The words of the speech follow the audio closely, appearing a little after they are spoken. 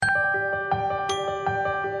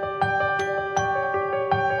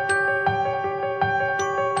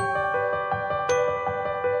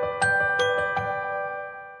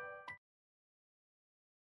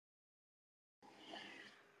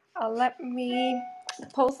Let me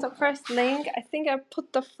post the first link. I think I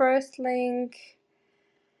put the first link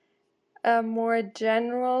more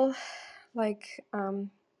general, like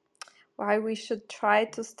why we should try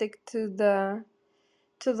to stick to the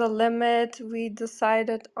limit we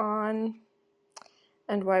decided on,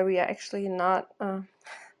 and why we are actually not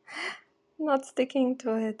sticking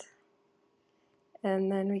to it.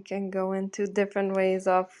 And then we can go into different ways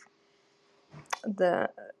of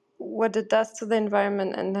what it does to the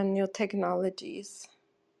environment and the new technologies.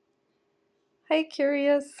 Hi,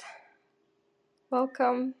 Curious.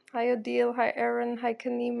 Welcome. Hi, Odile. Hi, Aaron. Hi,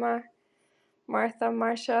 Kanima. Martha,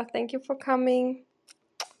 Marsha, thank you for coming.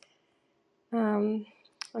 I'm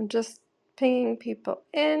just pinging people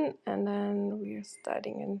in, and then we're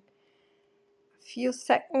starting in a few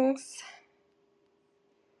seconds.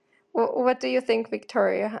 What do you think,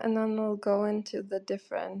 Victoria? And then we'll go into the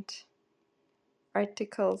different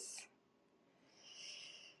articles.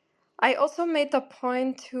 I also made the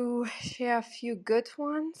point to share a few good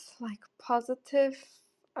ones, like positive,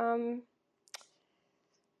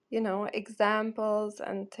 examples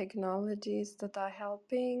and technologies that are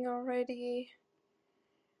helping already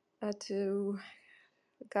to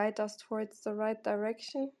guide us towards the right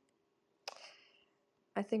direction.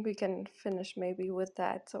 I think we can finish maybe with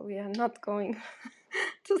that, so we are not going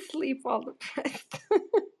to sleep all depressed.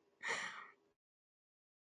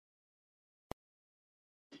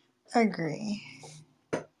 Agree.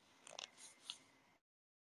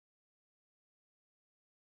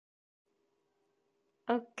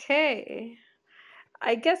 Okay.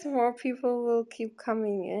 I guess more people will keep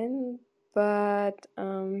coming in, but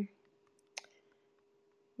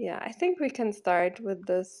yeah, I think we can start with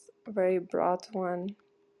this very broad one,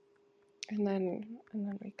 and then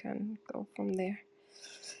we can go from there.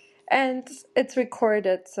 And it's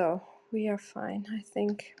recorded, so we are fine, I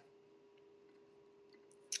think.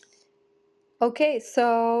 Okay,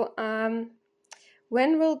 so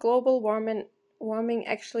when will global warming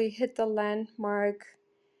actually hit the landmark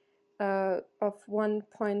of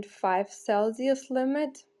 1.5 Celsius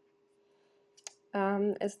limit?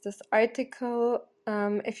 Is this article.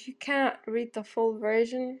 If you can't read the full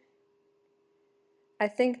version, I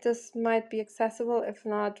think this might be accessible. If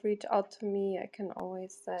not, reach out to me. I can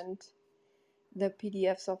always send the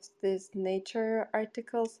PDFs of these Nature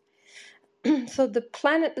articles. So the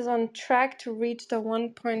planet is on track to reach the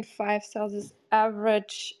 1.5 Celsius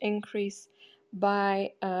average increase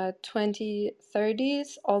by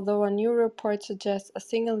 2030s, although a new report suggests a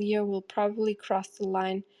single year will probably cross the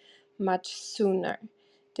line much sooner.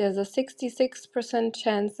 There's a 66%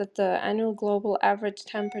 chance that the annual global average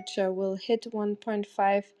temperature will hit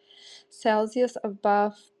 1.5 Celsius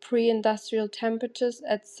above pre-industrial temperatures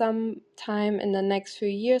at some time in the next few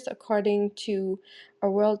years, according to a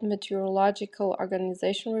World Meteorological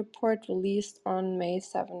Organization report released on May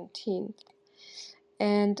 17th.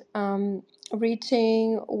 And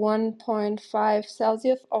reaching 1.5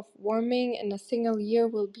 Celsius of warming in a single year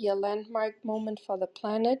will be a landmark moment for the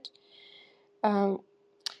planet,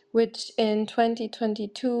 which in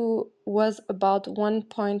 2022 was about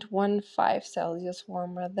 1.15 Celsius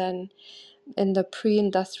warmer than in the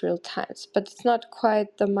pre-industrial times. But it's not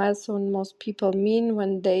quite the milestone most people mean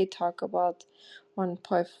when they talk about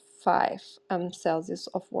 1.5 Celsius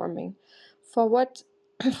of warming. For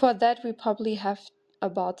that, we probably have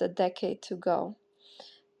about a decade to go.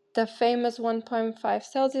 The famous 1.5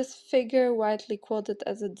 Celsius figure, widely quoted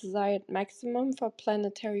as a desired maximum for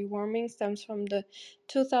planetary warming, stems from the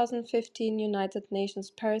 2015 United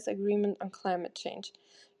Nations Paris Agreement on Climate Change.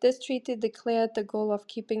 This treaty declared the goal of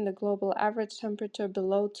keeping the global average temperature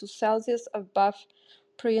below 2 Celsius above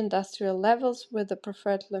pre-industrial levels, with a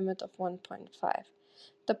preferred limit of 1.5.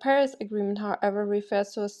 The Paris Agreement, however,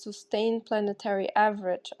 refers to a sustained planetary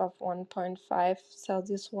average of 1.5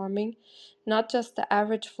 Celsius warming, not just the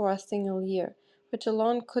average for a single year, which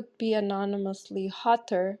alone could be anonymously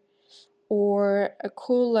hotter or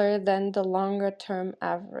cooler than the longer-term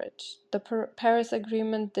average. The Paris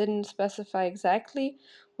Agreement didn't specify exactly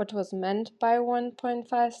what was meant by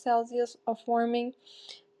 1.5 Celsius of warming,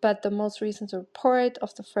 but the most recent report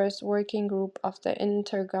of the first working group of the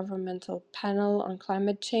Intergovernmental Panel on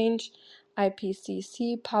Climate Change,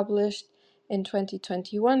 IPCC, published in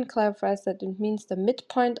 2021 clarifies that it means the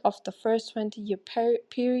midpoint of the first 20-year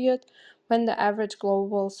period when the average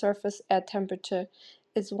global surface air temperature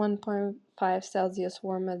is 1.5 Celsius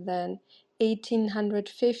warmer than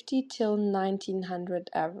 1850 till 1900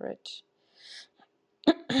 average.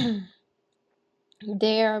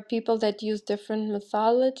 There are people that use different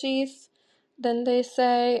methodologies than they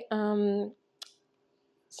say,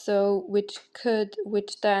 so which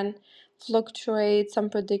then fluctuate, some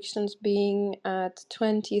predictions being at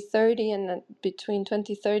 2030 and between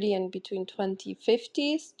 2030 and between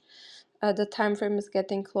 2050s. The time frame is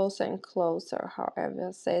getting closer and closer,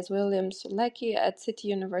 however, says William Sulecki at City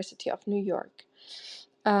University of New York.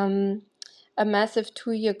 A massive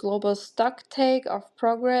 2-year global stocktake of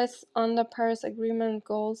progress on the Paris Agreement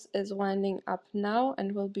goals is winding up now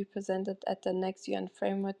and will be presented at the next UN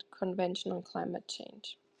Framework Convention on Climate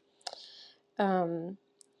Change.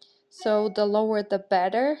 So the lower the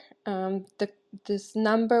better. This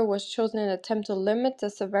number was chosen in an attempt to limit the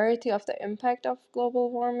severity of the impact of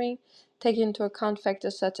global warming, taking into account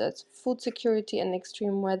factors such as food security and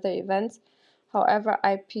extreme weather events. However,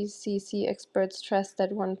 IPCC experts stress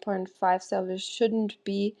that 1.5 Celsius shouldn't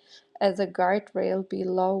be as a guardrail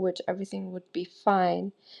below which everything would be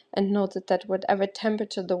fine, and noted that whatever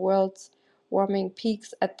temperature the world's warming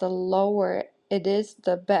peaks at, the lower it is,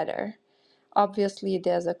 the better. Obviously,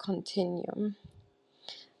 there's a continuum.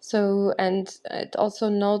 So, and it also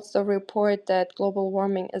notes the report that global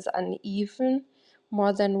warming is uneven.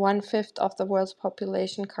 More than 1/5 of the world's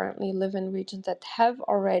population currently live in regions that have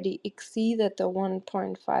already exceeded the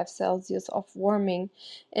 1.5 Celsius of warming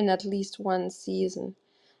in at least one season.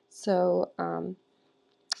 So,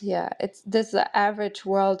 yeah, this is the average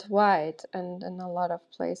worldwide, and in a lot of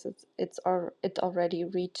places, it already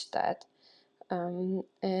reached that.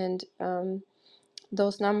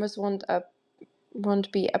 Those numbers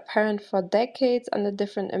won't be apparent for decades under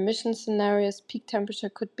different emission scenarios. Peak temperature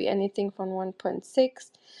could be anything from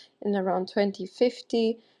 1.6 in around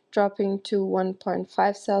 2050, dropping to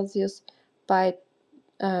 1.5 Celsius by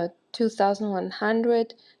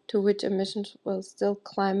 2100, to which emissions will still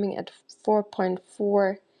climbing at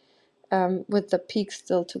 4.4, with the peak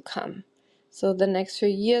still to come. So the next few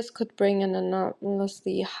years could bring an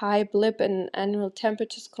enormously high blip in annual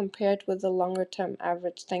temperatures compared with the longer-term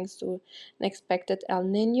average, thanks to an expected El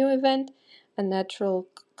Niño event, a natural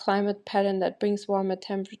climate pattern that brings warmer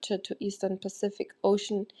temperature to Eastern Pacific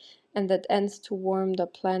Ocean and that ends to warm the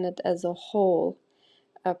planet as a whole.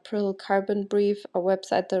 April Carbon Brief, a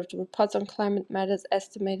website that reports on climate matters,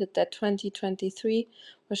 estimated that 2023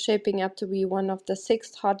 was shaping up to be one of the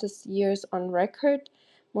 6th hottest years on record,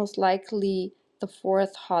 most likely the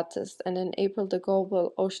 4th hottest, and in April the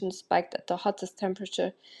global ocean spiked at the hottest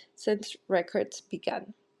temperature since records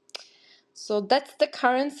began. So that's the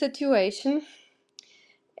current situation,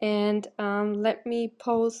 and let me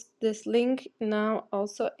post this link now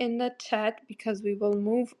also in the chat because we will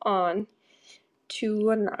move on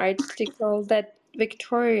to an article that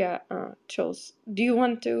Victoria chose. Do you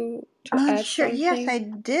want to add Sure. Yes,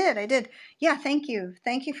 something? I did. Yeah, thank you.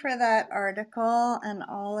 Thank you for that article and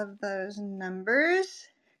all of those numbers.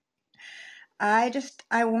 I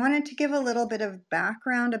wanted to give a little bit of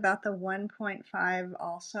background about the 1.5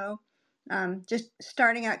 also. Just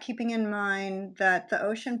starting out, keeping in mind that the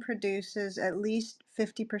ocean produces at least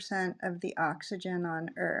 50% of the oxygen on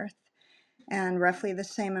Earth, and roughly the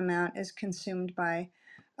same amount is consumed by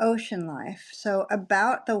ocean life. So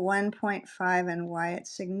about the 1.5 and why it's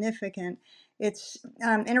significant, it's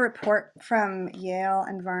in a report from Yale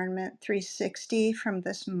Environment 360 from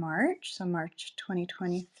this March, so March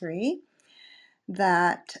 2023,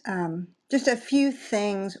 that just a few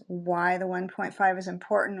things why the 1.5 is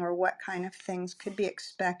important or what kind of things could be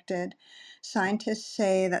expected. Scientists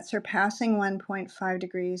say that surpassing 1.5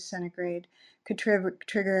 degrees centigrade could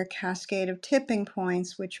trigger a cascade of tipping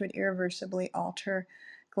points, which would irreversibly alter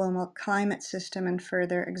global climate system and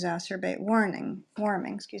further exacerbate warming.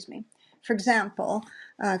 For example,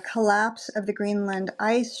 collapse of the Greenland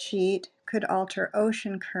ice sheet could alter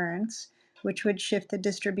ocean currents, which would shift the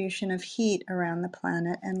distribution of heat around the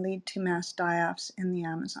planet and lead to mass die-offs in the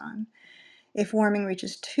Amazon. If warming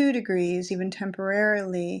reaches 2 degrees, even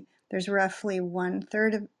temporarily, there's roughly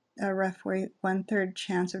one-third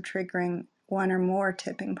chance of triggering one or more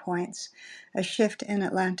tipping points. A shift in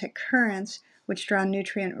Atlantic currents, which draw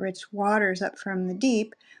nutrient-rich waters up from the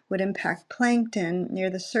deep, would impact plankton near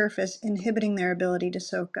the surface, inhibiting their ability to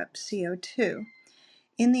soak up CO2.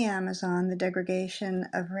 In the Amazon, the degradation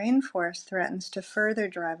of rainforest threatens to further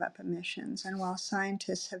drive up emissions, and while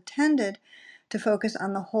scientists have tended to focus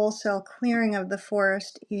on the wholesale clearing of the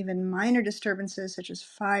forest, even minor disturbances such as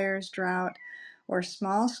fires, drought, or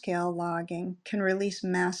small-scale logging can release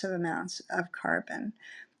massive amounts of carbon.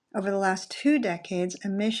 Over the last 2 decades,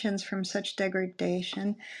 emissions from such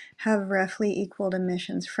degradation have roughly equaled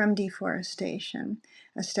emissions from deforestation,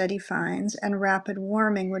 a study finds, and rapid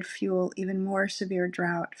warming would fuel even more severe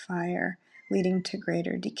drought, fire, leading to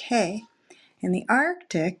greater decay. In the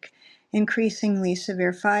Arctic, Increasingly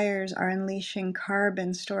severe fires are unleashing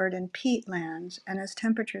carbon stored in peatlands, and as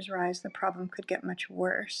temperatures rise, the problem could get much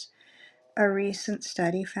worse. A recent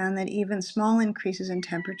study found that even small increases in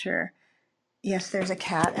temperature. Yes, there's a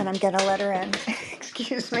cat, and I'm going to let her in.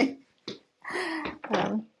 Excuse me.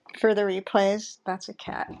 For the replays, that's a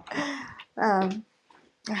cat.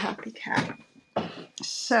 A happy cat.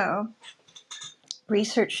 So,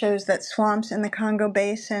 research shows that swamps in the Congo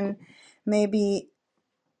Basin may be,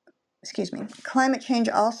 climate change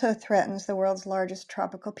also threatens the world's largest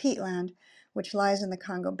tropical peatland, which lies in the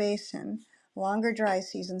Congo Basin. Longer dry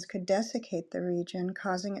seasons could desiccate the region,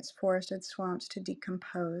 causing its forested swamps to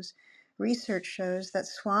decompose. Research shows that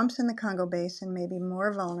swamps in the Congo Basin may be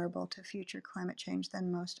more vulnerable to future climate change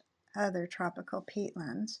than most other tropical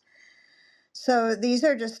peatlands. So these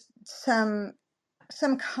are just some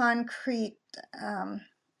concrete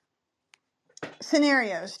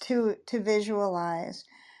scenarios to visualize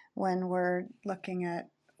when we're looking at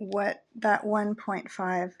what that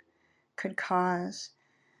 1.5 could cause.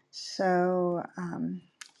 So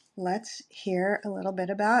let's hear a little bit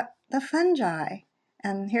about the fungi.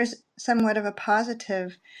 And here's somewhat of a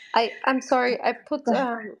positive. I'm sorry, I put Go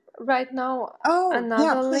ahead. right now Oh,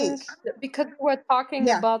 yeah, another link please. because we're talking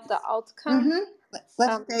Yeah. about the outcome. Mm-hmm.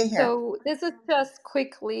 Let's stay here. So this is just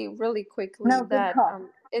really No, quickly good that call.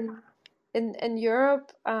 in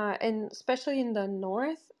Europe, and especially in the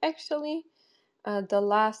north, actually, the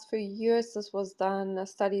last few years, this was done a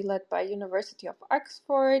study led by University of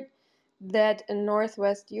Oxford, that in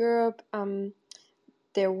Northwest Europe,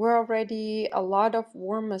 there were already a lot of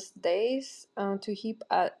warmest days to heat.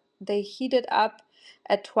 They heated up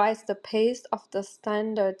at twice the pace of the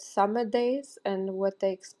standard summer days and what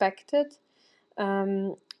they expected.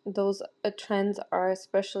 Um, those trends are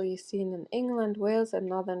especially seen in England, Wales, and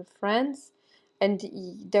northern France. And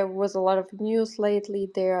there was a lot of news lately.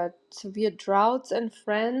 There are severe droughts in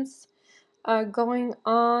France going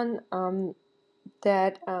on.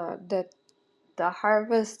 That the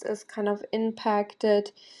harvest is kind of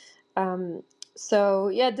impacted. Um, so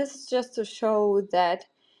yeah, this is just to show that,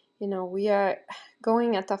 we are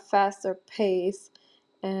going at a faster pace,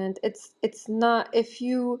 and it's not, if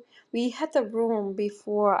you we had a room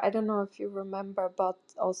before, I don't know if you remember, but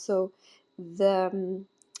also the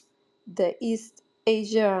East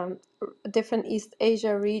Asia, different East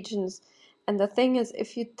Asia regions. And the thing is,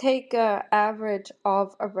 if you take a average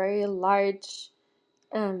of a very large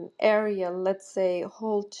area, let's say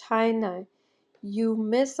whole China, you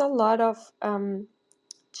miss a lot of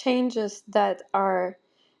changes that are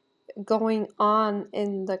going on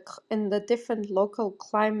in the different local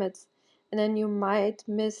climates, and then you might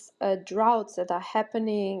miss droughts that are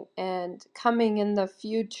happening and coming in the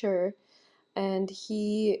future. And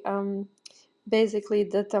he basically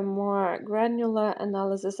did a more granular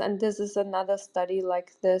analysis, and this is another study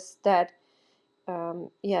like this that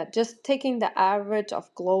yeah, just taking the average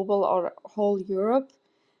of global or whole Europe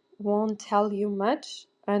won't tell you much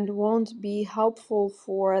and won't be helpful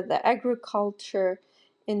for the agriculture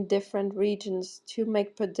in different regions to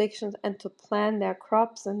make predictions and to plan their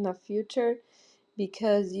crops in the future,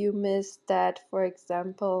 because you miss that, for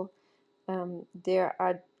example, there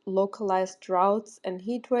are localized droughts and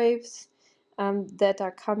heat waves that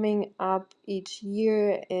are coming up each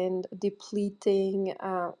year and depleting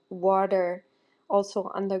water,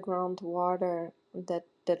 also underground water that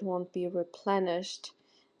won't be replenished.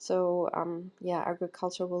 So yeah,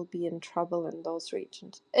 agriculture will be in trouble in those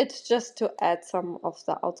regions. It's just to add some of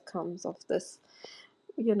the outcomes of this,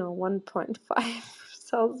 1.5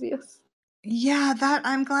 Celsius. Yeah, that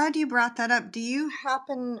I'm glad you brought that up. Do you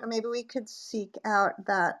happen, or maybe we could seek out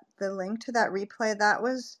the link to that replay? That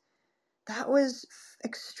was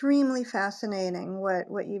extremely fascinating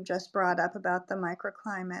what you've just brought up about the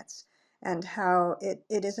microclimates and how it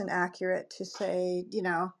isn't accurate to say,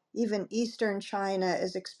 even Eastern China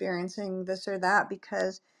is experiencing this or that,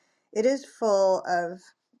 because it is full of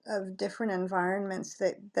different environments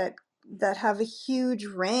that have a huge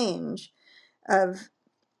range of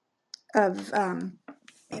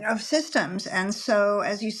of systems. And so,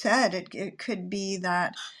 as you said, it could be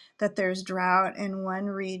that there's drought in one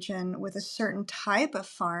region with a certain type of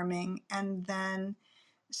farming, and then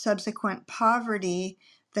subsequent poverty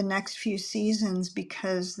the next few seasons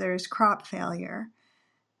because there's crop failure.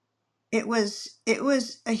 It was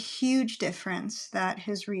a huge difference that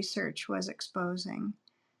his research was exposing.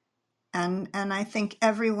 And I think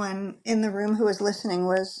everyone in the room who was listening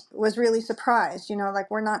was really surprised.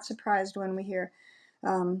 Like, we're not surprised when we hear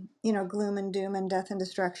gloom and doom and death and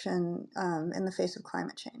destruction in the face of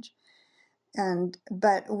climate change.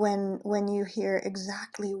 But when you hear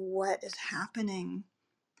exactly what is happening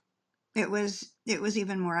it was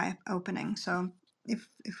even more eye-opening. So if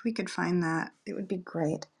we could find that, it would be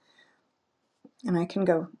great. And I can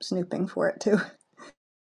go snooping for it too.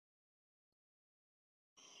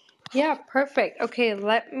 Yeah, perfect. Okay,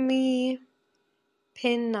 let me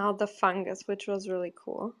pin now the fungus, which was really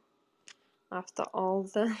cool after all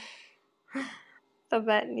the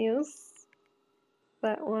bad news.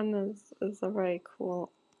 That one is a very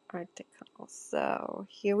cool article. So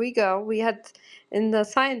here we go. We had in the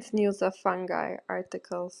Science News a fungi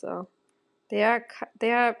article, so they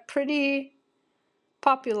are pretty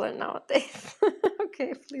popular nowadays.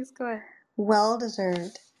 Okay, please go ahead. Well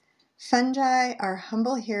deserved. Fungi are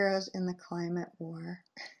humble heroes in the climate war.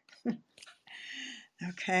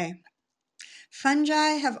 Okay.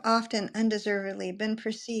 Fungi have often undeservedly been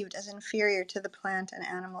perceived as inferior to the plant and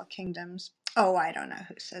animal kingdoms. Oh, I don't know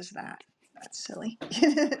who says that. That's silly.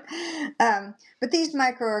 But these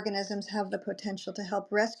microorganisms have the potential to help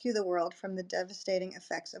rescue the world from the devastating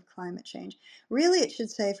effects of climate change. Really, it should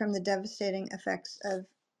say from the devastating effects of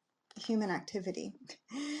human activity.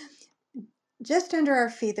 Just under our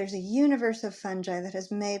feet, there's a universe of fungi that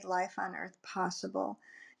has made life on Earth possible.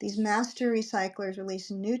 These master recyclers release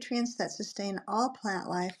nutrients that sustain all plant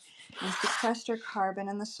life and sequester carbon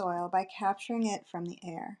in the soil by capturing it from the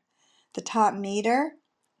air. The top meter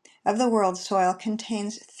of the world's soil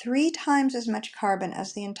contains 3 times as much carbon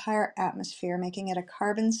as the entire atmosphere, making it a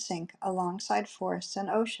carbon sink alongside forests and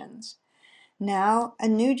oceans. Now, a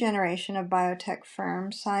new generation of biotech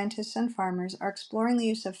firms, scientists, and farmers are exploring the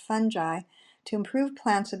use of fungi to improve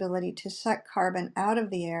plants' ability to suck carbon out of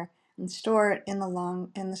the air and store it in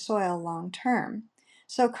the soil long term.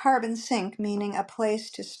 So carbon sink, meaning a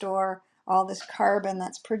place to store all this carbon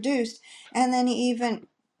that's produced, and then even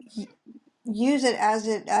use it as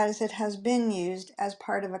it has been used as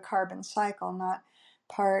part of a carbon cycle, not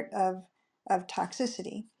part of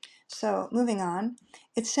toxicity. So moving on,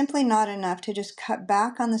 it's simply not enough to just cut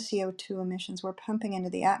back on the CO2 emissions we're pumping into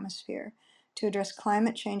the atmosphere. To address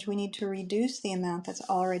climate change, we need to reduce the amount that's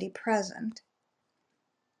already present.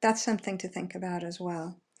 That's something to think about as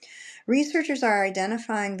well. Researchers are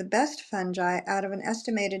identifying the best fungi out of an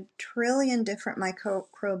estimated trillion different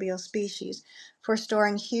microbial species for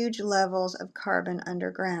storing huge levels of carbon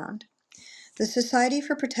underground. The Society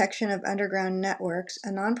for Protection of Underground Networks, a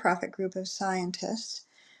nonprofit group of scientists.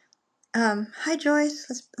 Hi Joyce,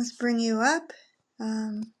 let's bring you up.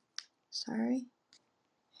 Sorry,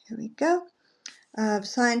 here we go.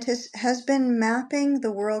 Scientists has been mapping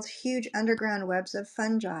the world's huge underground webs of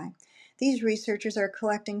fungi. These researchers are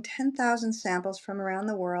collecting 10,000 samples from around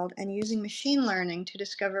the world and using machine learning to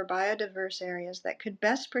discover biodiverse areas that could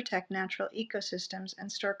best protect natural ecosystems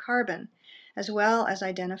and store carbon, as well as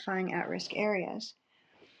identifying at-risk areas.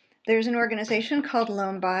 There's an organization called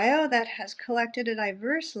Lone Bio that has collected a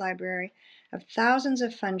diverse library of thousands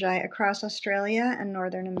of fungi across Australia and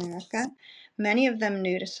Northern America, many of them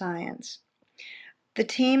new to science. The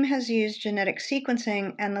team has used genetic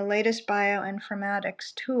sequencing and the latest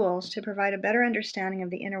bioinformatics tools to provide a better understanding of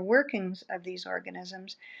the inner workings of these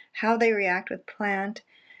organisms, how they react with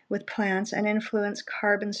plants, and influence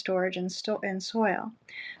carbon storage in soil.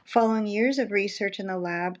 Following years of research in the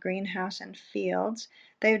lab, greenhouse, and fields,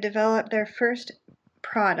 they've developed their first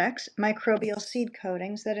products, microbial seed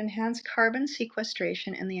coatings, that enhance carbon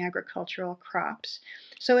sequestration in the agricultural crops.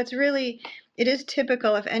 So it is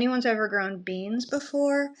typical. If anyone's ever grown beans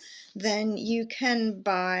before, then you can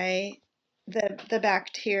buy the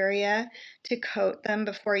bacteria to coat them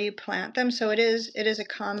before you plant them. So it is a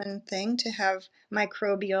common thing to have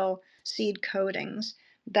microbial seed coatings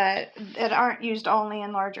that aren't used only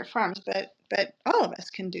in larger farms, but all of us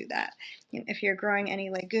can do that. If you're growing any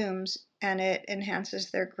legumes, and it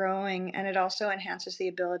enhances their growing, and it also enhances the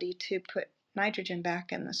ability to put nitrogen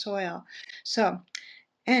back in the soil. So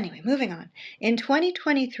anyway, moving on. In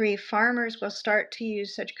 2023, farmers will start to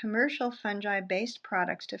use such commercial fungi-based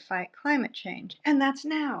products to fight climate change, and that's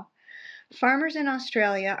now. Farmers in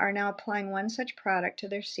Australia are now applying one such product to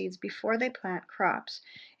their seeds before they plant crops.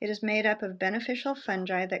 It is made up of beneficial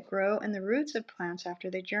fungi that grow in the roots of plants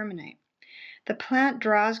after they germinate. The plant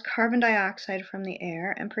draws carbon dioxide from the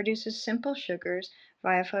air and produces simple sugars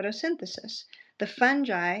via photosynthesis. The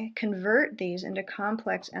fungi convert these into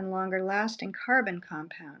complex and longer-lasting carbon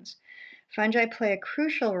compounds. Fungi play a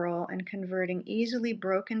crucial role in converting easily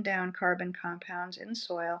broken down carbon compounds in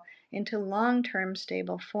soil into long-term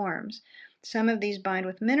stable forms. Some of these bind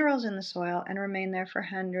with minerals in the soil and remain there for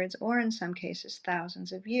hundreds or in some cases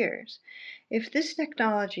thousands of years. If this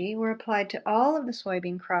technology were applied to all of the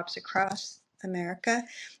soybean crops across America,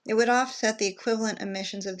 it would offset the equivalent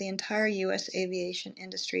emissions of the entire U.S. aviation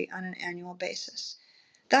industry on an annual basis.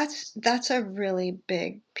 That's a really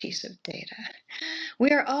big piece of data.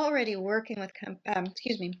 We are already working with,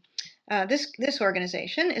 this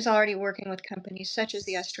organization is already working with companies such as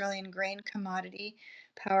the Australian grain commodity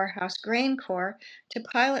powerhouse GrainCorp to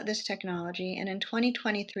pilot this technology, and in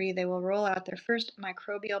 2023 they will roll out their first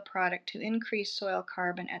microbial product to increase soil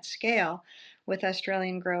carbon at scale with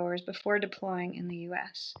Australian growers before deploying in the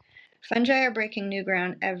US. Fungi are breaking new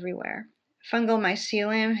ground everywhere. Fungal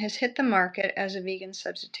mycelium has hit the market as a vegan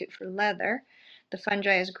substitute for leather. The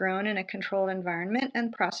fungi is grown in a controlled environment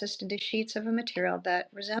and processed into sheets of a material that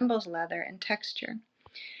resembles leather in texture.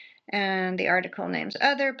 And the article names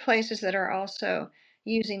other places that are also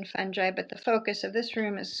using fungi, but the focus of this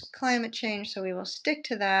room is climate change, so we will stick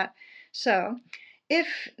to that. So, if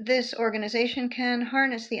this organization can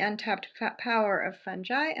harness the untapped power of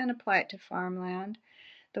fungi and apply it to farmland,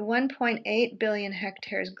 the 1.8 billion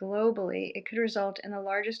hectares globally, it could result in the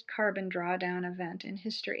largest carbon drawdown event in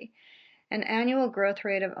history. An annual growth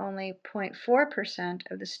rate of only 0.4%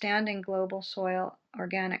 of the standing global soil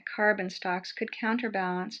organic carbon stocks could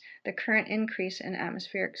counterbalance the current increase in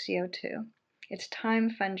atmospheric CO2. It's time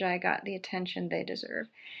fungi got the attention they deserve.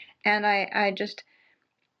 And I just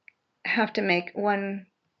have to make one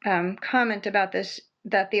comment about this,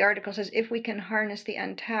 that the article says, if we can harness the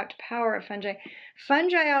untapped power of fungi.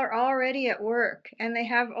 Fungi are already at work, and they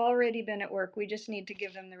have already been at work. We just need to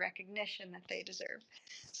give them the recognition that they deserve.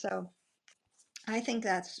 So I think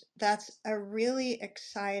that's a really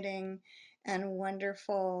exciting and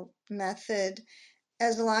wonderful method,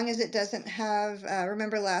 as long as it doesn't have,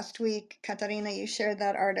 remember last week, Katarina, you shared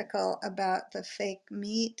that article about the fake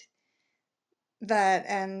meat, that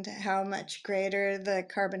and how much greater the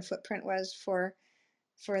carbon footprint was for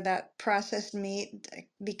that processed meat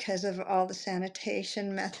because of all the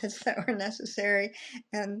sanitation methods that were necessary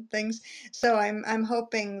and things. So I'm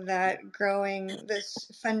hoping that growing this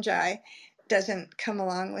fungi doesn't come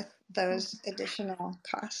along with those additional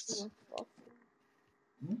costs.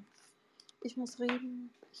 Ich muss reden.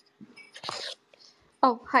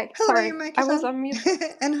 Oh, hi. Hello, Sorry, your mic I is was on. on mute.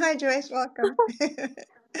 And hi, Joyce, welcome.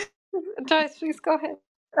 Joyce, please go ahead.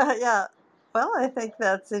 Yeah, well, I think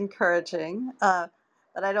that's encouraging.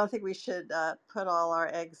 But I don't think we should put all our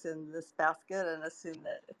eggs in this basket and assume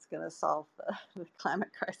that it's going to solve the climate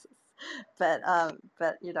crisis. But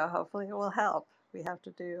hopefully it will help. We have to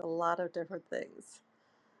do a lot of different things.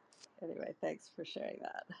 Anyway, thanks for sharing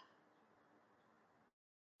that.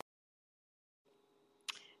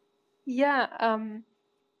 Yeah,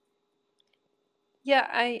 yeah,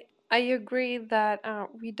 I agree that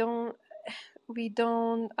we don't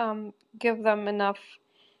give them enough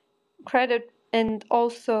credit, and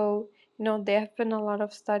also, there have been a lot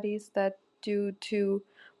of studies that due to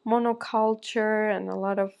monoculture and a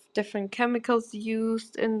lot of different chemicals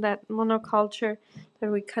used in that monoculture,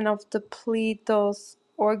 that we kind of deplete those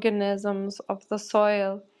organisms of the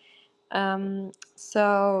soil.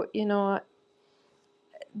 So,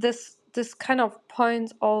 this kind of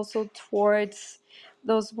points also towards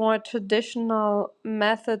those more traditional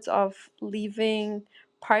methods of leaving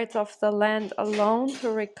parts of the land alone to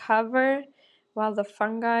recover while the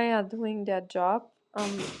fungi are doing their job.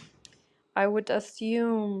 I would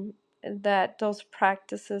assume that those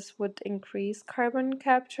practices would increase carbon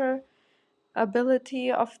capture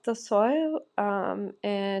ability of the soil,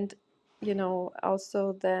 and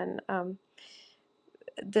also then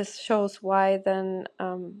this shows why then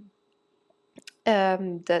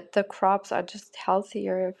that the crops are just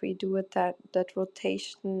healthier if we do it that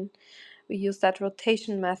rotation. We use that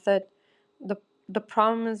rotation method. The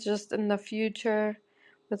problem is just in the future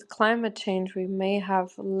with climate change, we may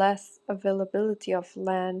have less availability of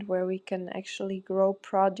land where we can actually grow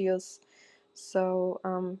produce. So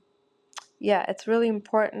yeah, it's really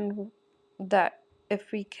important that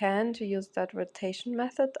if we can to use that rotation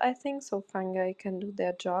method, I think, so fungi can do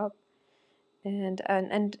their job. And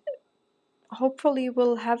hopefully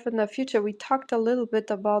we'll have in the future. We talked a little bit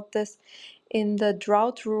about this in the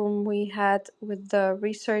drought room we had with the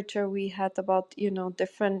researcher. We had about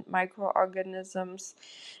different microorganisms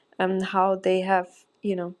and how they have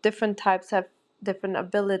different types have different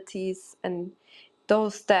abilities, and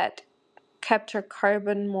those that capture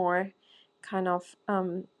carbon more kind of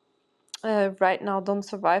right now don't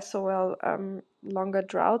survive so well longer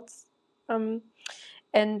droughts.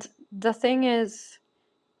 And the thing is,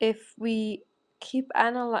 if we keep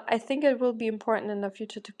I think it will be important in the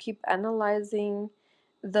future to keep analyzing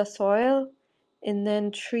the soil and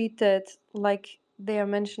then treat it like they are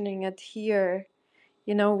mentioning it here.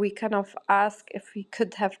 We kind of ask if we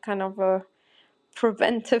could have kind of a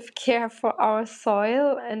preventive care for our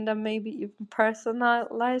soil, and then maybe even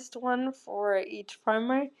personalized one for each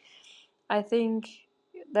farmer. I think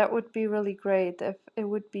that would be really great if it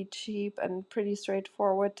would be cheap and pretty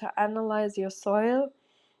straightforward to analyze your soil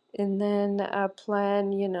and then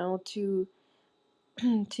plan, to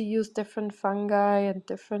to use different fungi and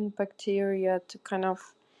different bacteria to kind of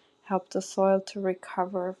help the soil to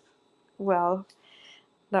recover well.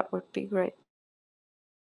 That would be great.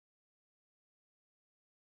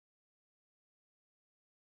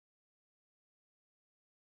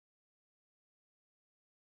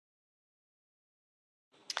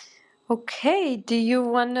 Okay, do you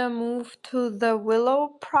want to move to the Willow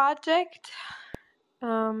project?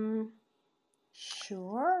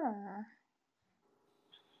 Sure.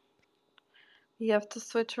 You have to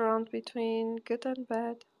switch around between good and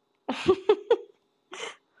bad.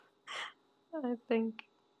 I think.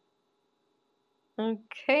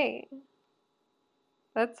 Okay.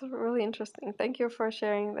 That's really interesting. Thank you for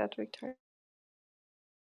sharing that, Victoria.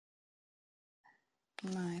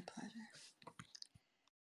 My pleasure.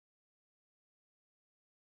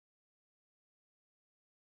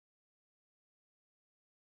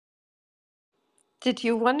 Did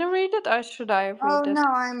you want to read it or should I Oh read no,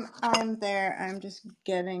 it? I'm there. I'm just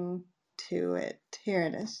getting to it. Here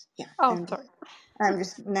it is. Yeah, Oh, sorry. I'm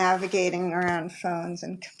just navigating around phones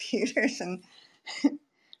and computers and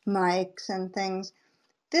mics and things.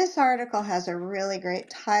 This article has a really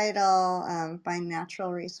great title by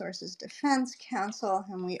Natural Resources Defense Council,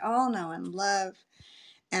 whom we all know and love.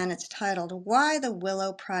 And it's titled Why the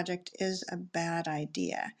Willow Project is a Bad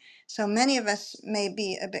Idea. So many of us may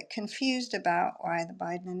be a bit confused about why the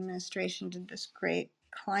Biden administration did this great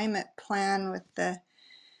climate plan with the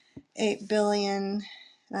 8 billion,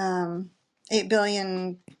 8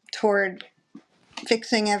 billion toward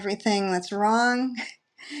fixing everything that's wrong.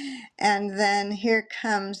 And then here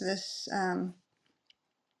comes this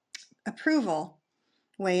approval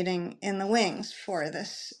waiting in the wings for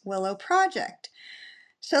this Willow project.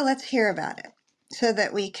 So let's hear about it so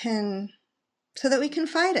that we can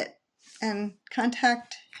fight it and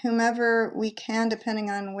contact whomever we can,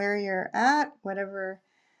 depending on where you're at, whatever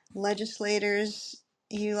legislators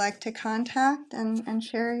you like to contact, and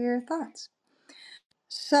share your thoughts.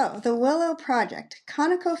 So, the Willow Project.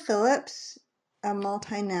 ConocoPhillips, a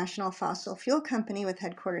multinational fossil fuel company with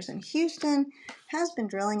headquarters in Houston, has been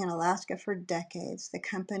drilling in Alaska for decades. The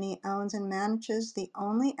company owns and manages the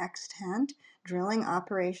only extant drilling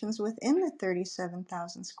operations within the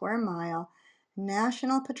 37,000 square mile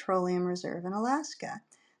National Petroleum Reserve in Alaska,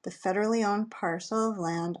 the federally owned parcel of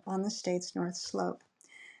land on the state's North Slope.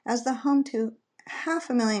 As the home to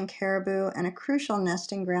 500,000 caribou and a crucial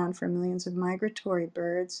nesting ground for millions of migratory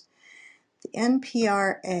birds, the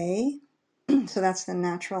NPRA, so that's the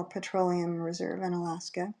Natural Petroleum Reserve in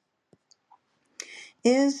Alaska,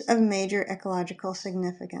 is of major ecological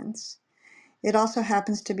significance. It also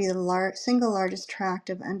happens to be the single largest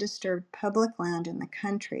tract of undisturbed public land in the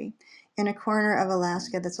country, in a corner of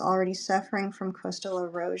Alaska that's already suffering from coastal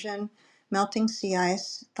erosion, melting sea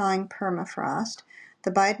ice, thawing permafrost.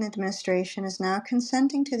 The Biden administration is now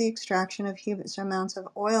consenting to the extraction of huge amounts of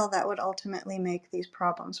oil that would ultimately make these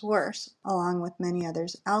problems worse, along with many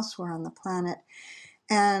others elsewhere on the planet.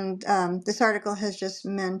 And this article has just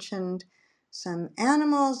mentioned some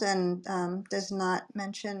animals and does not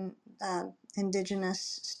mention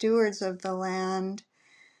indigenous stewards of the land.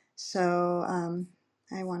 So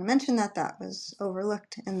I want to mention that that was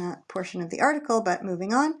overlooked in that portion of the article, but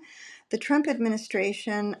moving on. The Trump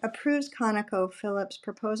administration approves ConocoPhillips'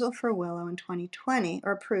 proposal for Willow in 2020,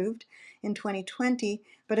 or approved in 2020,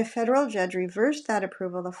 but a federal judge reversed that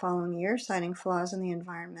approval the following year, citing flaws in the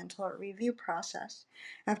environmental review process.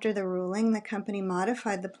 After the ruling, the company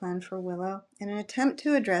modified the plan for Willow in an attempt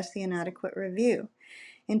to address the inadequate review.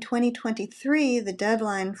 In 2023, the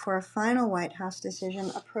deadline for a final White House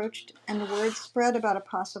decision approached and word spread about a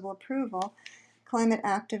possible approval. Climate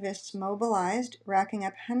activists mobilized, racking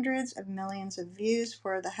up hundreds of millions of views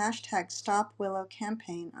for the hashtag #StopWillow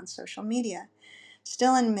campaign on social media.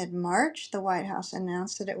 Still in mid-March, the White House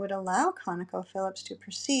announced that it would allow ConocoPhillips to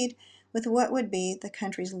proceed with what would be the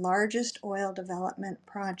country's largest oil development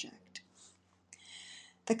project.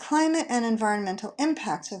 The climate and environmental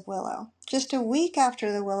impacts of Willow. Just a week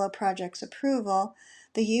after the Willow Project's approval,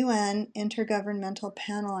 the UN Intergovernmental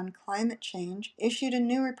Panel on Climate Change issued a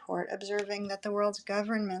new report observing that the world's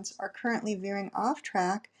governments are currently veering off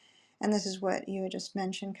track and this is what you had just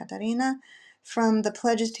mentioned, Katarina, from the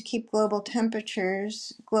pledges to keep global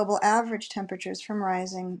average temperatures from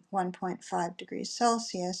rising 1.5 degrees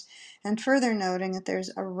Celsius, and further noting that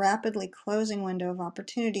there's a rapidly closing window of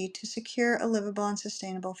opportunity to secure a livable and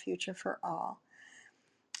sustainable future for all.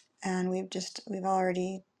 And we've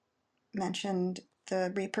already mentioned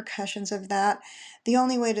the repercussions of that. The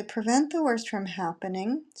only way to prevent the worst from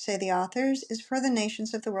happening, say the authors, is for the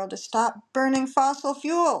nations of the world to stop burning fossil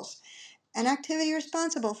fuels, an activity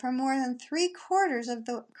responsible for more than 3/4 of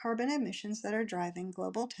the carbon emissions that are driving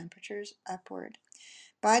global temperatures upward.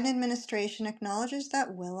 Biden administration acknowledges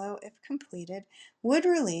that Willow, if completed, would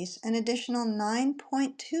release an additional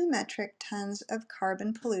 9.2 metric tons of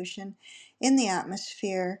carbon pollution in the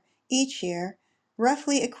atmosphere each year,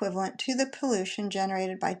 roughly equivalent to the pollution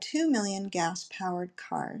generated by 2 million gas-powered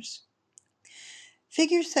cars.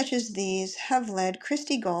 Figures such as these have led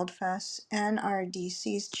Christy Goldfuss,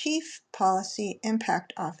 NRDC's Chief Policy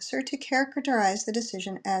Impact Officer, to characterize the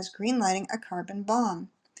decision as greenlighting a carbon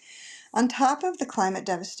bomb. On top of the climate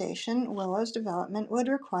devastation, Willow's development would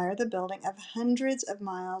require the building of hundreds of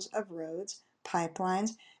miles of roads,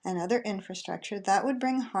 pipelines, and other infrastructure that would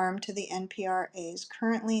bring harm to the NPRA's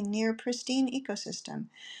currently near pristine ecosystem.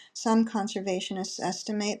 Some conservationists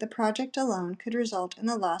estimate the project alone could result in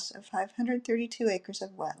the loss of 532 acres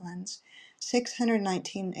of wetlands,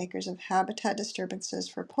 619 acres of habitat disturbances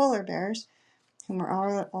for polar bears, whom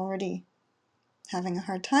are already having a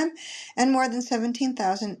hard time, and more than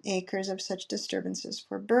 17,000 acres of such disturbances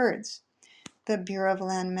for birds. The Bureau of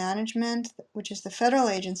Land Management, which is the federal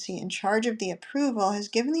agency in charge of the approval, has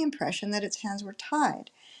given the impression that its hands were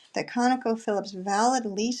tied, that ConocoPhillips' valid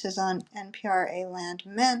leases on NPRA land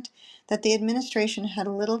meant that the administration had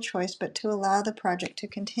little choice but to allow the project to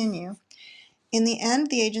continue. In the end,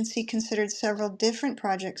 the agency considered several different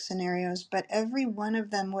project scenarios, but every one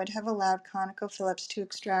of them would have allowed ConocoPhillips to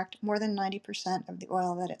extract more than 90% of the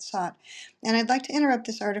oil that it sought. And I'd like to interrupt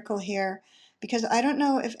this article here because I don't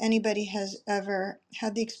know if anybody has ever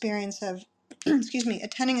had the experience of excuse me,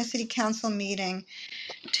 attending a city council meeting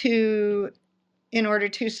in order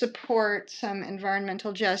to support some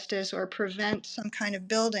environmental justice or prevent some kind of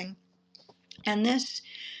building. And this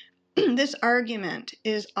this argument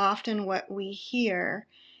is often what we hear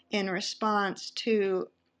in response to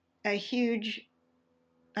a huge,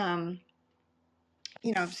 um,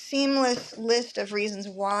 seamless list of reasons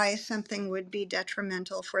why something would be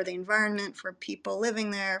detrimental for the environment, for people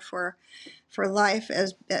living there, for life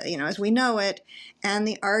as we know it. And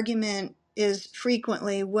the argument is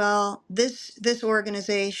frequently, well, this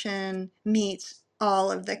organization meets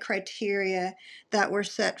all of the criteria that were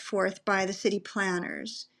set forth by the city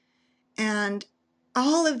planners. And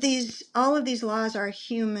all of these laws are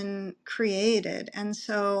human created, and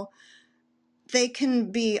so they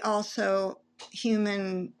can be also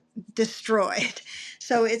human destroyed.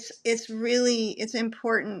 So it's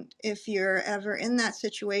important if you're ever in that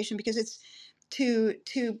situation, because it's to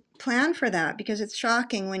plan for that, because it's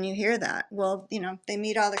shocking when you hear that. Well, they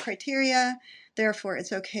meet all the criteria, therefore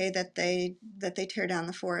it's okay that they tear down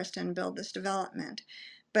the forest and build this development.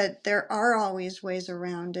 But there are always ways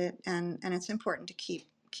around it, and it's important to keep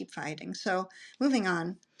fighting. So moving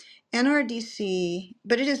on. NRDC,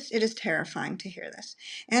 but it is terrifying to hear this.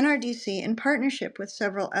 NRDC, in partnership with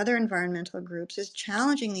several other environmental groups, is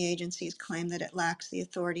challenging the agency's claim that it lacks the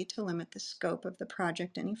authority to limit the scope of the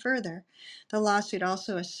project any further. The lawsuit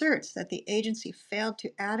also asserts that the agency failed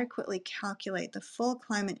to adequately calculate the full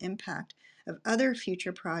climate impact of other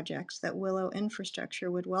future projects that Willow Infrastructure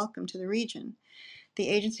would welcome to the region. The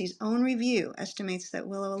agency's own review estimates that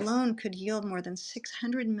Willow alone could yield more than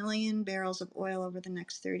 600 million barrels of oil over the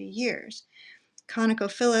next 30 years.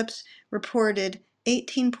 ConocoPhillips reported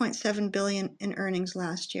 $18.7 billion in earnings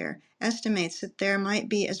last year, estimates that there might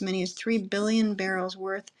be as many as 3 billion barrels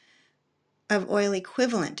worth of oil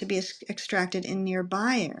equivalent to be extracted in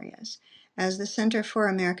nearby areas. As the Center for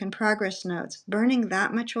American Progress notes, burning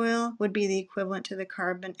that much oil would be the equivalent to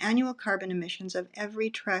the annual carbon emissions of every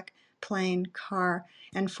truck, plane, car,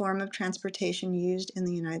 and form of transportation used in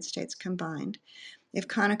the United States combined. If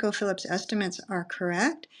ConocoPhillips' estimates are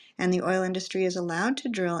correct, and the oil industry is allowed to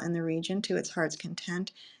drill in the region to its heart's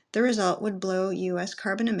content, the result would blow U.S.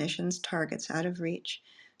 carbon emissions targets out of reach.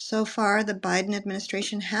 So far, the Biden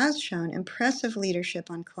administration has shown impressive leadership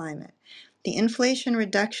on climate. The Inflation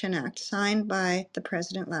Reduction Act, signed by the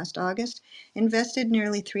president last August, invested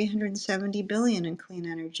nearly $370 billion in clean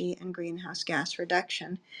energy and greenhouse gas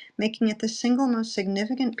reduction, making it the single most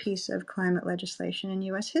significant piece of climate legislation in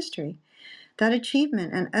U.S. history. That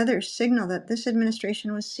achievement and others signal that this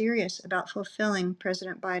administration was serious about fulfilling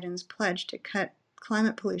President Biden's pledge to cut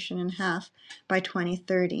climate pollution in half by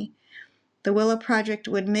 2030. The Willow Project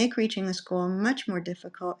would make reaching this goal much more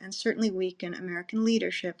difficult and certainly weaken American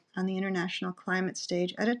leadership on the international climate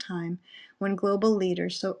stage at a time when global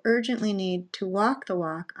leaders so urgently need to walk the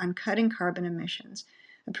walk on cutting carbon emissions.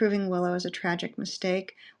 Approving Willow is a tragic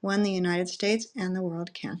mistake, one the United States and the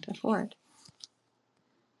world can't afford.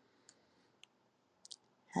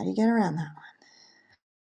 How do you get around that one?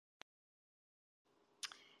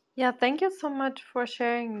 Yeah, thank you so much for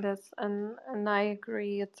sharing this, and I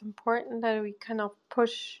agree. It's important that we kind of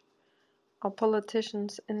push our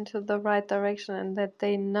politicians into the right direction and that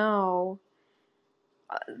they know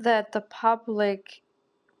that the public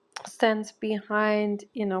stands behind,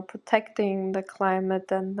 protecting the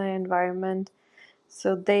climate and the environment.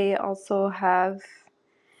 So they also have,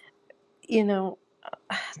 you know,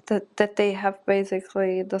 that they have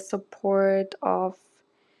basically the support of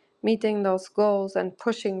meeting those goals and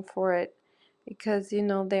pushing for it, because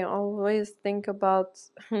they always think about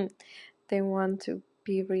they want to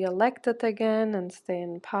be reelected again and stay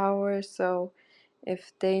in power. So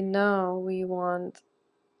if they know we want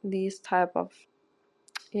these type of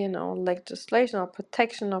legislation or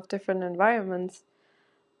protection of different environments,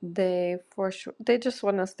 they for sure they just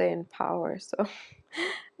want to stay in power. So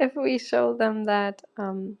if we show them that,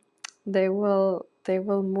 they will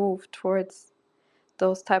move towards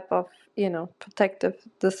those type of protective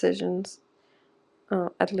decisions.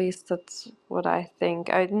 At least that's what I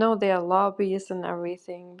think. I know they are lobbyists and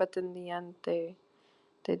everything, but in the end they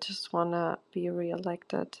just want to be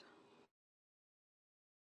reelected.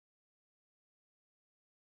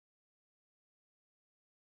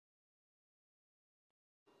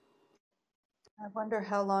 I wonder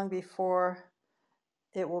how long before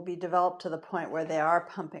it will be developed to the point where they are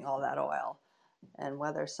pumping all that oil, and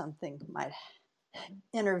whether something might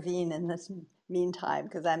intervene in this meantime,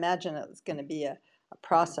 because I imagine it's going to be a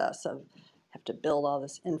process of have to build all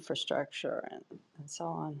this infrastructure and so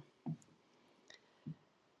on.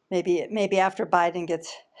 Maybe after Biden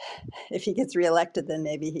gets, if he gets reelected, then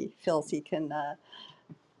maybe he feels he can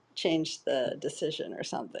change the decision or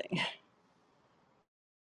something.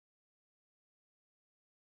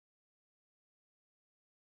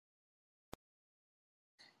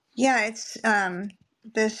 Yeah, it's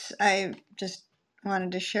this. I just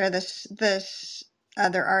wanted to share this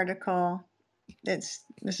other article. This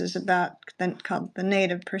is about called the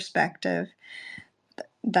Native Perspective,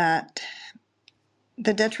 that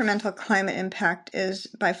the detrimental climate impact is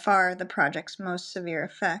by far the project's most severe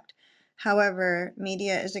effect. However,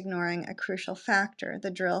 media is ignoring a crucial factor.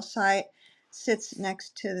 The drill site sits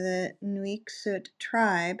next to the Nuiqsut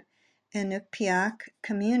tribe, an Inupiaq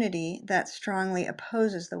community that strongly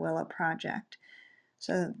opposes the Willow Project.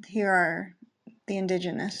 So here are the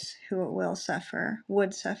indigenous who would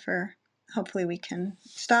suffer. Hopefully we can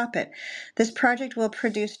stop it. This project will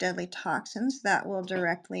produce deadly toxins that will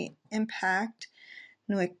directly impact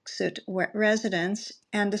Nuiqsut residents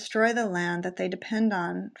and destroy the land that they depend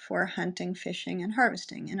on for hunting, fishing, and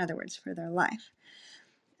harvesting, in other words, for their life.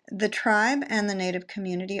 The tribe and the native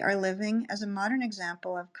community are living as a modern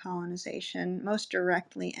example of colonization, most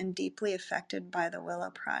directly and deeply affected by the Willow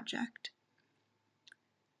Project.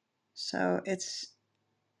 So it's,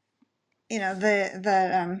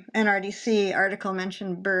 the NRDC article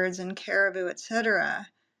mentioned birds and caribou, etc.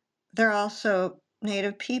 They're also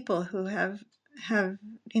native people who have,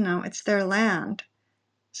 it's their land.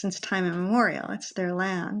 Since time immemorial, it's their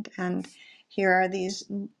land. And here are these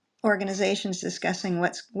organizations discussing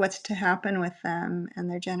what's to happen with them and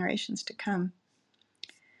their generations to come.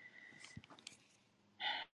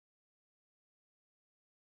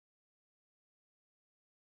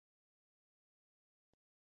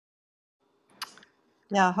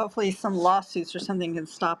 Yeah, hopefully some lawsuits or something can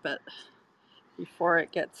stop it before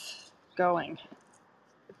it gets going.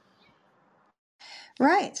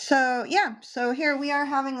 Right. So so here we are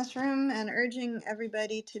having this room and urging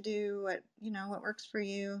everybody to do what works for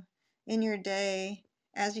you in your day,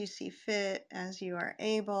 as you see fit, as you are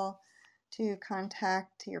able, to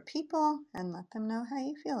contact your people and let them know how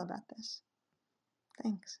you feel about this.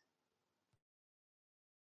 Thanks.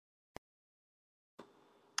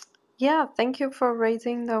 Yeah, thank you for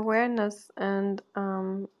raising the awareness, and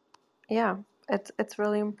yeah, it's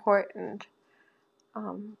really important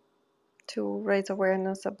um, to raise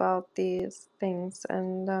awareness about these things,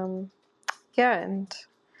 and yeah, and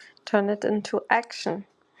turn it into action.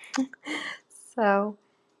 So,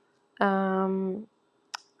 and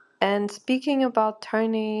speaking about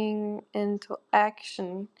turning into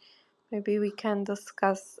action, maybe we can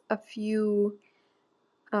discuss a few,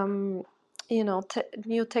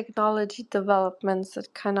 new technology developments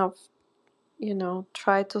that kind of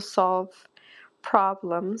try to solve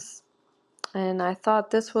problems. And I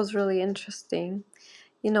thought this was really interesting.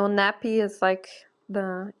 Nappy is like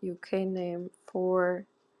the UK name for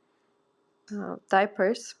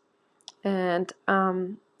diapers. And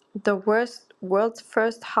the world's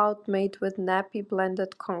first house made with nappy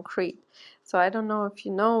blended concrete. So I don't know if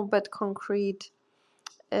you know, but concrete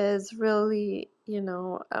is really,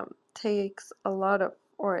 takes a lot of,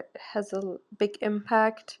 or it has a big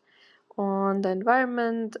impact on the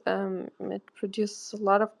environment. It produces a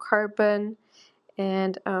lot of carbon,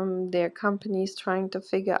 and there are companies trying to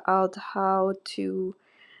figure out how to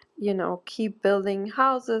keep building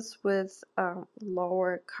houses with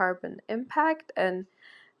lower carbon impact. And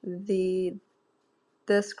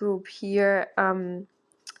this group here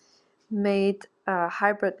made a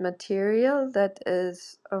hybrid material that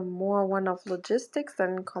is more one of logistics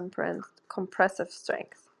than compressive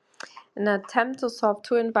strength. In an attempt to solve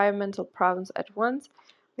two environmental problems at once,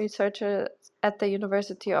 researchers at the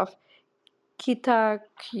University of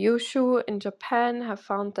Kitakyushu in Japan have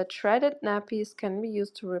found that shredded nappies can be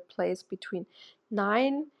used to replace between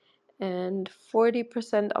 9 and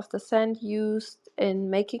 40% of the sand used in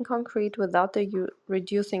making concrete without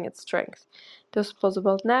reducing its strength.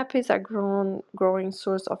 Disposable nappies are growing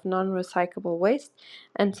source of non-recyclable waste,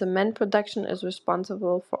 and cement production is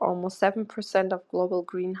responsible for almost 7% of global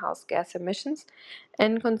greenhouse gas emissions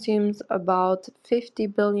and consumes about 50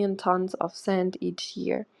 billion tons of sand each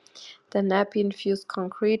year. The nappy-infused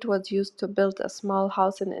concrete was used to build a small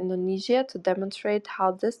house in Indonesia to demonstrate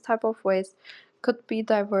how this type of waste could be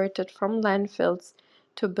diverted from landfills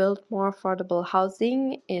to build more affordable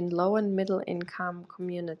housing in low and middle income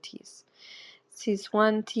communities.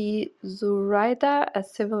 Siswanti Zuraida, a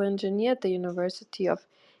civil engineer at the University of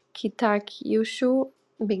Kitakyushu,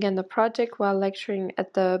 began the project while lecturing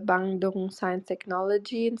at the Bandung Science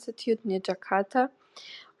Technology Institute near Jakarta.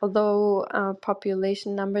 Although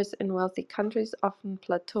population numbers in wealthy countries often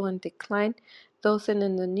plateau and decline, those in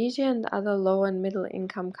Indonesia and other low and middle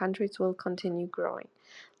income countries will continue growing,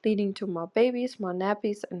 leading to more babies, more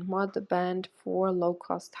nappies, and more demand for low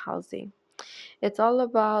cost housing. It's all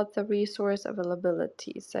about the resource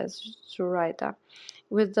availability, says Zuraida.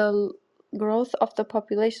 With the growth of the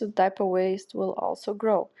population, diaper waste will also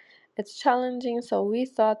grow. It's challenging, so we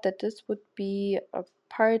thought that this would be a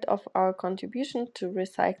part of our contribution to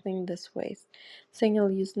recycling this waste.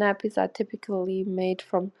 Single-use nappies are typically made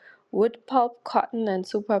from wood pulp, cotton, and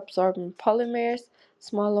superabsorbent polymers,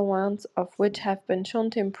 small amounts of which have been shown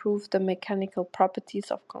to improve the mechanical properties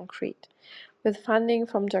of concrete. With funding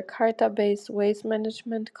from Jakarta-based waste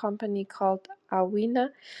management company called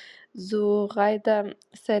Awina, Zuraida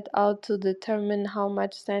set out to determine how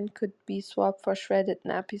much sand could be swapped for shredded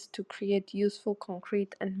nappies to create useful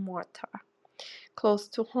concrete and mortar close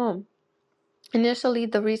to home. Initially,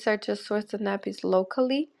 the researchers sourced the nappies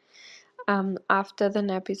locally. After the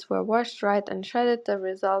nappies were washed, dried, and shredded, the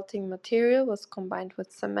resulting material was combined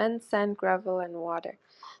with cement, sand, gravel, and water.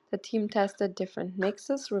 The team tested different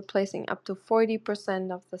mixes, replacing up to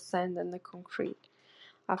 40% of the sand in the concrete.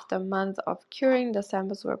 After months of curing, the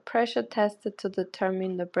samples were pressure tested to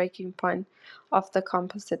determine the breaking point of the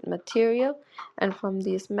composite material, and from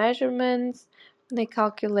these measurements, they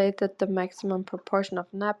calculated the maximum proportion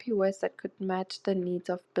of nappy waste that could match the needs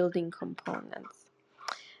of building components.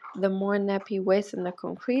 The more nappy waste in the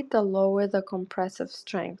concrete, the lower the compressive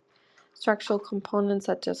strength. Structural components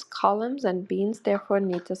such as columns and beams therefore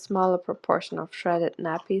need a smaller proportion of shredded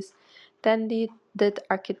nappies than did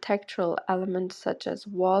architectural elements such as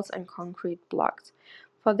walls and concrete blocks.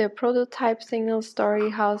 For their prototype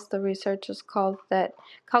single-story house, the researchers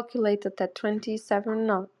calculated that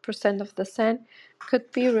 27% of the sand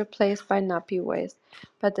could be replaced by nappy waste.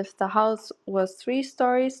 But if the house was 3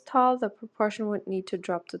 stories tall, the proportion would need to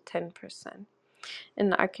drop to 10%.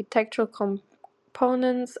 In architectural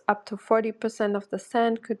components, up to 40% of the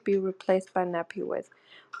sand could be replaced by nappy waste,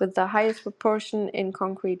 with the highest proportion in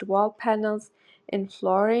concrete wall panels, in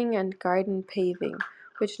flooring, and garden paving,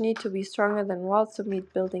 which need to be stronger than walls to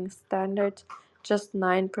meet building standards. Just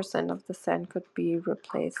 9% of the sand could be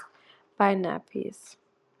replaced by nappies.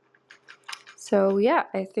 So yeah,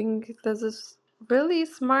 I think this is really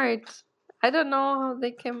smart. I don't know how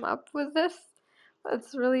they came up with this.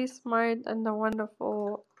 It's really smart and a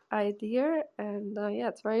wonderful idea, and yeah,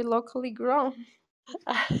 it's very locally grown.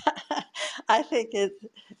 I think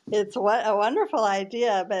it's a wonderful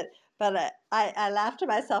idea, but I laughed to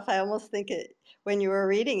myself. I almost think it when you were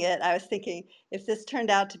reading it. I was thinking if this turned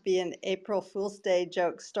out to be an April Fool's Day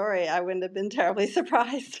joke story, I wouldn't have been terribly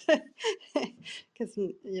surprised because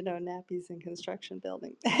nappies in construction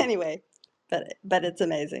building. Anyway, but it's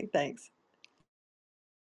amazing. Thanks.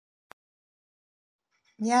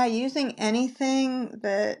 Yeah, using anything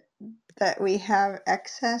that we have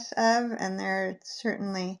excess of, and there's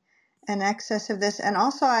certainly an excess of this. And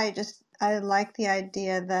also, I like the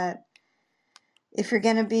idea that if you're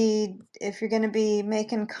gonna be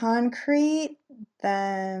making concrete,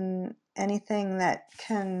 then anything that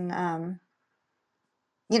can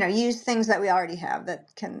use things that we already have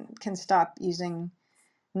that can stop using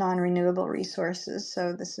non-renewable resources.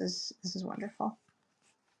 So this is wonderful.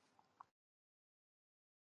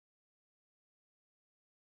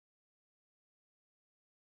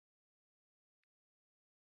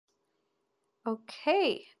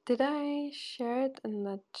 Okay, did I share it in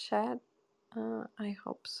the chat? I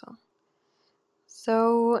hope so.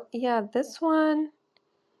 So yeah, this one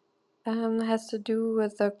has to do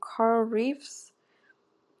with the coral reefs.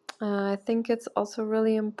 I think it's also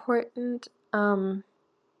really important, and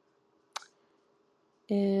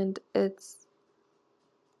it's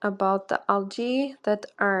about the algae that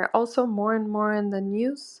are also more and more in the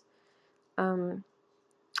news. Um,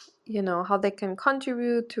 how they can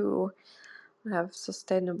contribute to have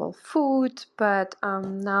sustainable food, but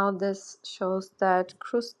now this shows that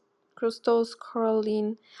crustose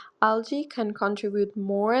coralline algae can contribute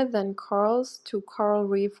more than corals to coral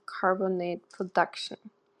reef carbonate production.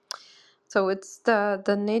 So it's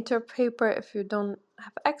the Nature paper. If you don't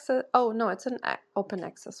have access, oh no, it's an open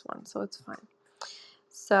access one, so it's fine.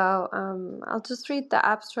 So I'll just read the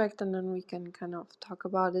abstract and then we can kind of talk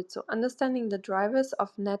about it. So understanding the drivers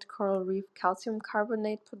of net coral reef calcium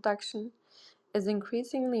carbonate production is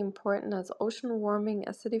increasingly important as ocean warming,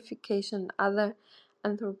 acidification, and other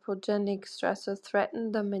anthropogenic stressors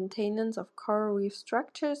threaten the maintenance of coral reef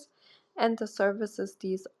structures and the services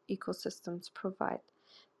these ecosystems provide.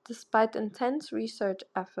 Despite intense research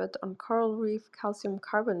effort on coral reef calcium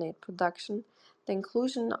carbonate production, the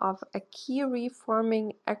inclusion of a key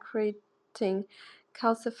reef-forming accreting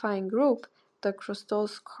calcifying group, the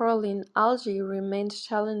crustose coralline algae, remains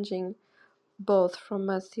challenging both from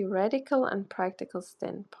a theoretical and practical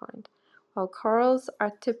standpoint. While corals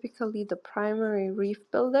are typically the primary reef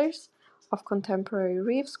builders of contemporary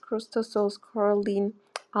reefs, crustose coralline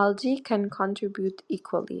algae can contribute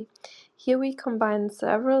equally. Here we combine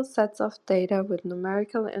several sets of data with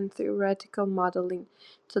numerical and theoretical modeling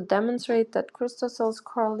to demonstrate that crustose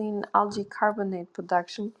coralline algae carbonate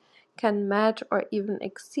production can match or even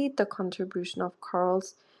exceed the contribution of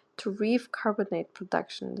corals to reef carbonate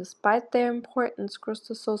production. Despite their importance,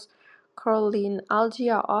 crustose coralline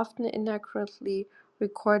algae are often inaccurately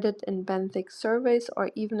recorded in benthic surveys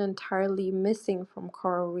or even entirely missing from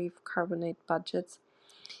coral reef carbonate budgets.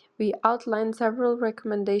 We outline several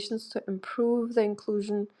recommendations to improve the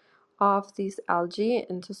inclusion of these algae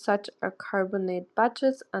into such a carbonate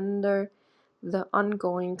budgets under the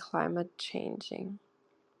ongoing climate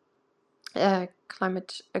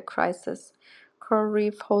crisis. Coral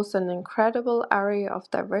reef hosts an incredible array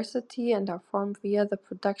of diversity and are formed via the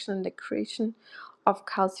production and accretion of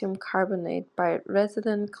calcium carbonate by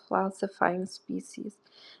resident calcifying species.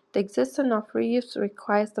 The existence of reefs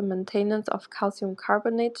requires the maintenance of calcium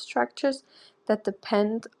carbonate structures that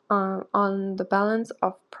depend on the balance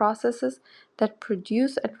of processes that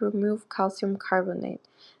produce and remove calcium carbonate.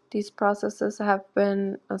 These processes have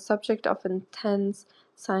been a subject of intense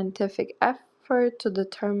scientific effort to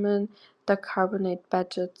determine the carbonate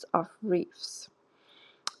budgets of reefs.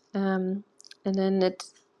 And then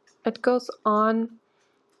it goes on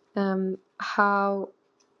how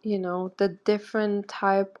the different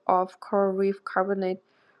type of coral reef carbonate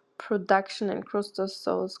production and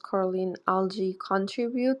crustose coralline algae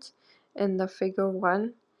contribute in the figure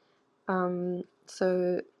 1.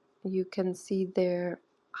 So you can see there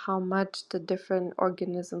how much the different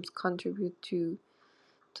organisms contribute to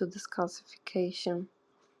this calcification.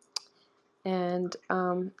 And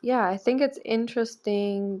yeah, I think it's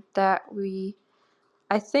interesting that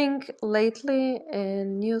I think lately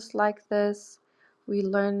in news like this, we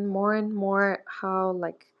learn more and more how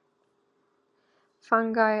like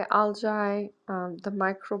fungi, algae, the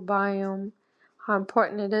microbiome, how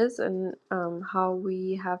important it is, and how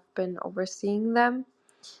we have been overseeing them,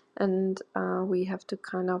 and we have to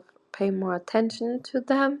kind of pay more attention to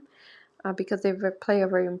them because they play a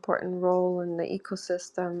very important role in the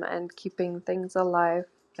ecosystem and keeping things alive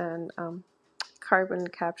and carbon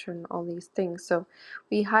capture and all these things. So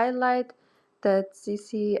we highlight that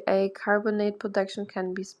CCA carbonate production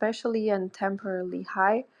can be specially and temporarily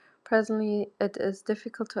high. Presently, it is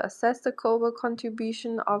difficult to assess the global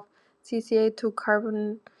contribution of CCA to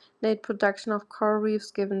carbonate production of coral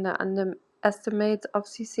reefs given the underestimates of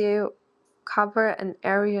CCA cover and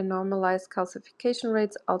area normalized calcification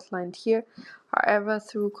rates outlined here However,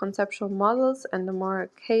 through conceptual models and a more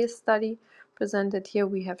case study presented here,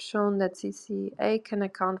 we have shown that CCA can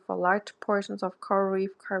account for large portions of coral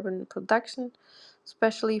reef carbon production,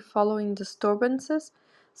 especially following disturbances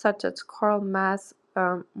such as coral mass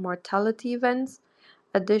mortality events.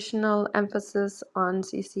 Additional emphasis on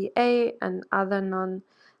CCA and other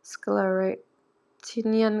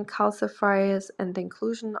non-sclerotinian calcifiers and the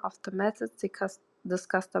inclusion of the methods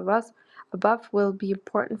discussed above will be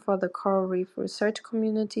important for the coral reef research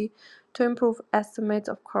community to improve estimates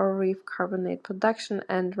of coral reef carbonate production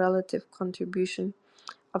and relative contribution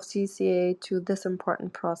of CCA to this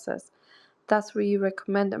important process. Thus, we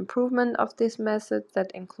recommend improvement of these methods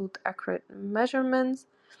that include accurate measurements,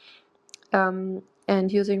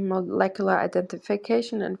 and using molecular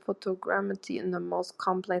identification and photogrammetry in the most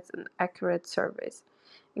complex and accurate surveys.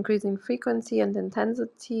 Increasing frequency and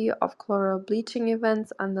intensity of coral bleaching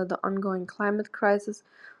events under the ongoing climate crisis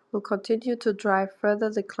will continue to drive further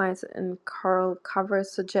declines in coral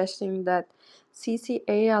covers, suggesting that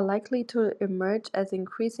CCA are likely to emerge as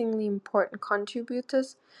increasingly important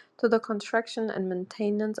contributors to the construction and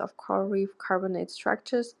maintenance of coral reef carbonate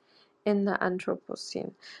structures in the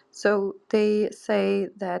Anthropocene. So they say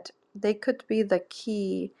that they could be the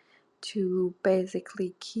key to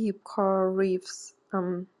basically keep coral reefs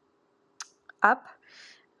up,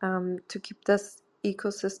 to keep this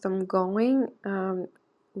ecosystem going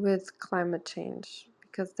with climate change,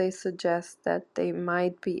 because they suggest that they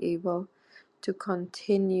might be able to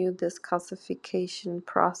continue this calcification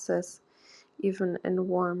process even in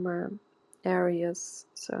warmer areas.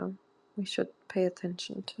 So we should pay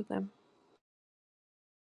attention to them.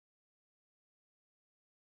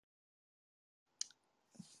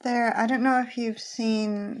 I don't know if you've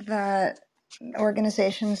seen that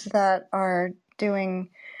organizations that are doing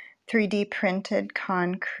 3D printed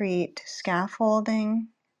concrete scaffolding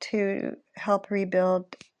to help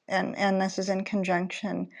rebuild, and this is in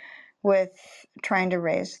conjunction with trying to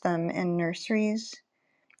raise them in nurseries.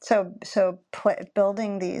 So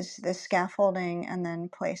building this scaffolding and then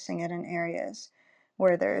placing it in areas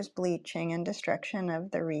where there's bleaching and destruction of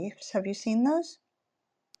the reefs. Have you seen those?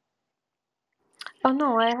 Oh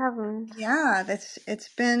no, I haven't. Yeah, it's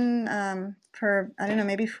been for, I don't know,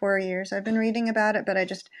 maybe 4 years. I've been reading about it, but I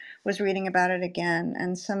just was reading about it again.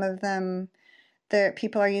 And some of them,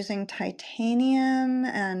 people are using titanium,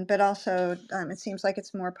 but also it seems like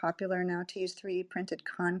it's more popular now to use 3D printed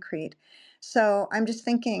concrete. So I'm just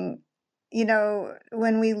thinking,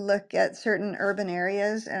 when we look at certain urban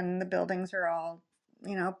areas and the buildings are all,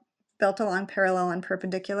 built along parallel and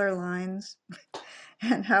perpendicular lines,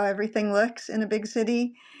 and how everything looks in a big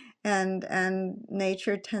city, and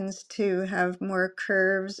nature tends to have more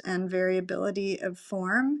curves and variability of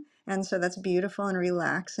form, and so that's beautiful and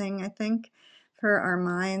relaxing, I think, for our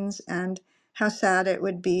minds. And how sad it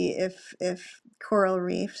would be if coral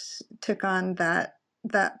reefs took on that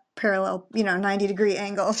parallel, 90-degree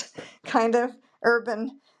angles kind of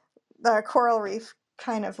urban coral reef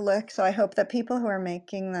kind of look. So I hope that people who are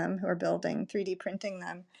making them, who are building 3D printing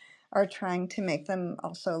them, are trying to make them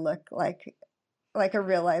also look like a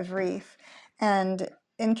real live reef. And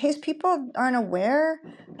in case people aren't aware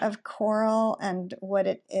of coral and what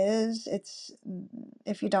it is,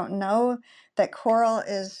 if you don't know that coral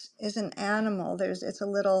is an animal,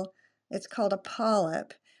 it's called a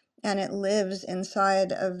polyp, and it lives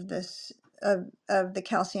inside of this of the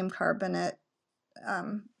calcium carbonate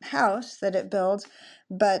house that it builds.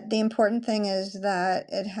 But the important thing is that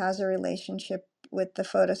it has a relationship with the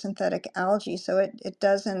photosynthetic algae. So it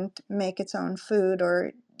doesn't make its own food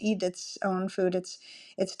or eat its own food.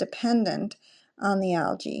 It's dependent on the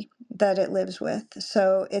algae that it lives with.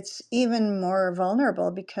 So it's even more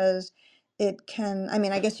vulnerable because it can, I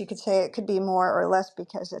mean, I guess you could say it could be more or less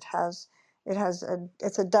because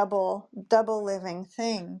it's a double living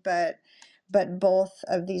thing, but both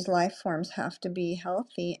of these life forms have to be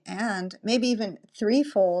healthy and maybe even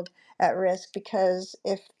threefold at risk, because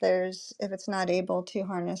if it's not able to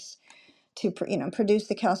harness produce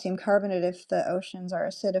the calcium carbonate, if the oceans are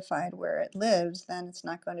acidified where it lives, then it's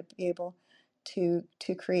not going to be able to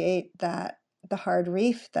create the hard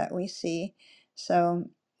reef that we see. So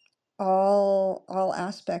all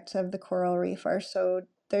aspects of the coral reef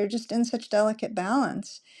they're just in such delicate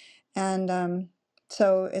balance. And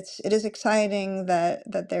so it is exciting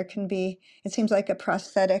that there can be, it seems like a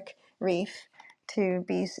prosthetic reef to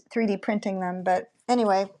be 3D printing them. But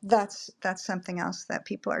anyway, that's something else that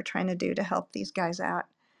people are trying to do to help these guys out.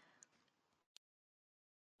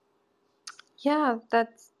 Yeah,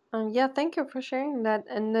 that's yeah, thank you for sharing that.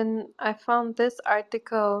 And then I found this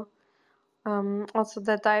article also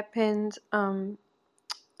that I pinned on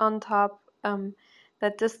top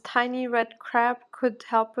that this tiny red crab could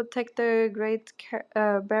help protect the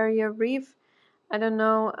Barrier Reef. I don't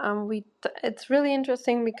know. It's really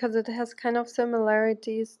interesting because it has kind of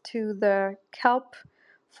similarities to the kelp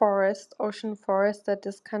forest, ocean forest that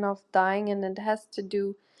is kind of dying, and it has to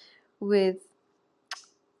do with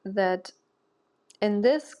that. In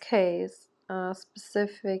this case, a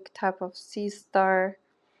specific type of sea star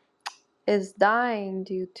is dying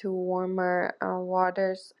due to warmer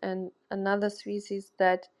waters, and another species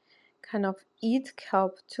that kind of eat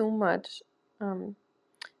kelp too much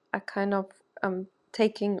are kind of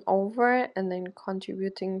taking over and then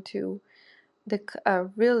contributing to the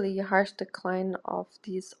really harsh decline of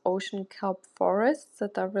these ocean kelp forests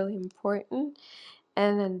that are really important.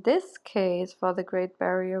 And in this case, for the Great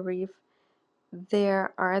Barrier Reef,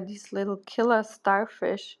 there are these little killer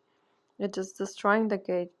starfish which is destroying the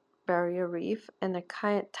Great Barrier Reef, and a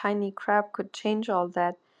tiny crab could change all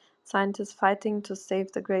that. Scientists fighting to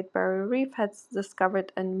save the Great Barrier Reef has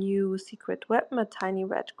discovered a new secret weapon, a tiny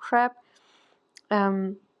red crab.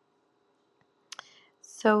 Um,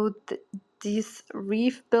 so these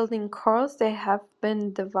reef-building corals, they have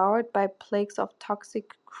been devoured by plagues of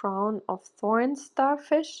toxic crown of thorns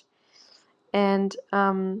starfish. And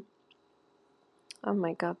oh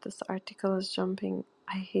my god, this article is jumping.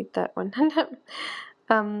 I hate that one.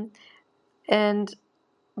 um, and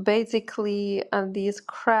basically, these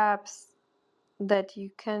crabs that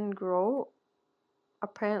you can grow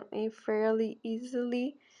apparently fairly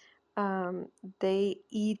easily, they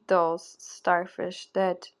eat those starfish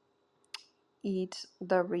that eat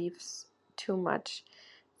the reefs too much.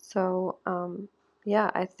 So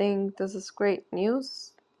yeah, I think this is great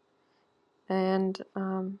news, and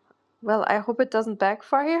well, I hope it doesn't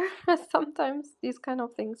backfire. Sometimes these kind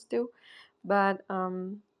of things do, but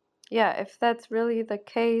yeah, if that's really the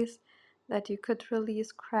case, that you could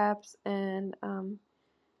release crabs and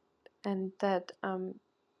that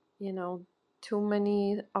you know, too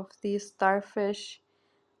many of these starfish,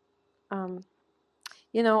 um,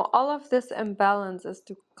 you know, all of this imbalance is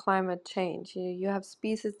to climate change. You have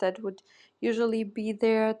species that would usually be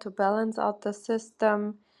there to balance out the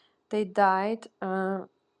system. They died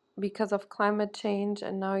because of climate change,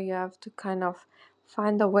 and now you have to kind of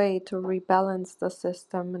find a way to rebalance the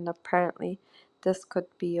system, and apparently this could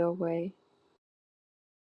be a way.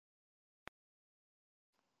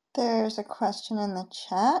 There's a question in the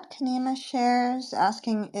chat. Kanima shares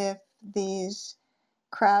asking if these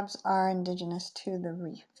crabs are indigenous to the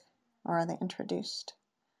reef or are they introduced?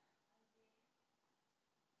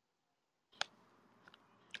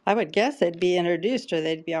 I would guess they'd be introduced or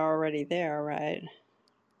they'd be already there, right?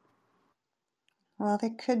 Well, they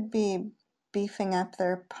could be beefing up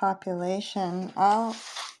their population.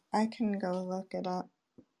 I can go look it up.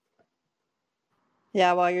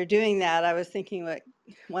 Yeah, while you're doing that, I was thinking what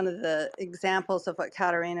one of the examples of what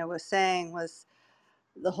Katarina was saying was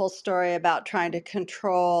the whole story about trying to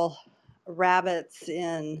control rabbits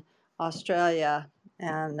in Australia,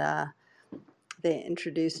 and they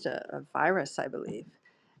introduced a virus, I believe.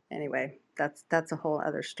 Anyway, that's a whole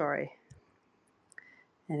other story.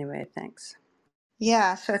 Anyway, thanks.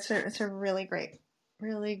 Yeah, so it's a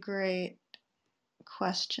really great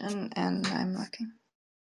question, and I'm looking.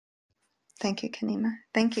 Thank you, Kanima.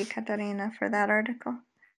 Thank you, Katarina, for that article.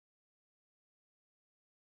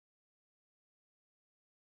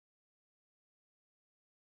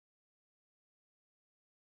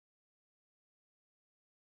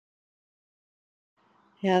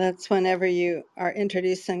 Yeah, that's whenever you are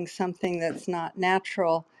introducing something that's not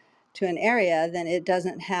natural to an area, then it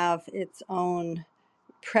doesn't have its own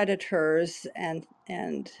predators and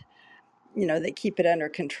you know, they keep it under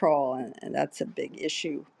control, and that's a big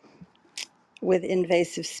issue with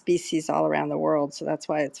invasive species all around the world. So that's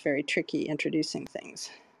why it's very tricky introducing things.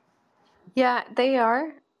 Yeah, they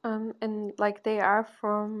are, and like they are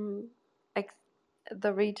from like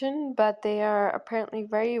the region, but they are apparently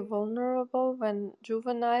very vulnerable when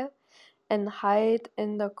juvenile and hide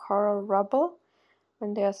in the coral rubble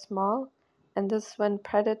when they are small. And this when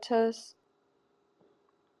predators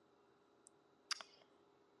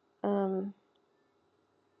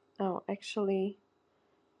oh actually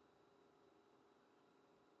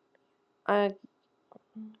uh,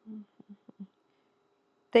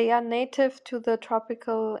 they are native to the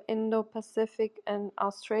tropical Indo-Pacific and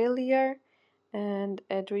Australia, and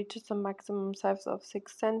it reaches a maximum size of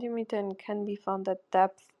 6 centimeters and can be found at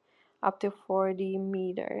depth up to 40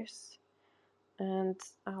 meters. And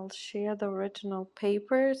I'll share the original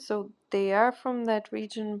paper. So they are from that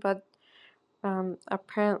region, but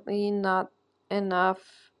apparently not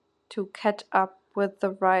enough to catch up with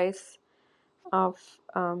the rise of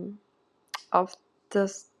of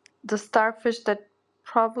the starfish that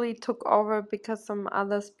probably took over because some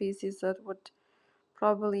other species that would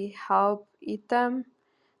probably help eat them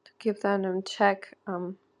to keep them in check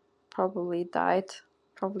probably died.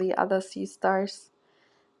 Probably other sea stars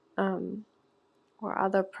um, or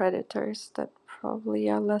other predators that probably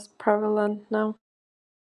are less prevalent now.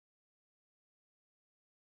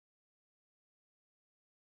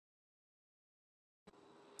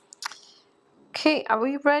 Okay, are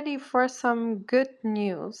we ready for some good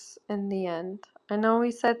news in the end? I know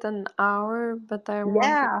we said an hour, but I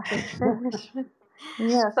wanted Yeah. to finish it.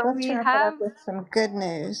 Yes, So let's we wrap it up have with some good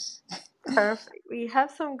news. perfect. We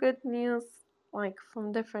have some good news, like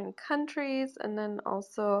from different countries, and then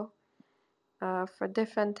also for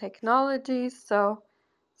different technologies. So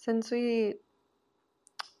since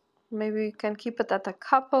maybe we can keep it at a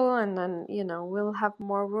couple, and then we'll have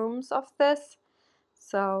more rooms of this.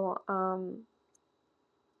 So,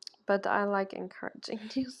 but I like encouraging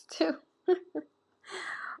news too.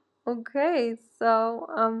 Okay, so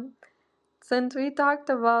since we talked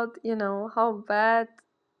about how bad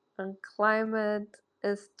climate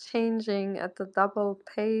is changing at the double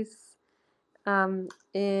pace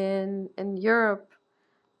in Europe,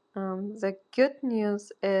 the good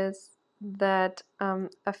news is that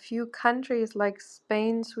a few countries like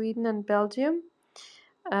Spain, Sweden, and Belgium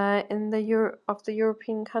in the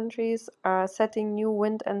European countries are setting new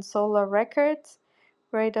wind and solar records.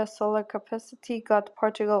 Greater solar capacity got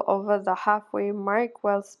Portugal over the halfway mark,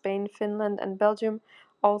 while Spain, Finland, and Belgium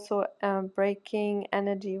also breaking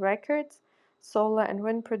energy records. Solar and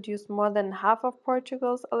wind produced more than half of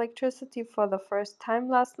Portugal's electricity for the first time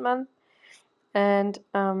last month, and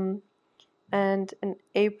in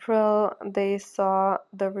April they saw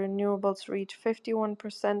the renewables reach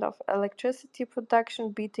 51% of electricity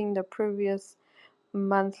production, beating the previous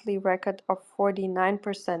monthly record of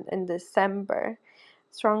 49% in December.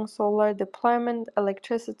 Strong solar deployment,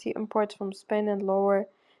 electricity imports from Spain, and lower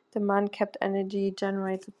demand kept energy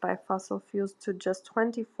generated by fossil fuels to just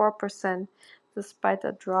 24%, despite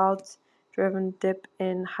a drought-driven dip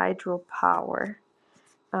in hydropower.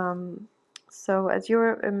 So as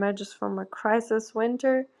Europe emerges from a crisis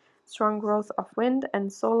winter, strong growth of wind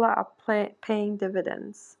and solar are paying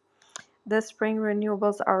dividends. This spring,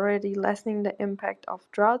 renewables are already lessening the impact of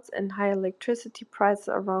droughts and high electricity prices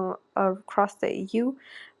across the EU,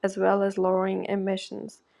 as well as lowering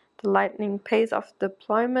emissions. The lightning pace of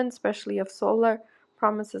deployment, especially of solar,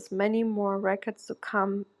 promises many more records to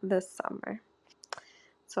come this summer.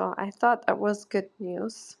 So I thought that was good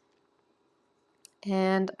news.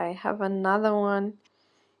 And I have another one.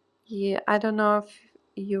 Yeah, I don't know if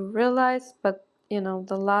you realize, but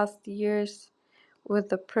the last years with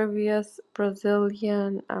the previous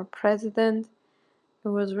Brazilian president, it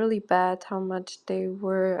was really bad how much they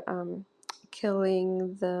were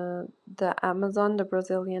killing the Amazon, the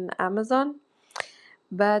Brazilian Amazon.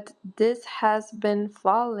 But this has been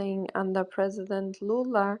falling under President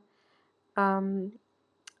Lula.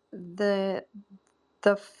 The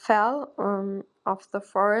the fell of the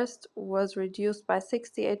forest was reduced by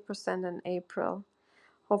 68% in April.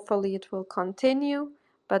 Hopefully it will continue,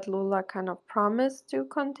 but Lula kind of promised to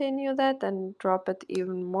continue that and drop it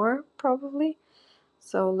even more probably.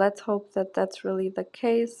 So let's hope that that's really the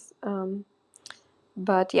case.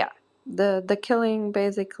 But yeah, the killing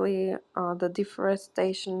basically, the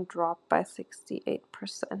deforestation dropped by 68%.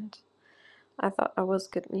 I thought that was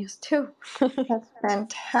good news too. That's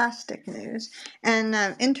fantastic news. And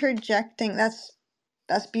interjecting, that's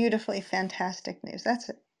beautifully fantastic news.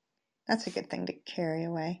 That's a good thing to carry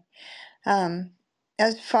away. Um,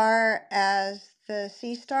 as far as the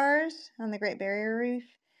sea stars on the Great Barrier Reef,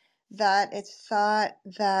 that it's thought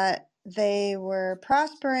that they were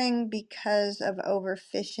prospering because of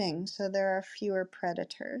overfishing, so there are fewer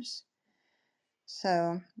predators.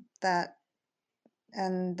 So that,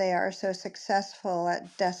 and they are so successful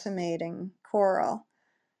at decimating coral.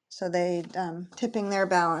 So they tipping their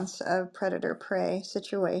balance of predator prey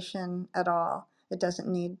situation at all. It doesn't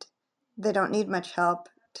need, they don't need much help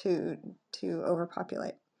to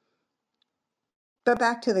overpopulate. But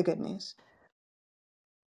back to the good news.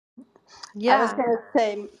 I was Yeah. going to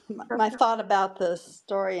say my thought about the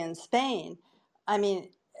story in Spain. I mean,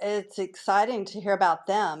 it's exciting to hear about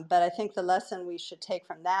them, but I think the lesson we should take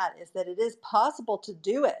from that is that it is possible to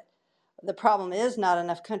do it. The problem is not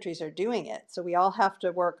enough countries are doing it. So we all have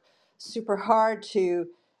to work super hard to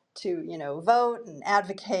vote and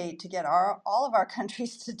advocate to get all of our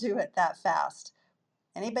countries to do it that fast.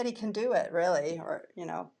 Anybody can do it, really, or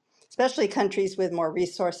especially countries with more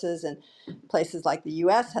resources, and places like the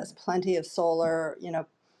U.S. has plenty of solar.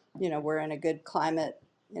 We're in a good climate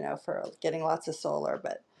for getting lots of solar,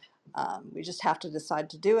 but we just have to decide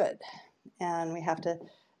to do it. And we have to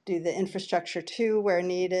do the infrastructure too where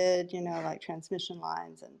needed, like transmission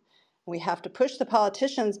lines. And we have to push the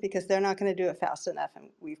politicians because they're not going to do it fast enough. And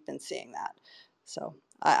we've been seeing that. So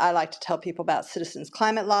I like to tell people about Citizens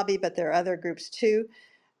Climate Lobby, but there are other groups too,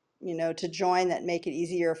 to join that make it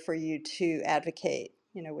easier for you to advocate,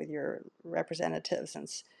 with your representatives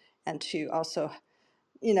and to also,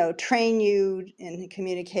 train you in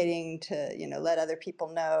communicating to, let other people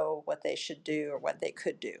know what they should do or what they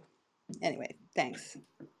could do. Anyway, thanks.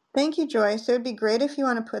 Thank you, Joyce. It would be great if you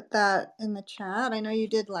want to put that in the chat. I know you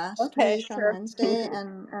did last Okay, week on sure. Wednesday,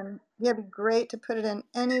 and yeah, it'd be great to put it in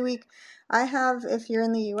any week. I have, if you're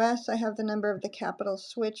in the US, I have the number of the Capitol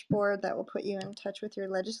Switchboard that will put you in touch with your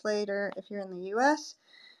legislator if you're in the US.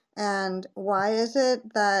 And why is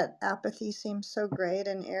it that apathy seems so great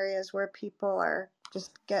in areas where people are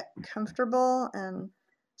just get comfortable and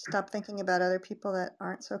stop thinking about other people that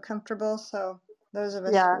aren't so comfortable? So those of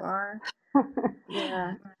us who Yeah. are,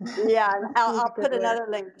 yeah, Yeah, and apathy is I'll a good put word. another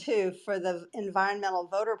link too for the Environmental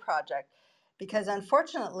Voter Project, because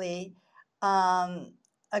unfortunately, um,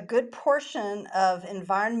 a good portion of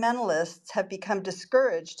environmentalists have become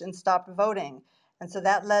discouraged and stopped voting. And so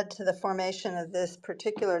that led to the formation of this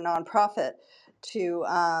particular nonprofit to,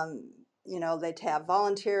 they have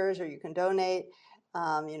volunteers or you can donate,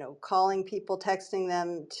 calling people, texting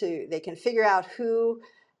them they can figure out who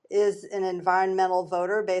is an environmental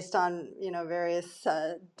voter based on various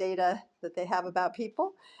data that they have about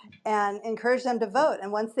people, and encourage them to vote.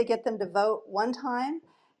 And once they get them to vote one time,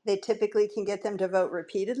 they typically can get them to vote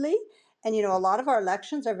repeatedly. And a lot of our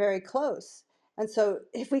elections are very close. And so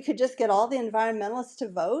if we could just get all the environmentalists to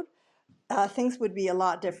vote, things would be a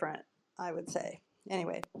lot different, I would say.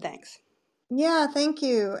 Anyway, thanks. Yeah, thank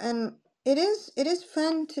you. And it is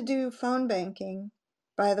fun to do phone banking,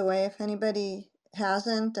 by the way. If anybody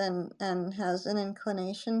hasn't and has an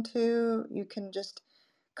inclination to, you can just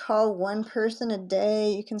call one person a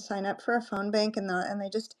day. You can sign up for a phone bank and they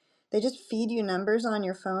just feed you numbers on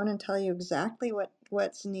your phone and tell you exactly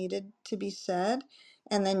what's needed to be said.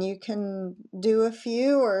 And then you can do a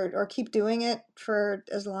few or keep doing it for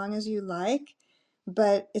as long as you like.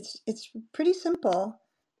 But it's pretty simple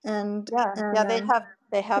and Yeah, and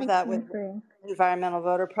they have pretty that with pain-free. Environmental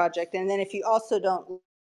Voter Project. And then if you also don't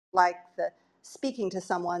like the speaking to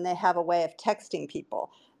someone, they have a way of texting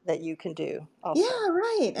people that you can do Yeah, also.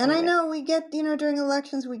 right. And I Anyway. know we get, during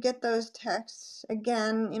elections, we get those texts.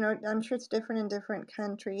 Again, I'm sure it's different in different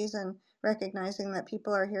countries and recognizing that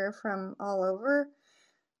people are here from all over.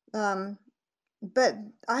 Um, but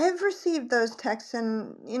I have received those texts,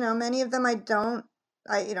 and many of them I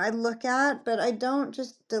look at, but I don't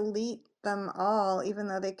just delete them all, even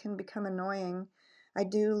though they can become annoying. I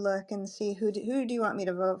do look and see who do you want me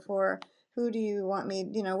to vote for? Who do you want me,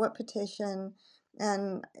 what petition?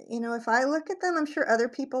 And if I look at them, I'm sure other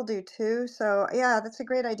people do too. So yeah, that's a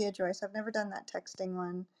great idea, Joyce. I've never done that texting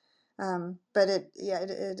one, but it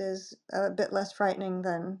is a bit less frightening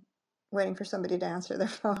than waiting for somebody to answer their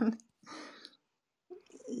phone.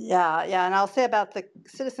 Yeah, and I'll say about the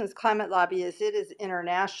Citizens Climate Lobby is it is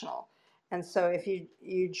international. And so if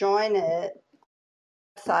you join it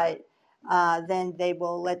site, then they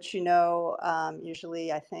will let you know,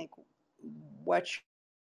 usually I think, what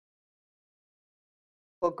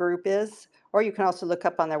your group is, or you can also look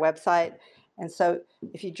up on their website. And so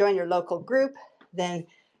if you join your local group, then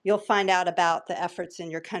you'll find out about the efforts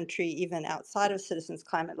in your country, even outside of Citizens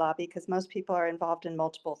Climate Lobby, because most people are involved in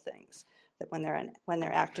multiple things that when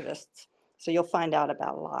they're activists. So you'll find out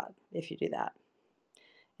about a lot if you do that.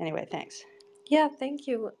 Anyway, thanks. Yeah, thank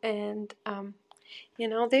you. And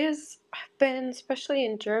there's been, especially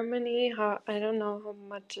in Germany, how I don't know how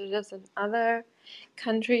much it is in other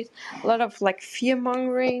countries, a lot of like fear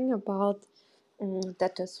mongering about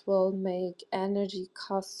that this will make energy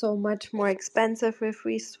costs so much more expensive if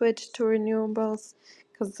we switch to renewables,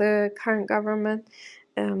 because the current government,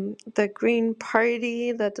 the Green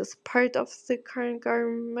Party, that is part of the current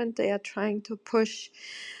government, they are trying to push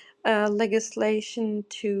legislation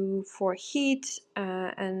for heat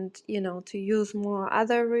and to use more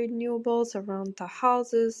other renewables around the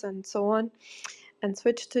houses and so on, and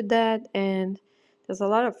switch to that. And there's a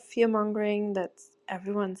lot of fear mongering that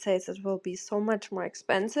everyone says it will be so much more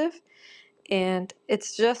expensive, and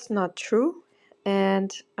it's just not true.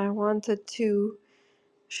 And I wanted to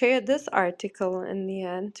share this article in the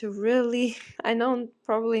end to really I know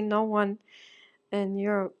probably no one in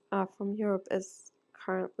Europe from Europe is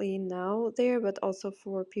currently now there, but also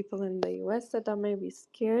for people in the US that are maybe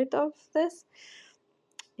scared of this.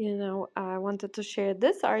 I wanted to share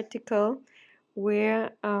this article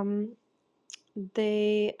where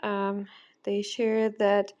they share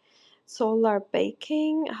that solar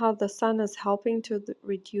baking, how the sun is helping to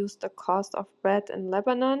reduce the cost of bread in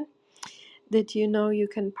Lebanon. Did you know you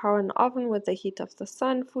can power an oven with the heat of the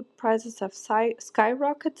sun? Food prices have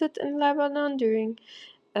skyrocketed in Lebanon during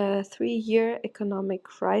a 3-year economic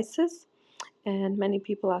crisis, and many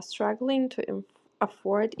people are struggling to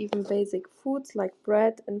afford even basic foods like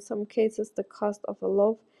bread. In some cases, the cost of a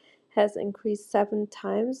loaf has increased 7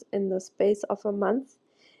 times in the space of a month.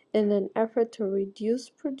 In an effort to reduce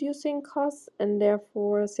producing costs and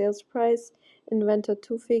therefore sales price, inventor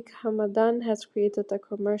Tufik Hamadan has created a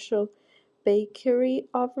commercial bakery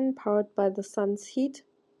oven powered by the sun's heat.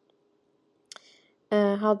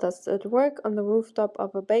 How does it work? On the rooftop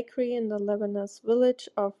of a bakery in the Lebanese village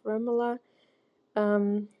of Ramallah,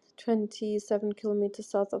 27 kilometers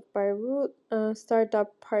south of Beirut,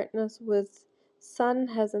 startup partners with Sun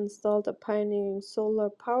has installed a pioneering solar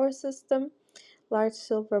power system. Large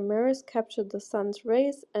silver mirrors capture the sun's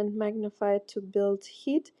rays and magnify it to build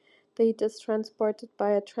heat. The heat is transported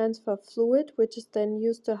by a transfer fluid, which is then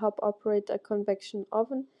used to help operate a convection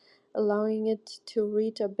oven, allowing it to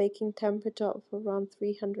reach a baking temperature of around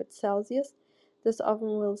 300 Celsius. This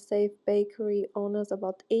oven will save bakery owners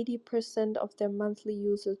about 80% of their monthly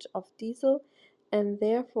usage of diesel, and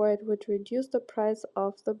therefore it would reduce the price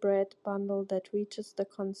of the bread bundle that reaches the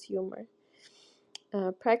consumer.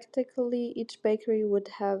 Practically, each bakery would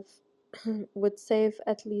save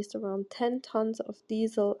at least around 10 tons of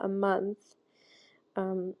diesel a month.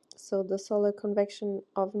 So the solar convection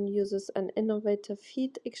oven uses an innovative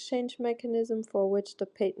heat exchange mechanism for which the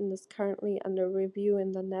patent is currently under review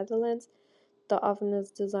in the Netherlands. The oven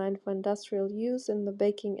is designed for industrial use in the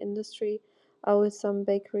baking industry. Our Some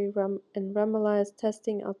Bakery in Ramallah is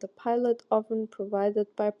testing out the pilot oven provided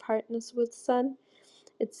by partners with Sun.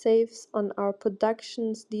 It saves on our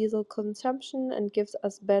production's diesel consumption and gives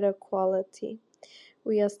us better quality.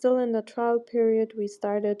 We are still in the trial period we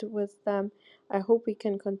started with them. I hope we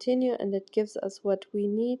can continue and it gives us what we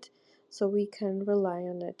need so we can rely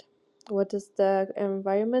on it. What is the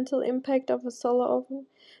environmental impact of a solar oven?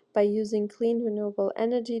 By using clean renewable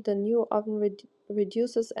energy, the new oven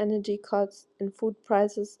reduces energy costs and food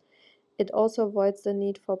prices. It also avoids the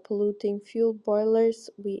need for polluting fuel boilers.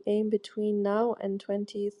 We aim between now and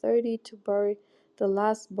 2030 to bury the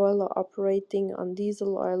last boiler operating on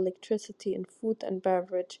diesel or electricity in food and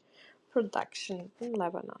beverage production in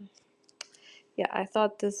Lebanon. Yeah, I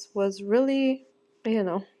thought this was really,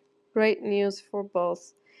 great news for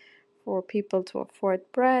both, for people to afford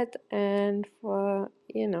bread and for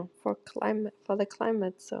the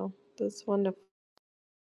climate. So that's wonderful.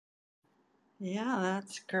 Yeah,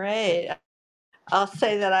 that's great. I'll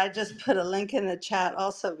say that I just put a link in the chat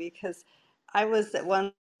also because I was at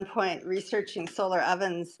one point researching solar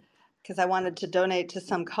ovens because I wanted to donate to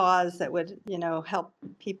some cause that would, help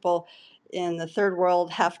people in the third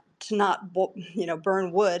world have to not,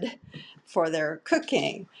 burn wood for their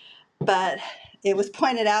cooking. But it was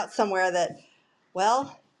pointed out somewhere that,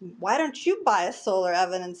 well, why don't you buy a solar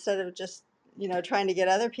oven instead of just, trying to get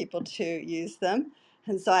other people to use them?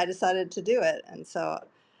 And so I decided to do it. And so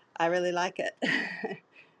I really like it.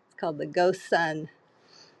 It's called the GoSun.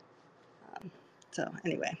 So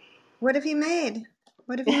anyway. What have you made?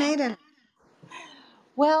 What have you made in?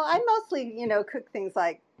 Well, I mostly, cook things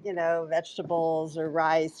like, vegetables or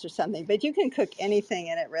rice or something, but you can cook anything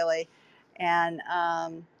in it really. And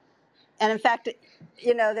in fact,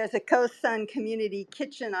 there's a GoSun community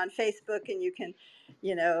kitchen on Facebook, and you can,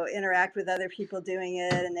 interact with other people doing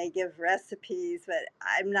it, and they give recipes. But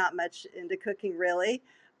I'm not much into cooking really.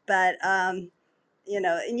 But and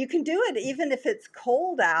you can do it even if it's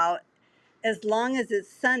cold out, as long as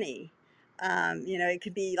it's sunny. It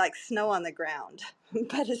could be like snow on the ground,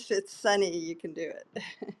 but if it's sunny, you can do it.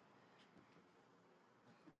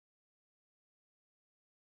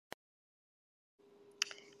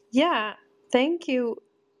 Yeah, thank you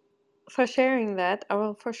for sharing that. I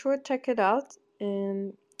will for sure check it out.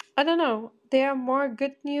 And I don't know, there are more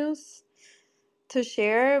good news to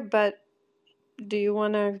share, but do you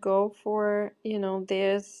want to go for,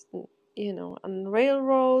 there's, on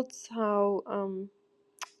railroads, how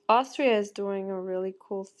Austria is doing a really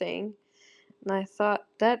cool thing. And I thought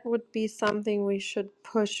that would be something we should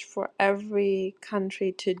push for every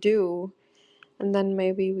country to do. And then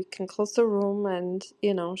maybe we can close the room and,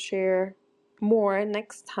 share more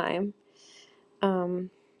next time. I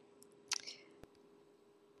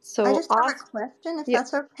So just have a question, if yeah,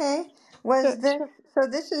 that's okay. Was this sure. so?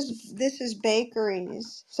 This is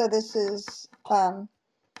bakeries. So this is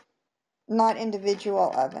not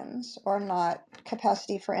individual ovens, or not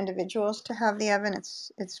capacity for individuals to have the oven.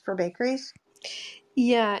 It's for bakeries.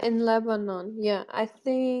 Yeah, in Lebanon. Yeah, I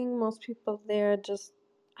think most people there just,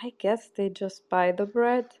 I guess they just buy the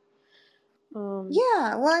bread.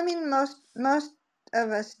 Yeah, well, I mean, most of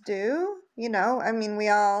us do. I mean,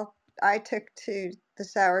 I took to the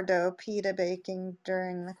sourdough pita baking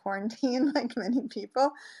during the quarantine, like many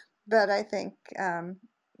people. But I think,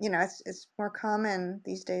 it's more common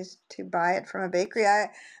these days to buy it from a bakery. I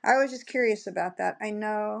was just curious about that. I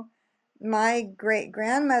know my great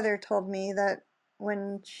grandmother told me that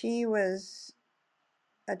when she was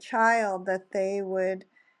a child, that they would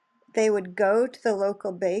go to the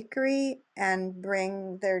local bakery and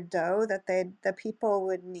bring their dough that the people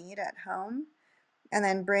would need at home, and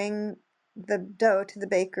then bring the dough to the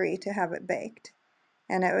bakery to have it baked.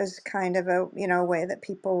 And it was kind of a way that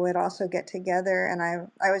people would also get together. And I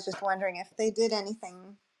was just wondering if they did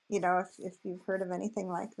anything, if you've heard of anything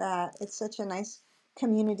like that. It's such a nice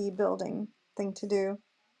community building thing to do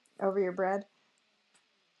over your bread.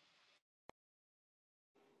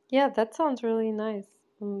 Yeah, that sounds really nice.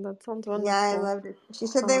 That sounds Yeah, I wonderful. loved it. She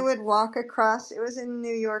said they would walk across, it was in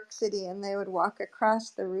New York City, and they would over, walk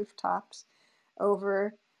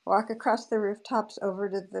across the rooftops over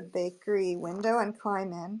to the bakery window and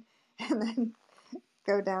climb in, and then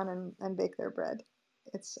go down and bake their bread.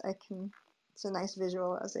 It's a nice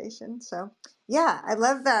visualization. So yeah, I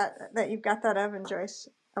love that you've got that oven, Joyce.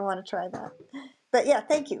 I want to try that. But yeah,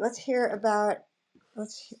 thank you. Let's hear about what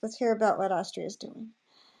Austria is doing.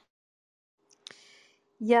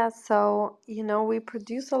 Yeah, so we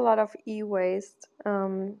produce a lot of e-waste,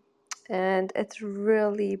 and it's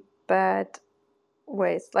really bad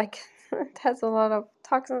waste. Like it has a lot of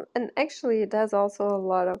toxins, and actually it has also a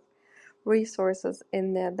lot of resources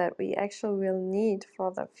in there that we actually will need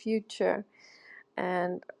for the future.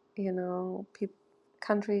 And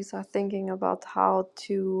countries are thinking about how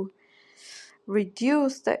to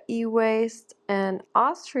reduce the e-waste, and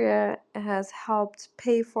Austria has helped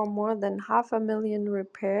pay for more than 500,000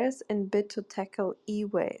 repairs in bid to tackle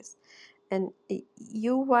e-waste. An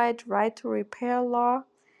EU-wide right to repair law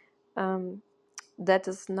that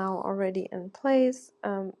is now already in place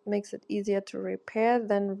makes it easier to repair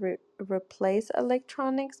than replace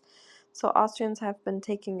electronics. So Austrians have been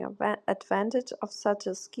taking advantage of such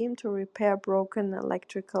a scheme to repair broken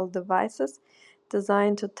electrical devices.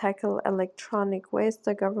 Designed to tackle electronic waste,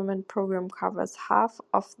 the government program covers half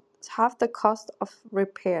the cost of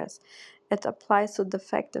repairs. It applies to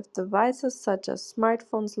defective devices such as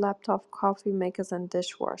smartphones, laptops, coffee makers, and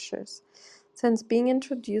dishwashers. Since being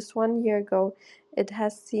introduced 1 year ago, it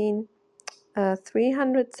has seen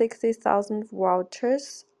 360,000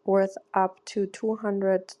 vouchers worth up to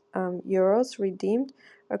 200 euros redeemed,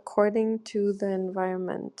 according to the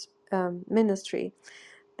Environment Ministry.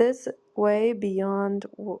 This is way beyond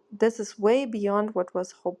what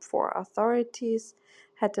was hoped for. Authorities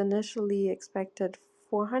had initially expected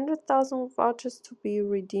 400,000 vouchers to be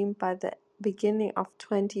redeemed by the beginning of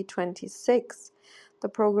 2026. The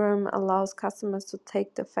program allows customers to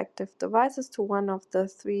take defective devices to one of the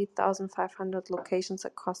 3,500 locations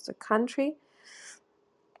across the country.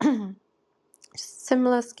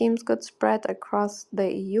 Similar schemes could spread across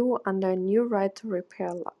the EU under a new right to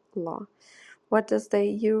repair law. What does the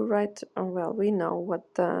EU right? Oh, well, we know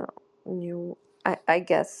what the new, I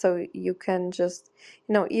guess. So you can just,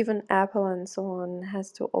 even Apple and so on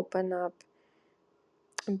has to open up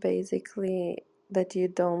basically that you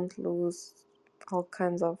don't lose all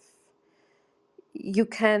kinds of. You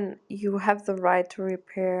have the right to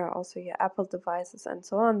repair also your Apple devices and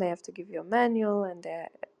so on. They have to give you a manual, and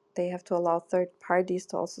they have to allow third parties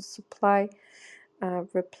to also supply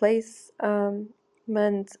replacement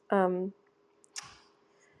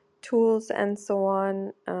tools and so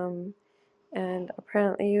on, and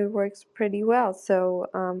apparently it works pretty well. So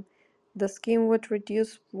the scheme would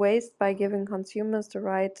reduce waste by giving consumers the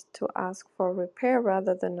right to ask for repair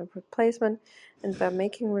rather than a replacement, and by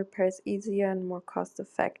making repairs easier and more cost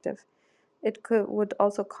effective. It would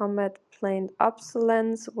also combat planned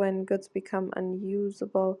obsolescence when goods become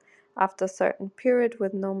unusable after a certain period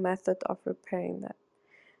with no method of repairing them.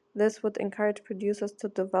 This would encourage producers to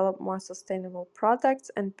develop more sustainable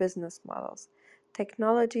products and business models.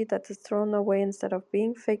 Technology that is thrown away instead of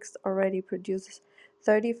being fixed already produces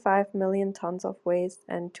 35 million tons of waste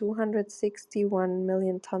and 261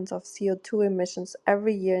 million tons of CO2 emissions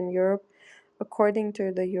every year in Europe, according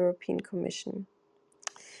to the European Commission.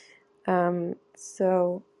 The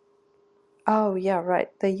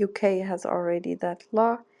UK has already that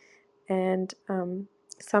law, and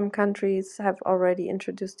some countries have already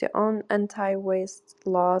introduced their own anti-waste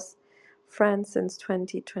laws. France since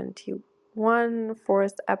 2021,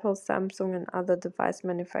 forced Apple, Samsung, and other device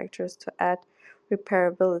manufacturers to add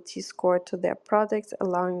repairability score to their products,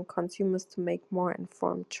 allowing consumers to make more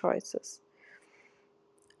informed choices.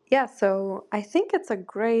 Yeah, so I think it's a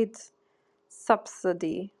great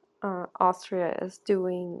subsidy Austria is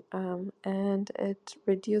doing, and it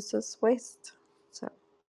reduces waste. So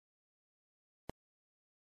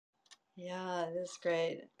Yeah, it is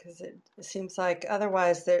great because it seems like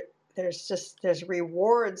otherwise there's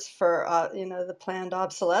rewards for the planned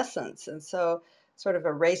obsolescence, and so sort of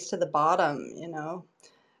a race to the bottom.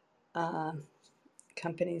 Uh,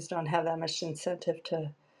 Companies don't have that much incentive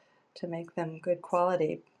to make them good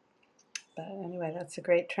quality. But anyway, that's a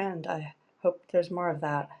great trend. I hope there's more of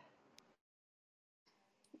that.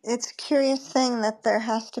 It's a curious thing that there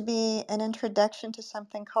has to be an introduction to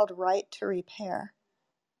something called right to repair.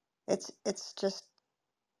 It's just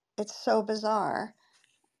it's so bizarre.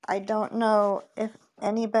 I don't know if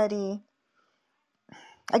anybody.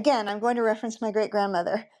 Again, I'm going to reference my great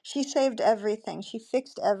grandmother. She saved everything. She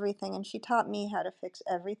fixed everything, and she taught me how to fix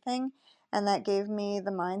everything. And that gave me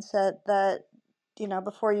the mindset that,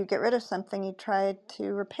 before you get rid of something, you try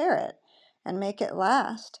to repair it and make it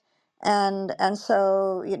last. And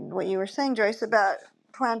so what you were saying, Joyce, about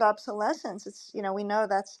planned obsolescence, it's, we know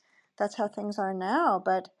that's how things are now.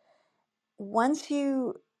 But once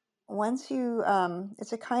you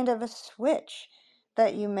it's a kind of a switch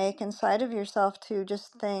that you make inside of yourself to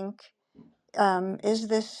just think, is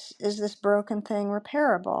this broken thing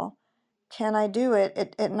repairable? Can I do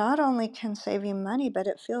it? It not only can save you money, but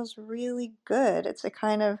it feels really good. It's a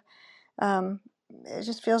kind of um, it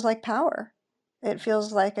just feels like power. It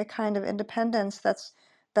feels like a kind of independence that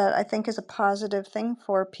I think is a positive thing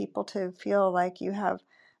for people to feel like you have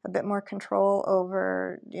a bit more control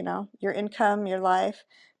over, your income, your life,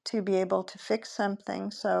 to be able to fix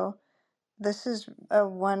something. So this is a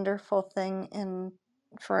wonderful thing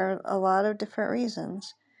for a lot of different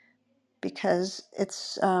reasons, because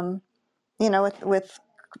it's with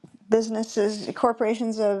businesses,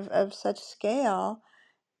 corporations of such scale,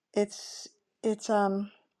 it's it's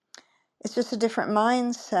it's just a different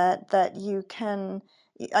mindset that you can.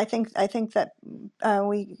 I think that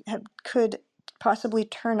could possibly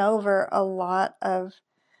turn over a lot of,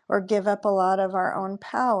 or give up a lot of our own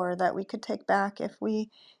power that we could take back if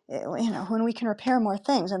when we can repair more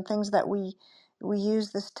things, and things that we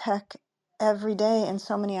use this tech every day in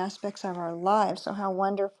so many aspects of our lives. So how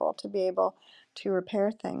wonderful to be able to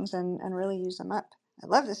repair things and really use them up. I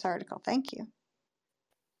love this article. Thank you.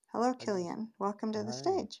 Hello, I just Killian. Welcome to the Hi.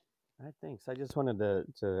 stage. Hi, thanks. I just wanted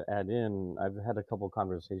to add in. I've had a couple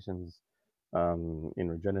conversations in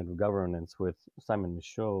regenerative governance with Simon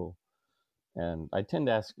Michaud, and I tend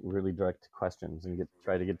to ask really direct questions and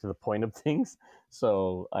try to get to the point of things.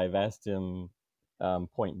 So I've asked him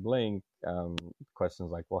point blank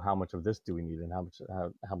questions like, "Well, how much of this do we need, and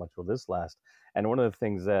how much will this last?" And one of the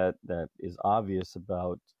things that is obvious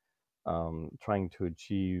about trying to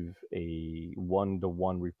achieve a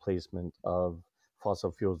one-to-one replacement of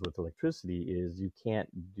fossil fuels with electricity is you can't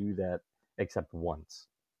do that except once.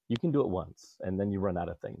 You can do it once, and then you run out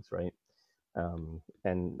of things, right?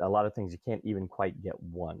 And a lot of things you can't even quite get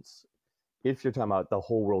once. If you're talking about the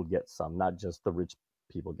whole world gets some, not just the rich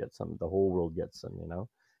people get some, the whole world gets some,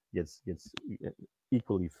 gets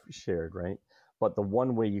equally shared, right? But the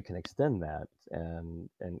one way you can extend that, and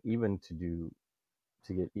even to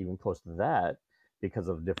get even close to that, because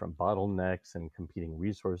of different bottlenecks and competing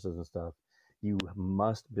resources and stuff, you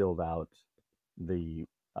must build out the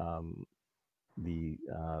um, the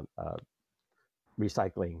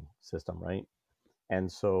recycling system, right?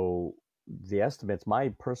 And so the estimates, my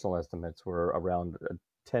personal estimates, were around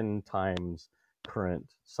 10 times current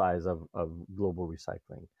size of global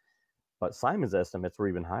recycling. But Simon's estimates were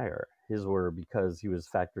even higher. His were, because he was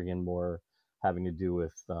factoring in more having to do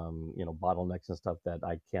with bottlenecks and stuff that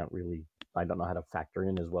I don't know how to factor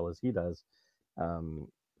in as well as he does, um,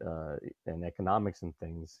 and economics and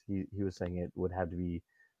things. He was saying it would have to be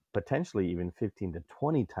potentially even 15 to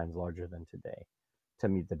 20 times larger than today to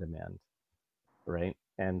meet the demand, right?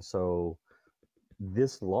 And so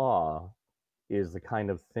this law is the kind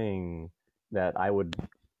of thing that I would,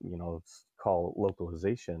 call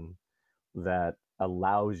localization, that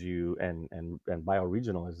allows you, and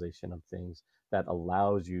bioregionalization of things, that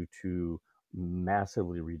allows you to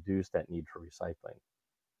massively reduce that need for recycling,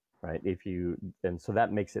 right? And so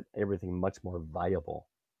that makes it everything much more viable.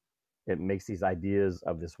 It makes these ideas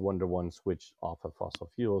of this one-to-one switch off of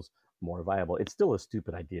fossil fuels more viable. It's still a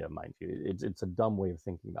stupid idea, mind you. It's a dumb way of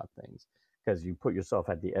thinking about things, because you put yourself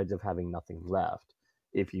at the edge of having nothing left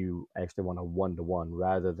if you actually want a one-to-one,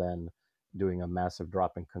 rather than doing a massive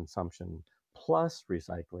drop in consumption plus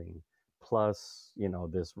recycling plus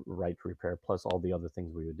this right to repair plus all the other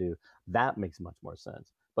things we would do, that makes much more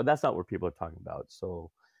sense. But that's not what people are talking about.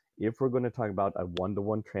 So if we're going to talk about a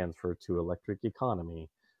one-to-one transfer to electric economy,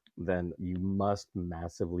 then you must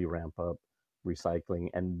massively ramp up recycling,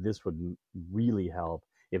 and this would really help.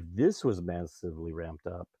 If this was massively ramped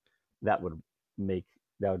up, that would make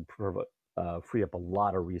that would free up a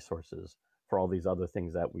lot of resources for all these other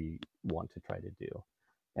things that we want to try to do,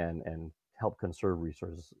 and help conserve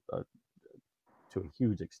resources to a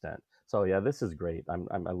huge extent. So yeah, this is great.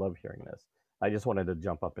 I love hearing this. I just wanted to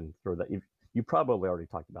jump up and throw that. You probably already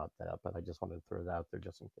talked about that, but I just wanted to throw that out there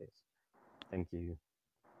just in case. Thank you.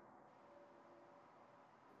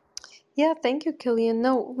 Yeah, thank you, Killian.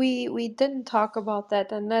 No, we didn't talk about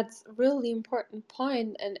that, and that's a really important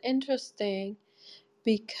point and interesting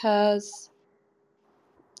because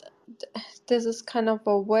this is kind of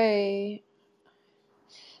a way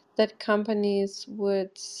that companies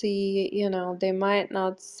would see, they might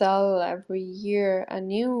not sell every year a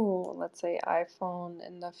new, let's say, iPhone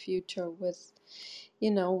in the future with,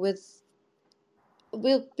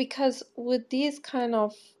 because with these kind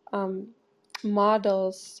of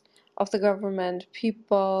models of the government,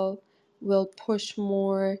 people will push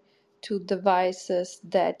more to devices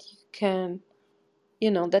that you can,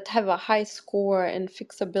 that have a high score in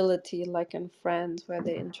fixability, like in France, where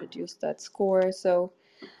they introduced that score. So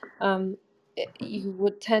you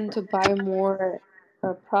would tend to buy more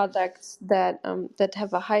products that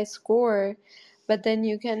have a high score, but then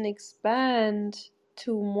you can expand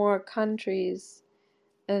to more countries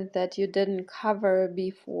that you didn't cover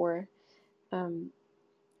before. Um,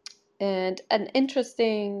 and an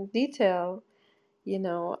interesting detail,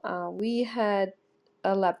 we had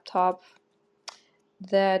a laptop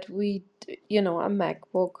that a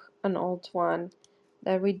MacBook, an old one,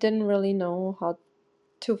 that we didn't really know how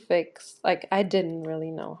to fix. Like, I didn't really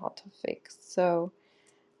know how to fix. So,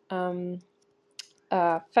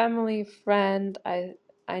 a family friend,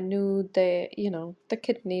 I knew the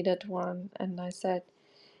kid needed one, and I said,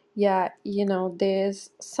 yeah, there's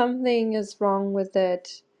something is wrong with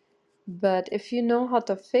it, but if you know how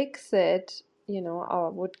to fix it, I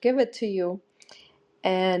would give it to you.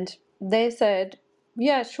 And they said,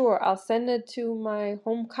 yeah, sure, I'll send it to my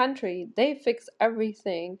home country. They fix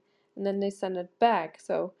everything, and then they send it back.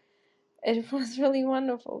 So it was really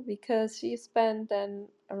wonderful because she spent then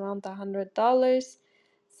around $100,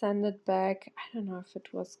 send it back. I don't know if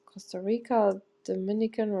it was Costa Rica or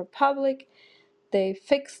Dominican Republic. They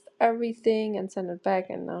fixed everything and sent it back,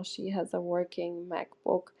 and now she has a working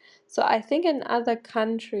MacBook. So I think in other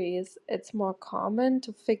countries it's more common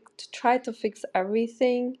to try to fix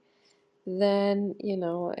everything than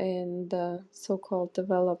in the so-called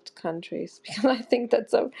developed countries, because I think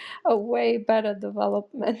that's a way better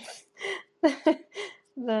development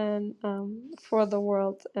than for the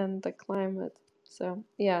world and the climate. So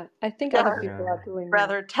yeah, I think other Rather, people Yeah. are doing that.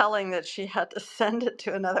 rather telling that she had to send it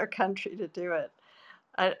to another country to do it.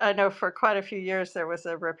 I know for quite a few years there was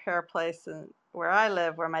a repair place where I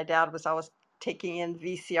live where my dad was always taking in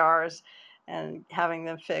VCRs and having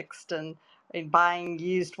them fixed and buying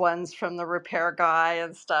used ones from the repair guy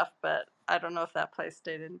and stuff, but I don't know if that place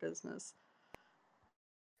stayed in business.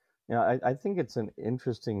 Yeah, I think it's an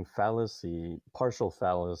interesting fallacy, partial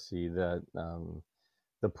fallacy, that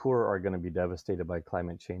the poor are going to be devastated by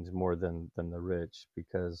climate change more than the rich,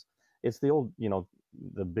 because it's the old,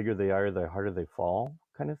 the bigger they are, the harder they fall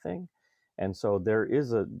kind of thing. And so there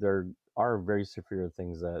are very severe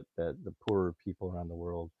things that the poorer people around the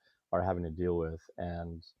world are having to deal with,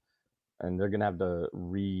 and they're going to have to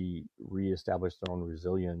reestablish their own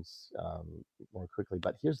resilience more quickly.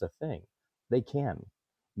 But here's the thing: they can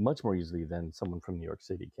much more easily than someone from New York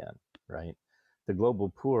City can. Right? The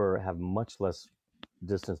global poor have much less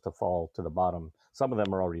distance to fall to the bottom. Some of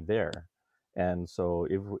them are already there, and so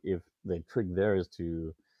if the trick there is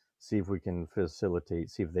to see if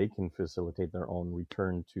they can facilitate their own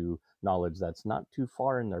return to knowledge that's not too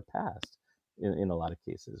far in their past, in a lot of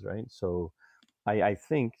cases, right? So I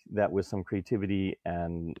think that with some creativity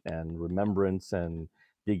and remembrance and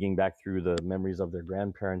digging back through the memories of their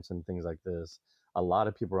grandparents and things like this, a lot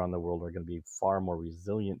of people around the world are going to be far more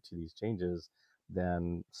resilient to these changes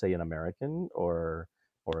than, say, an American or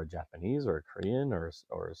a Japanese or a Korean or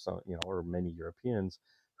some, or many Europeans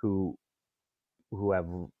who have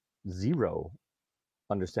zero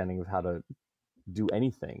understanding of how to do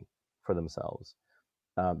anything for themselves.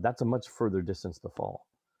 That's a much further distance to fall.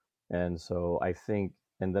 And so I think,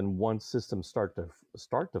 and then once systems start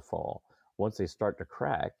to fall, once they start to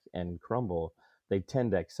crack and crumble, they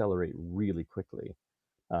tend to accelerate really quickly.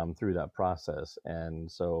 through that process.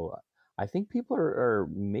 And so I think people are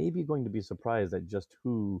maybe going to be surprised at just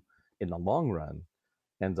who, in the long run,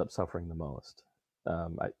 ends up suffering the most.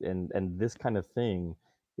 And this kind of thing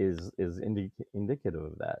is indicative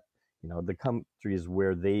of that. You know, the countries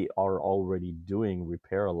where they are already doing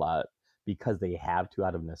repair a lot because they have to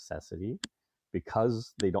out of necessity,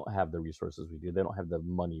 because they don't have the resources we do, they don't have the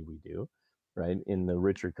money we do, right? In the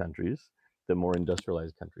richer countries, the more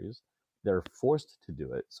industrialized countries, they're forced to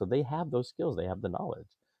do it. So they have those skills, they have the knowledge.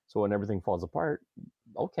 So when everything falls apart,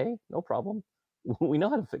 okay, no problem. We know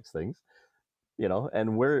how to fix things, you know.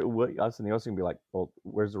 And us in the ocean can be like, well,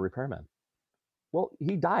 where's the repairman? Well,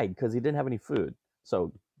 he died because he didn't have any food.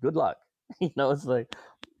 So good luck. You know, it's like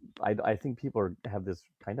I think people have this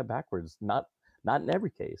kind of backwards. Not in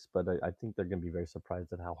every case, but I think they're going to be very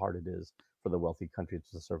surprised at how hard it is for the wealthy countries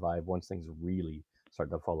to survive once things really start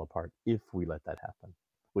to fall apart. If we let that happen,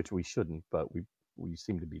 which we shouldn't, but we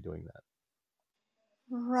seem to be doing that.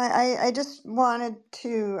 Right. I just wanted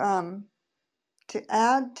to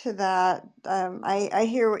add to that. I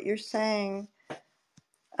hear what you're saying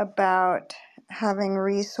about having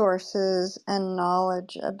resources and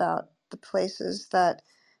knowledge about the places that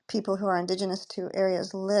people who are indigenous to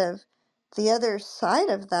areas live. The other side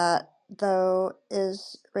of that, though,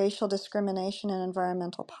 is racial discrimination in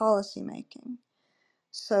environmental policy making.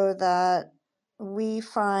 So that we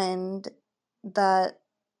find that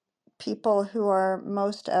people who are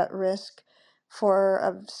most at risk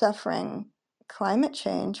of suffering climate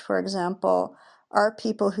change, for example, are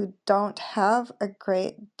people who don't have a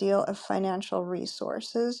great deal of financial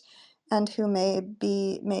resources and who may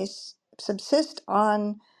subsist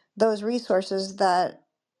on those resources that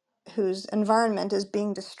whose environment is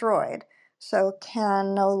being destroyed. So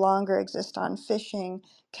can no longer exist on fishing,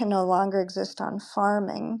 can no longer exist on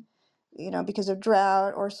farming, because of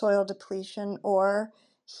drought or soil depletion. Or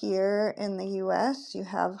here in the US, you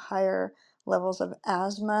have higher levels of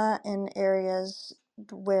asthma in areas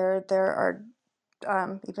where there are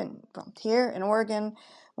even here in Oregon,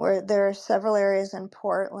 where there are several areas in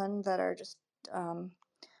Portland that are just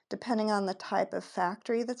depending on the type of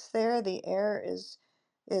factory that's there, the air is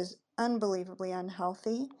unbelievably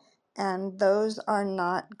unhealthy, and those are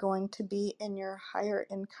not going to be in your higher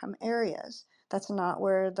income areas. That's not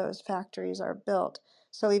where those factories are built.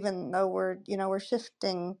 So even though we're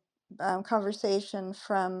shifting conversation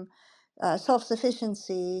from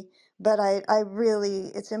self-sufficiency, but I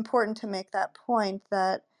really, it's important to make that point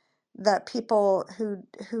that people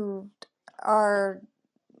who are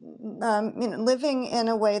living in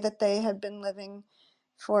a way that they have been living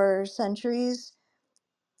for centuries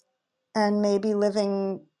and maybe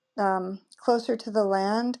living closer to the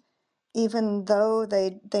land, even though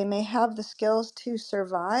they may have the skills to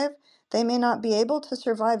survive, they may not be able to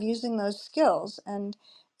survive using those skills. And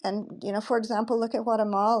for example, look at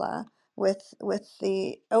Guatemala with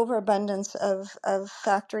the overabundance of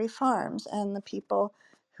factory farms, and the people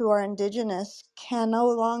who are indigenous can no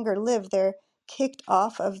longer live. They're kicked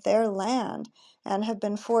off of their land and have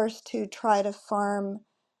been forced to try to farm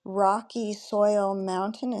rocky soil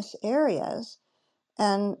mountainous areas,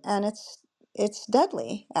 and it's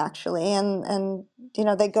deadly actually. And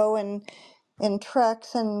they go in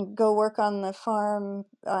trucks and go work on the farm,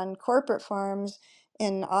 on corporate farms,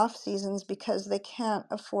 in off seasons because they can't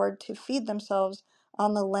afford to feed themselves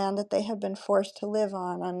on the land that they have been forced to live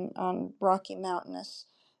on rocky mountainous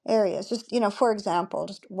areas. Just for example,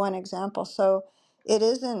 just one example. So it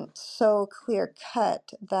isn't so clear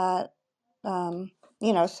cut that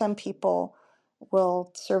some people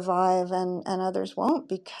will survive and others won't,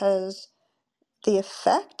 because the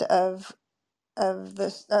effect of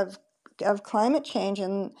this of climate change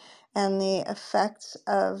and the effects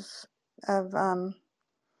of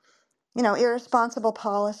irresponsible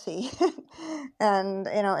policy and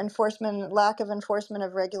lack of enforcement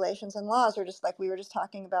of regulations and laws, or just like we were just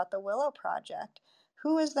talking about the Willow Project.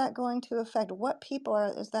 Who is that going to affect? What people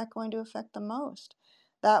is that going to affect the most?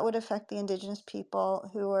 That would affect the indigenous people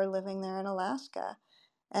who are living there in Alaska.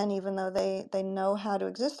 And even though they know how to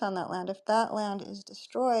exist on that land, if that land is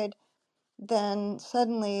destroyed, then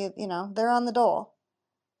suddenly, they're on the dole.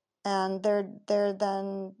 And they're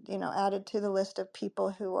then, added to the list of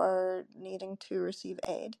people who are needing to receive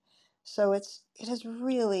aid. So it's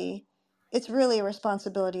really a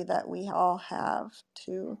responsibility that we all have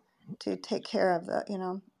to take care of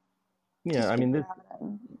to Yeah, I speak mean out.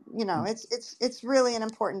 And it's really an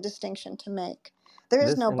important distinction to make. There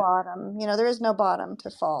is this no and bottom, there is no bottom to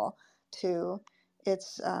fall to.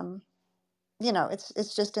 It's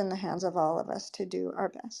it's just in the hands of all of us to do our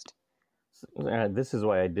best. This is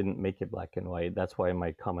why I didn't make it black and white. That's why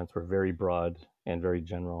my comments were very broad and very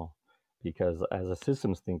general, because as a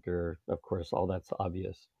systems thinker, of course, all that's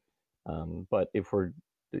obvious. But if we're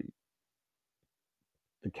the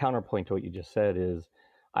counterpoint to what you just said is,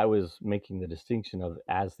 I was making the distinction of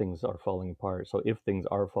as things are falling apart. So if things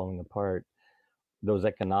are falling apart, those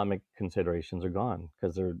economic considerations are gone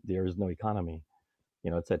because there is no economy,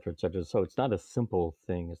 et cetera, et cetera. So it's not a simple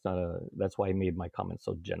thing. It's not a. That's why I made my comments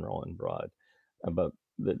so general and broad. But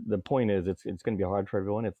the point is, it's going to be hard for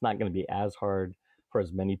everyone. It's not going to be as hard for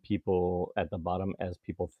as many people at the bottom as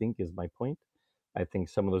people think. Is my point. I think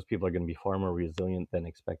some of those people are going to be far more resilient than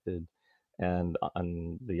expected, and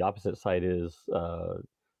on the opposite side is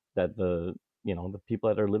that the people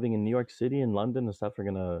that are living in New York City and London and stuff are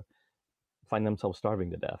going to find themselves starving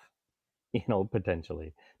to death,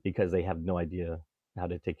 potentially, because they have no idea how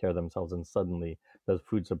to take care of themselves, and suddenly the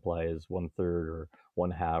food supply is 1/3 or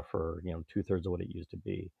 1/2 or 2/3 of what it used to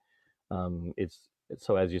be. It's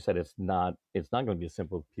so, as you said, it's not going to be as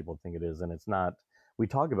simple as people think it is, and it's not. We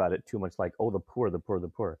talk about it too much, like, oh, the poor, the poor, the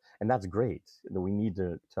poor, and that's great. We need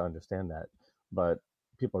to understand that, but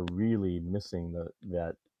people are really missing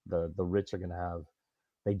that the rich are going to have.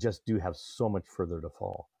 They just do have so much further to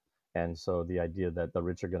fall, and so the idea that the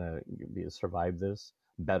rich are going to survive this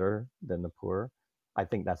better than the poor, I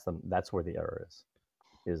think that's where the error is.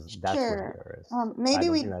 That's where the Sure. error is. I Maybe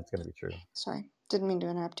don't we, think that's going to be true. sorry, didn't mean to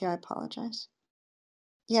interrupt you. I apologize.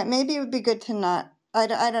 Yeah, maybe it would be good to not, I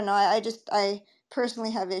don't know. I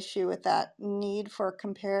personally have issue with that need for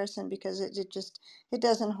comparison because it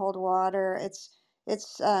doesn't hold water.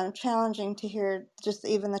 It's challenging to hear just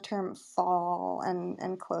even the term fall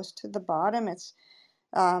and close to the bottom. It's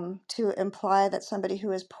to imply that somebody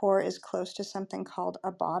who is poor is close to something called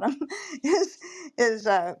a bottom is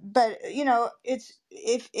but it's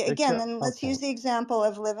if again, Victor, then let's okay. use the example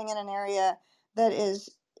of living in an area that is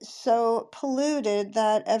so polluted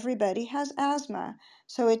that everybody has asthma.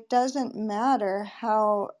 So it doesn't matter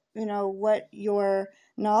how, what your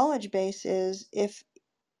knowledge base is. If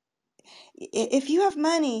you have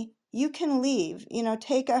money, you can leave.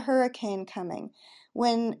 Take a hurricane coming.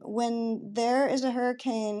 When there is a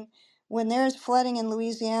hurricane, when there is flooding in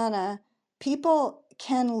Louisiana, people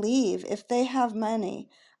can leave if they have money.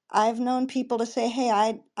 I've known people to say,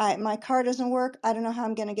 "Hey, my car doesn't work. I don't know how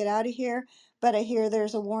I'm going to get out of here, but I hear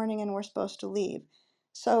there's a warning and we're supposed to leave."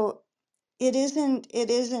 So it isn't,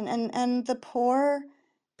 and the poor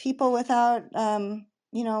people without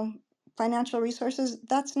financial resources,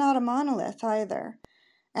 that's not a monolith either.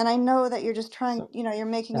 And I know that you're just trying, So, you're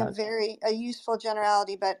making yeah, a useful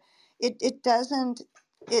generality, but it doesn't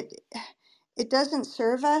it it doesn't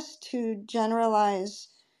serve us to generalize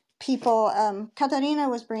people. Katarina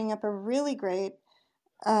was bringing up a really great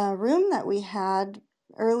room that we had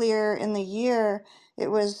earlier in the year. It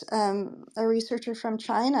was a researcher from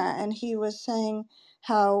China, and he was saying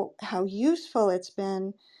how useful it's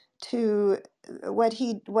been to what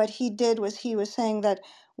he did was he was saying that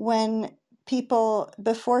when people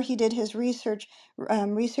before he did his research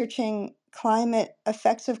researching climate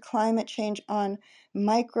effects of climate change on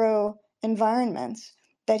micro environments,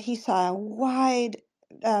 that he saw a wide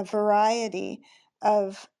variety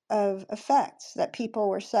of effects that people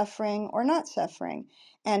were suffering or not suffering.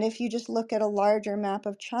 And if you just look at a larger map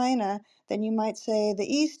of China, then you might say the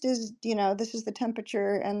east is, this is the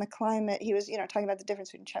temperature and the climate. He was, talking about the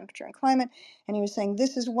difference between temperature and climate. And he was saying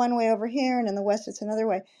this is one way over here, and in the west it's another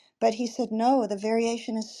way. But he said, no, the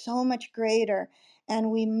variation is so much greater.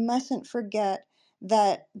 And we mustn't forget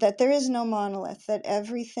that there is no monolith, that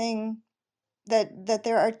everything that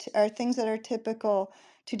there are things that are typical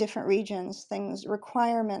to different regions, things,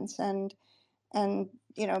 requirements, and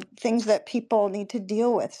things that people need to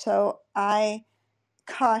deal with. So I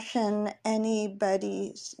caution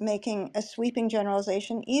anybody making a sweeping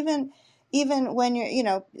generalization, even when you're,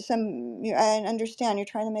 I understand you're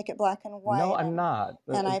trying to make it black and no, white, I'm not.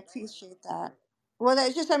 and I appreciate that. Well,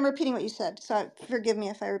 that's just, I'm repeating what you said, so forgive me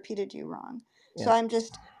if I repeated you wrong. So Yeah. I'm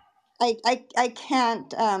just, I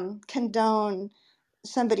can't condone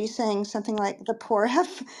somebody saying something like the poor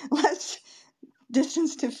have less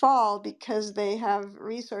distance to fall because they have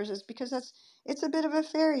resources, because it's a bit of a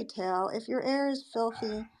fairy tale. If your air is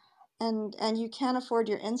filthy and you can't afford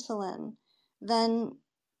your insulin, then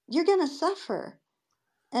you're going to suffer.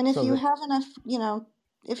 And if So you Vic, have enough,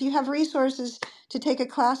 if you have resources to take a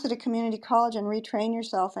class at a community college and retrain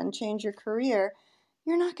yourself and change your career,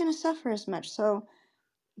 you're not going to suffer as much. So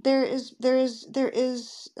there is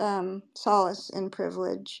solace in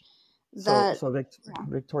privilege. so That so Vic,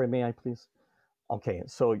 Victoria, may I please? Okay,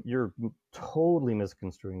 so you're totally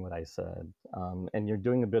misconstruing what I said. And you're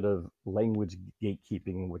doing a bit of language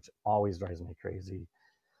gatekeeping, which always drives me crazy.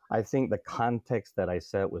 I think the context that I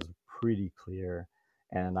set was pretty clear,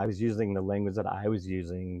 and I was using the language that I was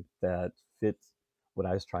using that fits what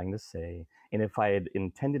I was trying to say. And if I had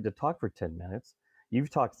intended to talk for 10 minutes, you've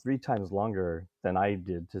talked 3 times longer than I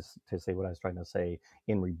did to say what I was trying to say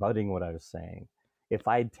in rebutting what I was saying. If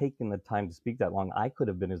I had taken the time to speak that long, I could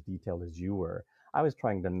have been as detailed as you were. I was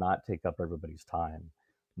trying to not take up everybody's time.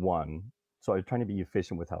 One, so I was trying to be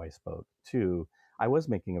efficient with how I spoke. Two, I was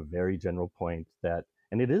making a very general point that,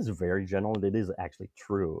 and it is very general, and it is actually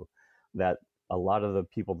true, that a lot of the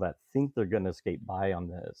people that think they're going to skate by on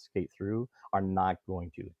the skate through are not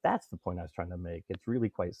going to. That's the point I was trying to make. It's really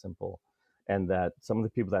quite simple. And that some of the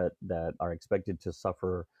people that are expected to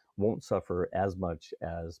suffer won't suffer as much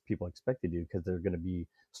as people expect to do, because they're going to be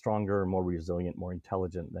stronger, more resilient, more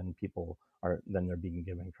intelligent than they're being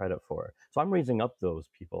given credit for. So I'm raising up those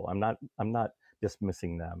people. I'm not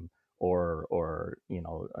dismissing them or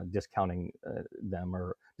discounting them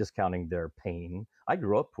or discounting their pain. I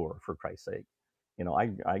grew up poor, for Christ's sake.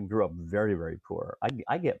 I grew up very, very poor.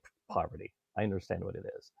 I get poverty. I understand what it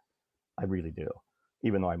is. I really do.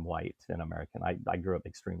 Even though I'm white and American, I grew up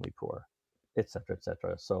extremely poor, et cetera, et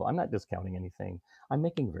cetera. So I'm not discounting anything. I'm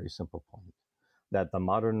making a very simple point that the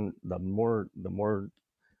more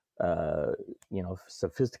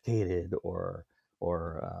sophisticated or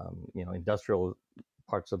industrial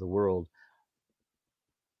parts of the world,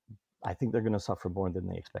 I think they're going to suffer more than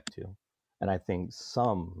they expect to. And I think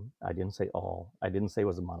some, I didn't say all, I didn't say it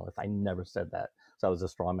was a monolith. I never said that. So that was a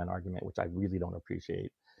straw man argument, which I really don't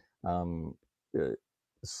appreciate. Um,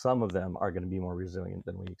 some of them are going to be more resilient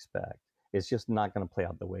than we expect. It's just not going to play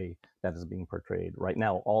out the way that is being portrayed. Right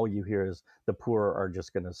now, all you hear is the poor are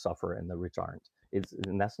just going to suffer and the rich aren't.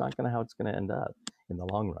 And that's not going to how it's going to end up in the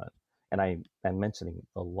long run. And I'm mentioning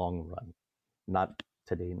the long run, not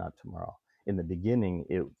today, not tomorrow. In the beginning,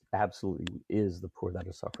 it absolutely is the poor that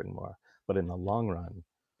are suffering more. But in the long run,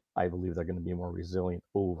 I believe they're going to be more resilient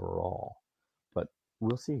overall. But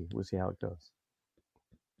we'll see. We'll see how it goes.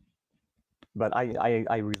 But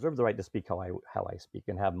I reserve the right to speak how I speak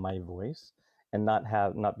and have my voice, and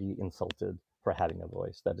not be insulted for having a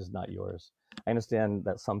voice that is not yours. I understand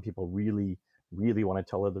that some people really, really want to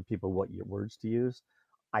tell other people what words to use.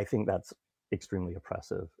 I think that's extremely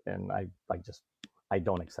oppressive, and I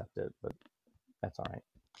don't accept it, but that's all right.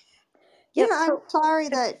 Yeah, Yes, I'm so sorry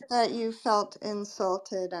that you felt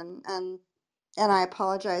insulted, and I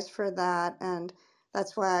apologize for that. And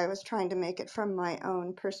that's why I was trying to make it from my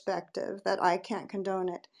own perspective, that I can't condone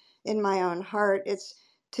it in my own heart. It's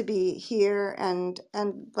to be here and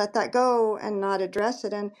let that go and not address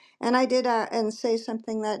it. And I did and say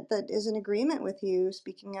something that is in agreement with you.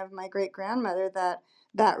 Speaking of my great grandmother,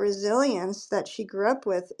 that resilience that she grew up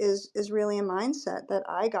with is really a mindset that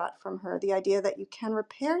I got from her. The idea that you can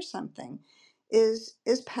repair something is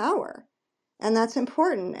power, and that's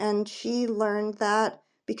important. And she learned that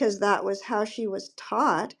because that was how she was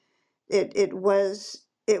taught. It was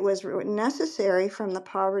necessary from the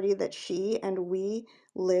poverty that she and we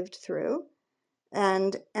lived through.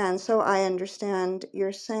 And so I understand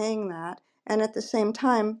you're saying that. And at the same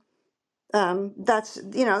time, that's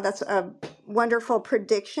a wonderful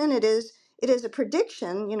prediction. It is a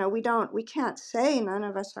prediction. We can't say, none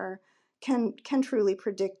of us can truly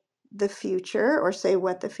predict the future or say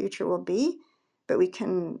what the future will be, but we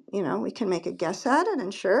can make a guess at it.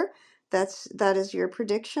 And sure, that is your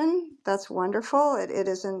prediction. That's wonderful. It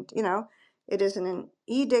isn't an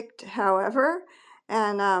edict, however.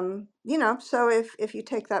 And so if you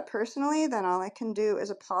take that personally, then all I can do is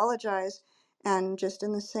apologize. And just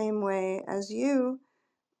in the same way as you,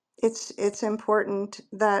 it's important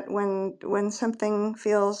that when something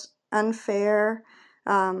feels unfair,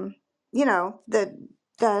 that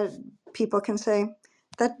people can say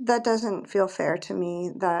that doesn't feel fair to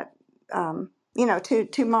me. That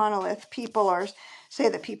to monolith people, or say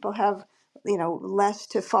that people have less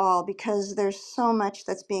to fall because there's so much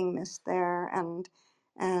that's being missed there. And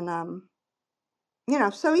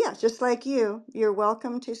so yeah, just like you're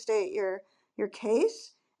welcome to state your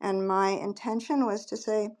case. And my intention was to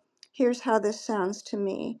say, here's how this sounds to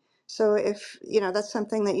me. So if that's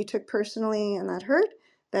something that you took personally and that hurt,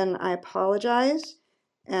 then I apologize.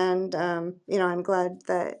 And I'm glad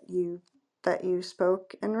that you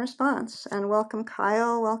spoke in response. And welcome,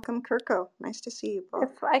 Kyle. Welcome, Kirko. Nice to see you both.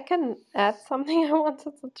 if I can add something, I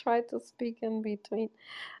wanted to try to speak in between.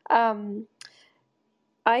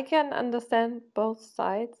 I can understand both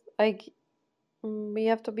sides. We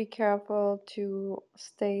have to be careful to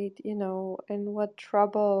state, in what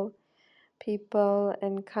trouble people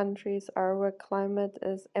in countries are where climate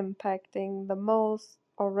is impacting the most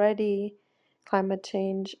already, climate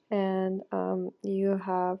change, and you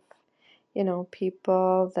have,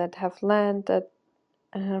 people that have land that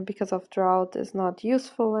because of drought is not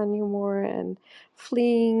useful anymore, and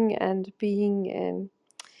fleeing and being in,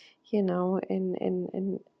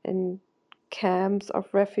 in camps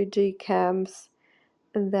of refugee camps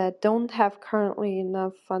that don't have currently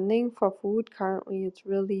enough funding for food. Currently, it's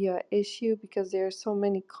really an issue because there are so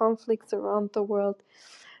many conflicts around the world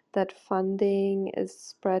that funding is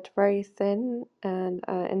spread very thin, and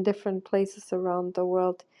in different places around the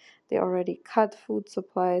world, they already cut food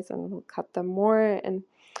supplies and will cut them more. And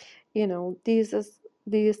these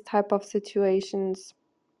type of situations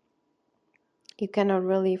you cannot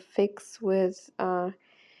really fix with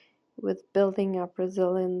building up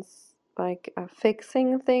resilience, like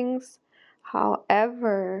fixing things.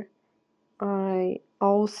 However, I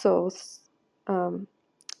also,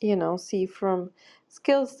 see from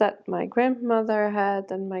skills that my grandmother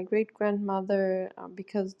had and my great grandmother,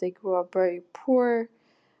 because they grew up very poor,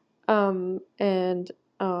 and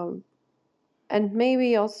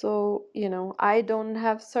maybe also, I don't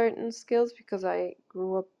have certain skills because I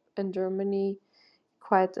grew up in Germany,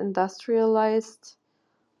 quite industrialized.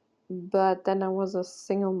 But then I was a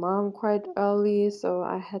single mom quite early, so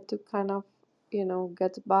I had to kind of,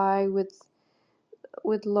 get by with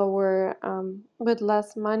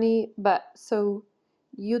less money. But so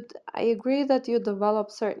I agree that you develop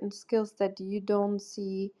certain skills that you don't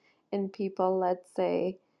see in people, let's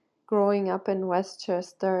say, growing up in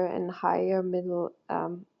Westchester in higher middle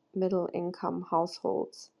income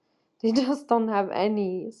households. They just don't have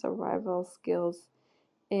any survival skills.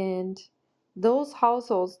 And those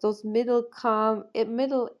households, those middle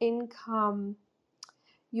income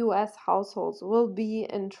US households will be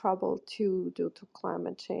in trouble too due to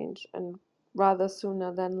climate change, and rather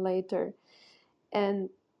sooner than later. And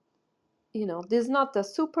this is not the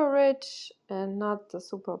super rich and not the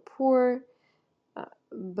super poor,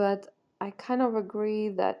 but I kind of agree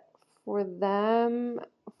that for them,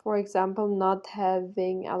 for example, not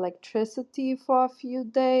having electricity for a few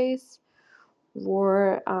days,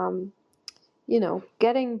 or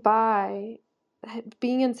getting by,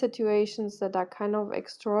 being in situations that are kind of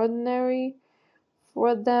extraordinary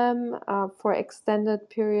for them for extended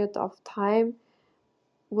period of time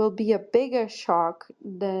will be a bigger shock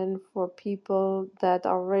than for people that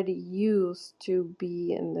are already used to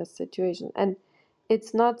be in this situation. And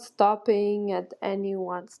it's not stopping at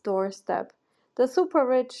anyone's doorstep. The super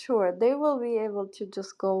rich, sure, they will be able to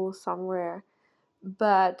just go somewhere,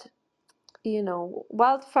 but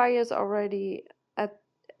wildfires already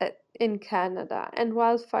in Canada, and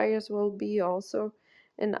wildfires will be also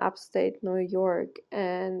in upstate New York,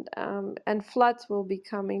 and floods will be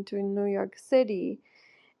coming to New York City.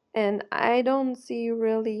 And I don't see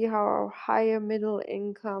really how a higher middle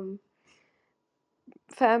income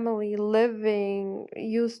family living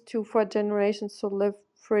used to for generations to live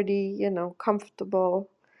pretty, comfortable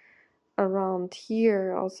around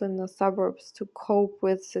here, also in the suburbs, to cope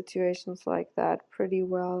with situations like that pretty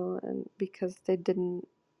well. And because they didn't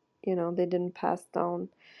pass down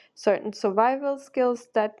certain survival skills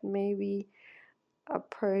that maybe a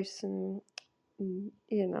person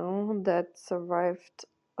that survived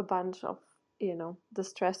a bunch of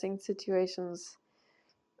distressing situations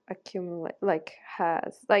accumulate, like,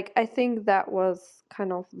 has, like, I think that was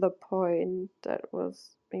kind of the point that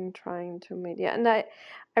was being trying to make. Yeah. And I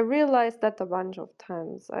realized that a bunch of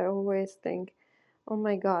times. I always think, oh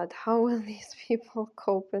my god, how will these people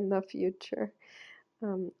cope in the future,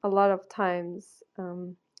 a lot of times.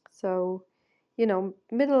 So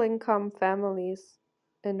middle income families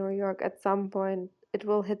in New York, at some point it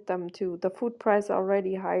will hit them too. The food price are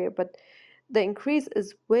already higher, but the increase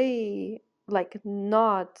is way, like,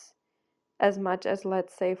 not as much as,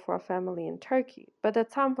 let's say, for a family in Turkey. But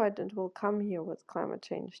at some point it will come here with climate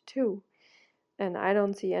change too. And I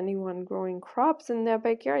don't see anyone growing crops in their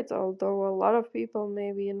backyards, although a lot of people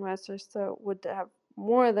maybe in Westchester would have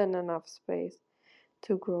more than enough space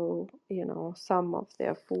to grow, some of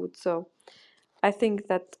their food. So I think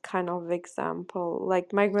that kind of example,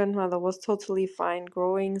 like, my grandmother was totally fine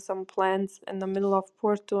growing some plants in the middle of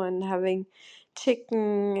Porto and having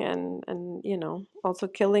chicken, and also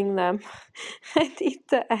killing them and eat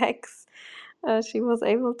the eggs. She was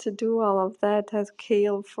able to do all of that, has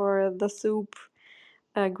kale for the soup,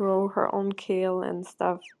 grow her own kale and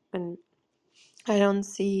stuff. And I don't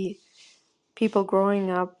see people growing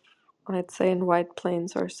up, I'd say, in White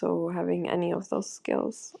Plains or so, having any of those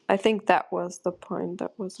skills. I think that was the point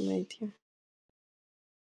that was made here.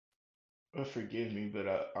 Forgive me, but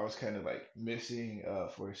I was kind of like missing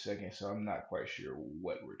for a second, so I'm not quite sure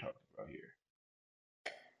what we're talking about here.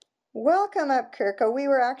 Welcome up, Kirko. We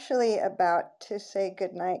were actually about to say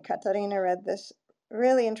goodnight. Katarina read this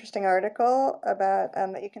really interesting article about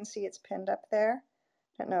that you can see it's pinned up there.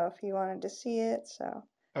 Don't know if you wanted to see it, so.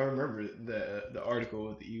 I remember the article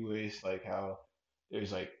with the e-waste, like how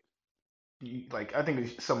there's like like I think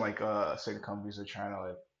there's some like certain companies are trying to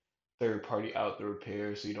like third party out the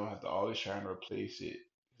repair, so you don't have to always try and replace it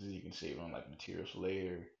because you can save on like materials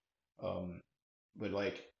later. Um, but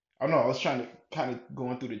like I don't know, I was trying to kind of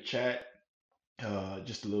going through the chat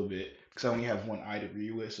just a little bit because I only have one eye to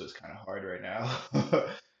read with, so it's kind of hard right now.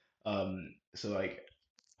 So like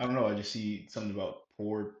I don't know, I just see something about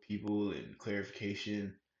poor people and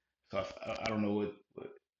clarification. So I don't know what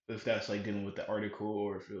if that's like dealing with the article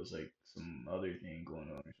or if it was like some other thing going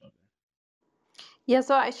on or something. Yeah,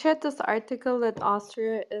 so I shared this article that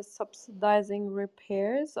Austria is subsidizing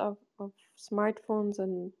repairs of smartphones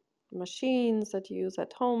and machines that you use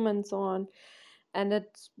at home and so on. And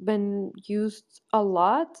it's been used a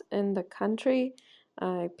lot in the country.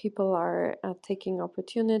 People are taking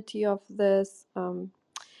opportunity of this.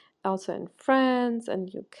 Also in France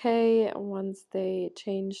and UK, once they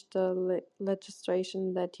changed the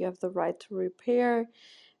legislation that you have the right to repair,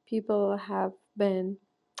 people have been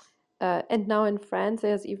and now in France,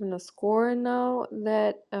 there's even a score now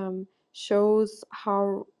that shows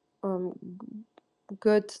how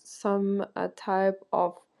good some type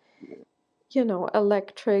of,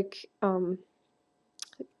 electric, I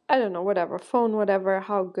don't know, whatever, phone, whatever,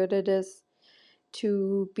 how good it is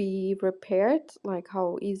to be repaired, like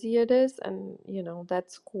how easy it is. And,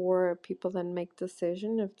 that score, people then make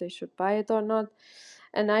decision if they should buy it or not.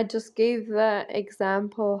 And I just gave the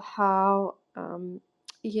example how,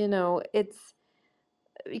 it's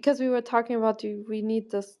because we were talking about do we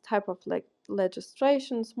need this type of like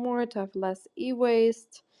legislations more to have less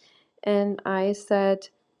e-waste, and I said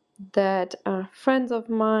that friends of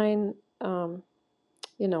mine,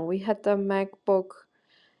 we had the MacBook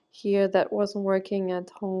here that wasn't working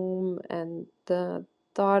at home, and the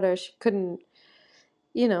daughter, she couldn't,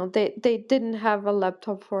 they didn't have a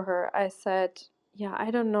laptop for her. I said, yeah,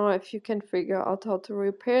 I don't know if you can figure out how to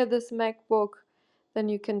repair this MacBook, then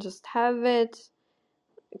you can just have it,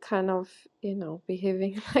 kind of,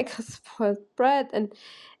 behaving like a spoiled brat. And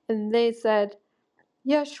they said,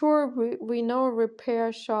 yeah, sure, we know a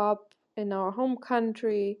repair shop in our home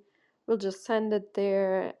country. We'll just send it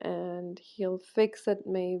there and he'll fix it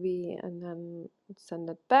maybe and then send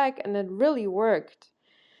it back. And it really worked.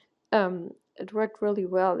 It worked really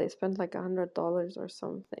well. They spent like $100 or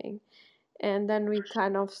something. And then we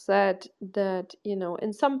kind of said that,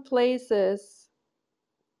 in some places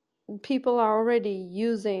people are already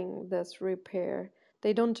using this repair.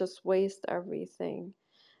 They don't just waste everything,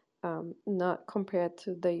 not compared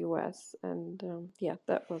to the US. And yeah,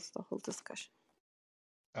 that was the whole discussion.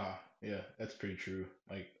 Ah, yeah, that's pretty true.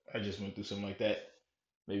 Like I just went through something like that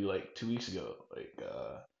maybe like 2 weeks ago. Like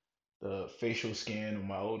the facial scan on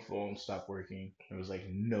my old phone stopped working. There was like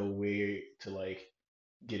no way to like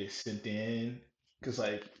get it sent in. Cause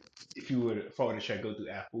like if I were to try to go through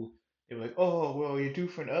Apple, they were like, oh well, you're due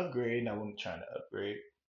for an upgrade, and I wasn't trying to upgrade.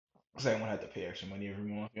 Cause I didn't want to have to pay extra money every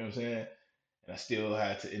month. You know what I'm saying? And I still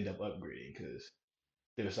had to end up upgrading because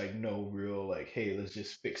there was like no real like, hey, let's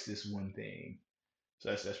just fix this one thing. So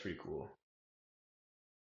that's pretty cool.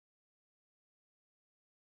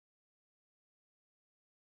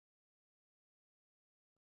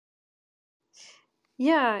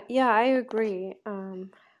 Yeah, I agree.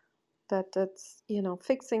 That that's,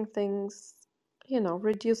 fixing things,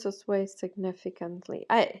 reduces waste significantly.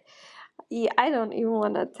 Yeah, I don't even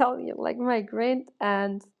want to tell you. Like my great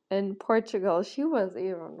aunt in Portugal, she was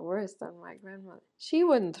even worse than my grandmother. She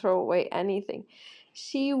wouldn't throw away anything.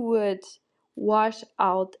 She would wash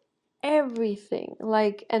out everything,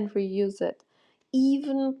 like, and reuse it.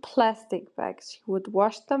 Even plastic bags, she would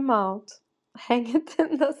wash them out, hang it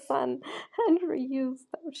in the sun, and reuse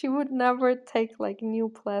them. She would never take like new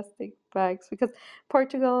plastic bags because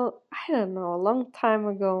Portugal, I don't know, a long time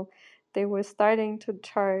ago, they were starting to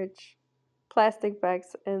charge plastic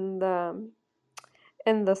bags in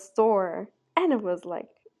the store, and it was like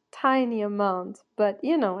tiny amounts. But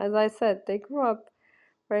as I said, they grew up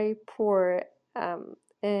very poor, um,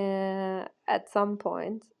 at some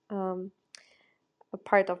point, a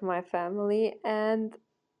part of my family. And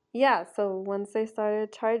yeah, so once they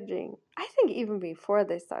started charging, I think even before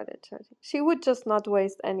they started charging, she would just not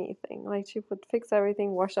waste anything. Like she would fix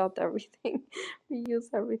everything, wash out everything,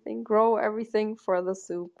 reuse everything, grow everything for the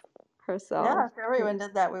soup. Yeah, herself. if everyone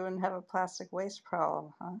did that, we wouldn't have a plastic waste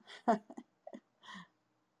problem, huh?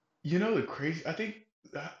 You know the crazy. I think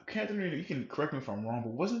Catherine, you can correct me if I'm wrong,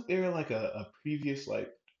 but wasn't there like a previous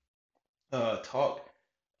like talk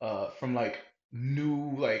from like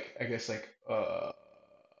new like I guess like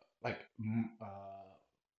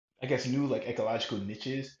I guess new like ecological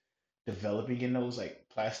niches developing in those like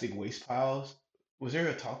plastic waste piles. Was there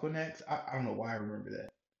a talk on that? 'Cause I don't know why I remember that.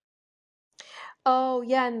 Oh,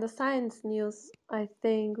 yeah, in the science news, I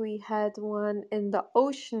think we had one in the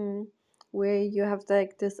ocean where you have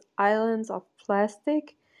like these islands of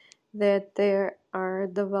plastic that they are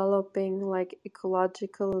developing like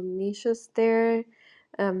ecological niches there.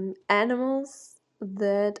 Animals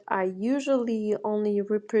that are usually only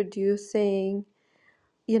reproducing,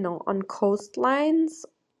 on coastlines,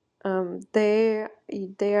 they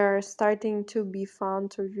are starting to be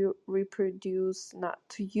found to reproduce, not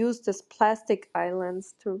to use this plastic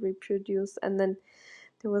islands to reproduce. And then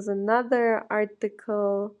there was another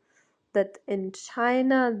article that in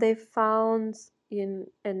China they found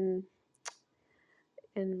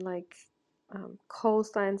in like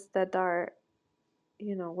coastlines that are,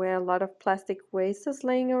 where a lot of plastic waste is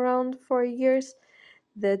laying around for years,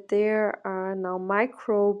 that there are now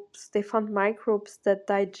microbes. They found microbes that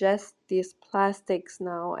digest these plastics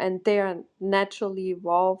now, and they are naturally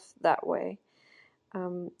evolved that way.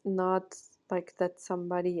 Not like that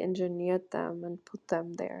somebody engineered them and put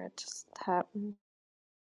them there. It just happened.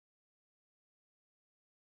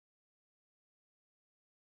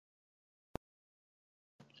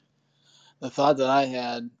 The thought that I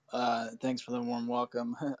had, thanks for the warm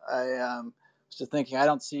welcome. I was just thinking, I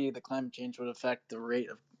don't see the climate change would affect the rate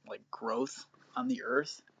of like growth on the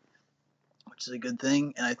Earth, which is a good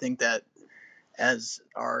thing. And I think that as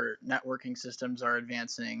our networking systems are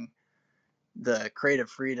advancing, the creative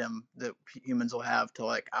freedom that humans will have to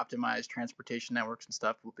like optimize transportation networks and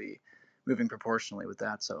stuff will be moving proportionally with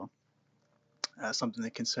that. So something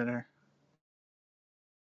to consider.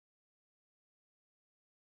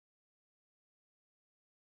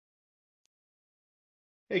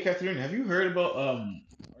 Hey, Catherine, have you heard about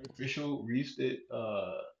artificial reefs that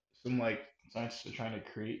some like scientists are trying to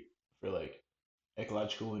create for like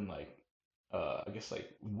ecological and like I guess like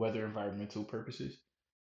weather environmental purposes?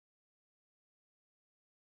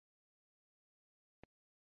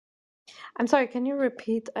 I'm sorry, can you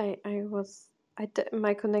repeat?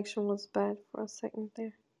 My connection was bad for a second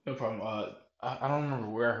there. No problem. I don't remember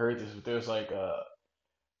where I heard this, but there's like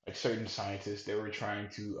certain scientists they were trying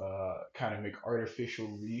to kind of make artificial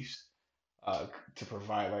reefs to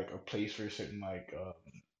provide like a place for certain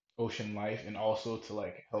ocean life and also to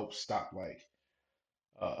like help stop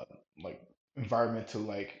uh like environmental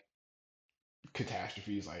like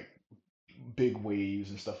catastrophes like big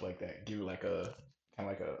waves and stuff like that. Give it like a kind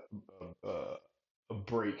of like a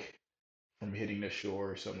break from hitting the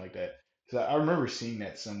shore or something like that. Because I remember seeing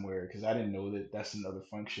that somewhere because I didn't know that that's another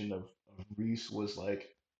function of reefs was like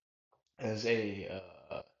as a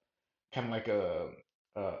kind of like a,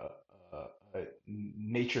 a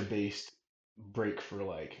nature based break for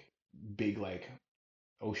like big like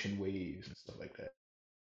ocean waves and stuff like that.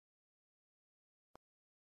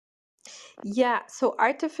 Yeah, so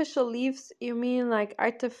artificial leaves, you mean like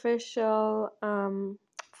artificial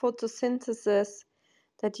photosynthesis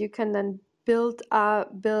that you can then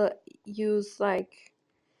use like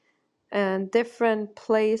different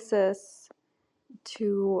places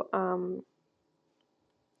to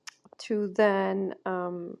then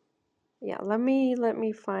yeah, let me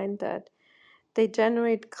find that. They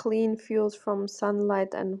generate clean fuels from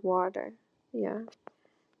sunlight and water. Yeah,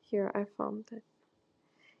 here I found it.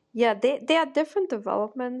 Yeah, they are different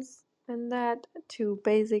developments in that to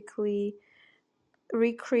basically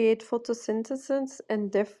recreate photosynthesis in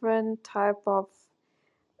different type of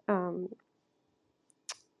um,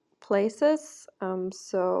 places.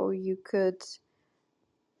 So you could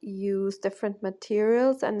use different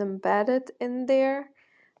materials and embed it in there.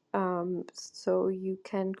 So you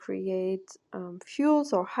can create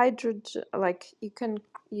fuels or hydrogen, like you can,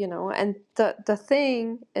 and the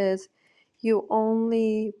thing is you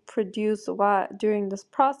only produce what during this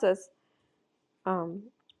process um,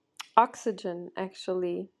 oxygen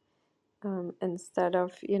actually, instead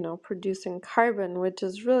of producing carbon, which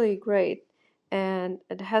is really great. And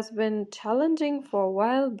it has been challenging for a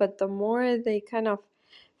while, but the more they kind of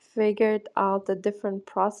figured out the different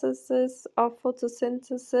processes of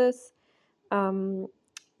photosynthesis, um,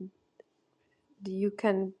 you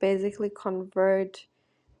can basically convert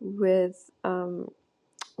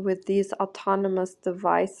with these autonomous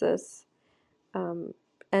devices, um,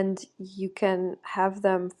 and you can have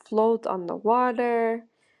them float on the water.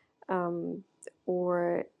 um,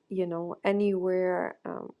 or anywhere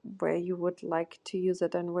where you would like to use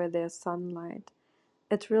it and where there's sunlight.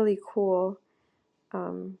 It's really cool.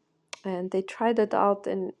 And they tried it out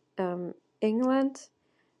in England,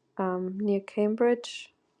 near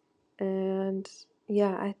Cambridge, and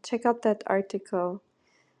yeah, I check out that article.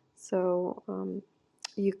 So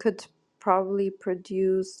you could probably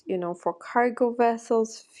produce, for cargo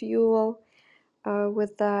vessels, fuel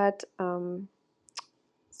with that.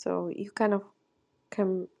 So you kind of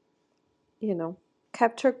can,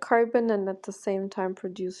 capture carbon and at the same time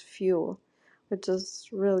produce fuel, which is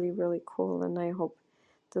really, really cool. And I hope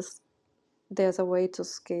there's a way to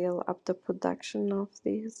scale up the production of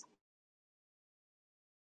these.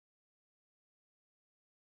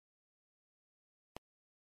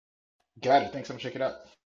 Got it. Thanks. I'm gonna check it out.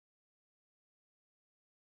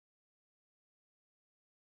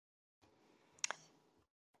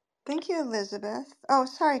 Thank you, Elizabeth. Oh,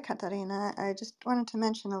 sorry, Katarina. I just wanted to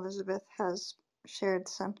mention Elizabeth has shared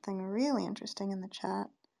something really interesting in the chat.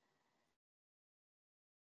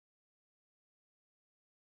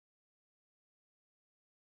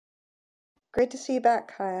 Great to see you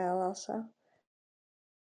back, Kyle, also.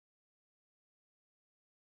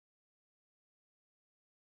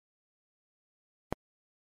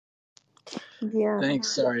 Yeah. Thanks.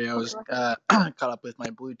 Sorry, I was caught up with my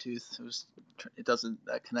Bluetooth. It doesn't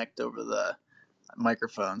connect over the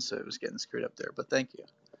microphone, so it was getting screwed up there. But thank you.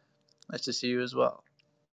 Nice to see you as well.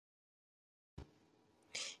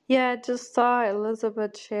 Yeah, I just saw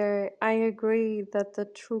Elizabeth share. I agree that the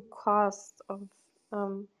true cost of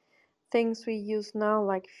things we use now,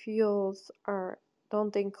 like fuels,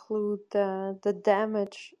 don't include the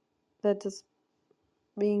damage that is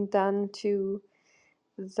being done to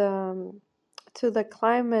the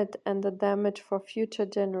climate and the damage for future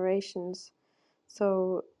generations.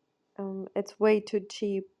 So it's way too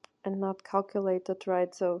cheap and not calculated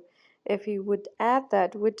right. So if you would add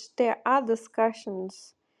that, which there are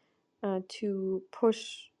discussions to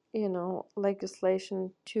push,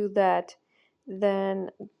 legislation to that, then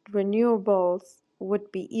renewables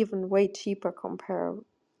would be even way cheaper compared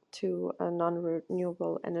to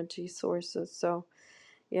non-renewable energy sources. So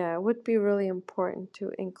yeah, it would be really important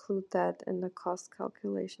to include that in the cost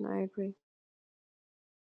calculation. I agree.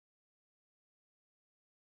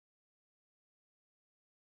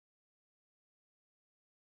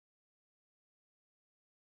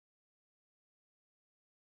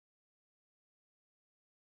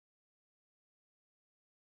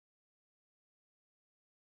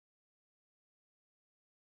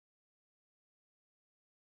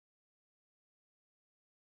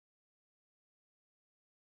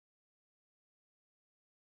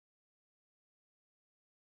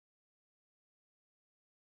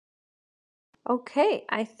 Okay,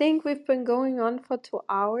 I think we've been going on for 2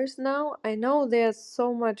 hours now. I know there's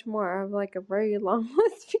so much more. I have like a very long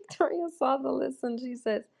list. Victoria saw the list and she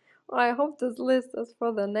says, well, I hope this list is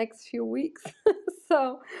for the next few weeks.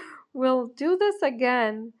 So we'll do this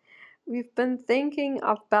again. We've been thinking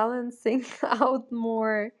of balancing out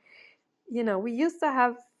more. We used to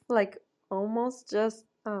have like almost just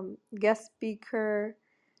guest speaker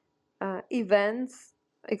events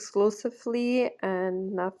exclusively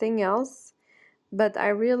and nothing else. But I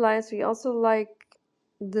realized we also like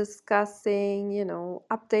discussing,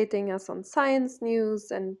 updating us on science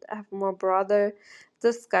news and have more broader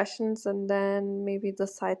discussions and then maybe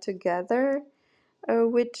decide together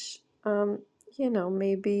which,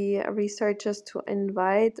 maybe researchers to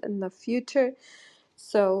invite in the future.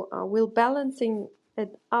 So we'll balancing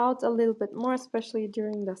it out a little bit more, especially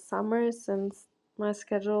during the summer since my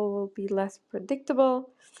schedule will be less predictable.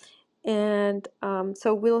 And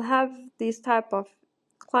so we'll have these type of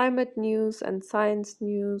climate news and science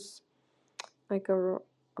news like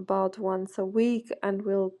about once a week, and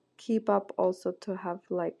we'll keep up also to have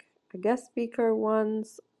like a guest speaker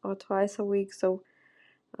once or twice a week. So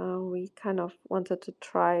we kind of wanted to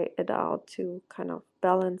try it out to kind of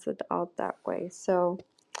balance it out that way. So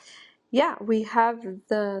yeah, we have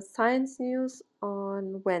the science news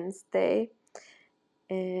on Wednesday,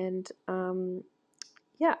 and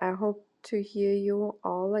yeah, I hope to hear you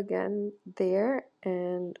all again there.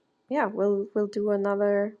 And yeah, we'll do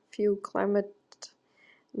another few climate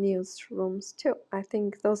news rooms too. I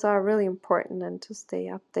think those are really important and to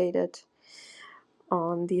stay updated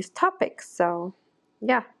on these topics. So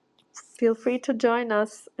yeah, feel free to join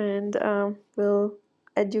us and we'll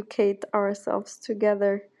educate ourselves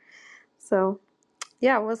together. So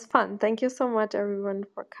yeah, it was fun. Thank you so much everyone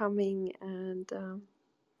for coming, and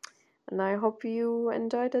I hope you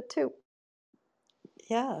enjoyed it too.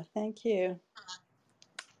 Yeah, thank you.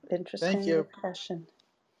 Thank Interesting you. discussion.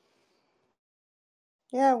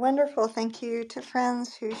 Yeah, wonderful. Thank you to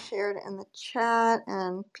friends who shared in the chat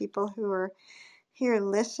and people who are here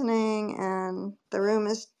listening. And the room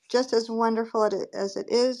is just as wonderful as it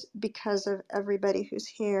is because of everybody who's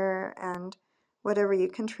here and whatever you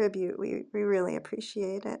contribute. We really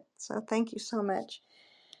appreciate it. So thank you so much.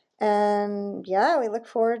 And yeah, we look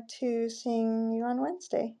forward to seeing you on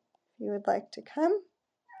Wednesday. If you would like to come,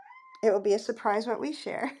 it will be a surprise what we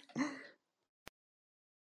share.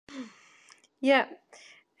 Yeah,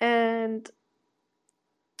 and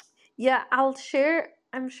yeah,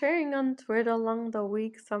 I'm sharing on Twitter along the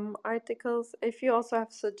week some articles. If you also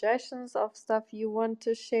have suggestions of stuff you want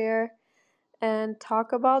to share and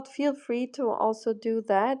talk about, feel free to also do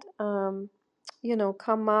that.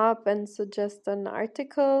 Come up and suggest an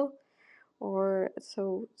article or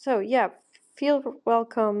so yeah, feel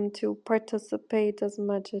welcome to participate as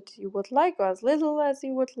much as you would like or as little as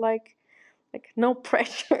you would like no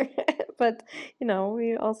pressure. But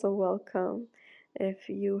we also welcome if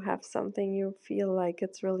you have something you feel like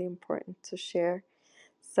it's really important to share.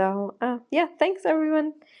 So yeah, thanks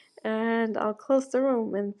everyone, and I'll close the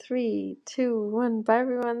room in 3, 2, 1. Bye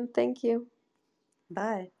everyone. Thank you.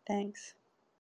 Bye. Thanks.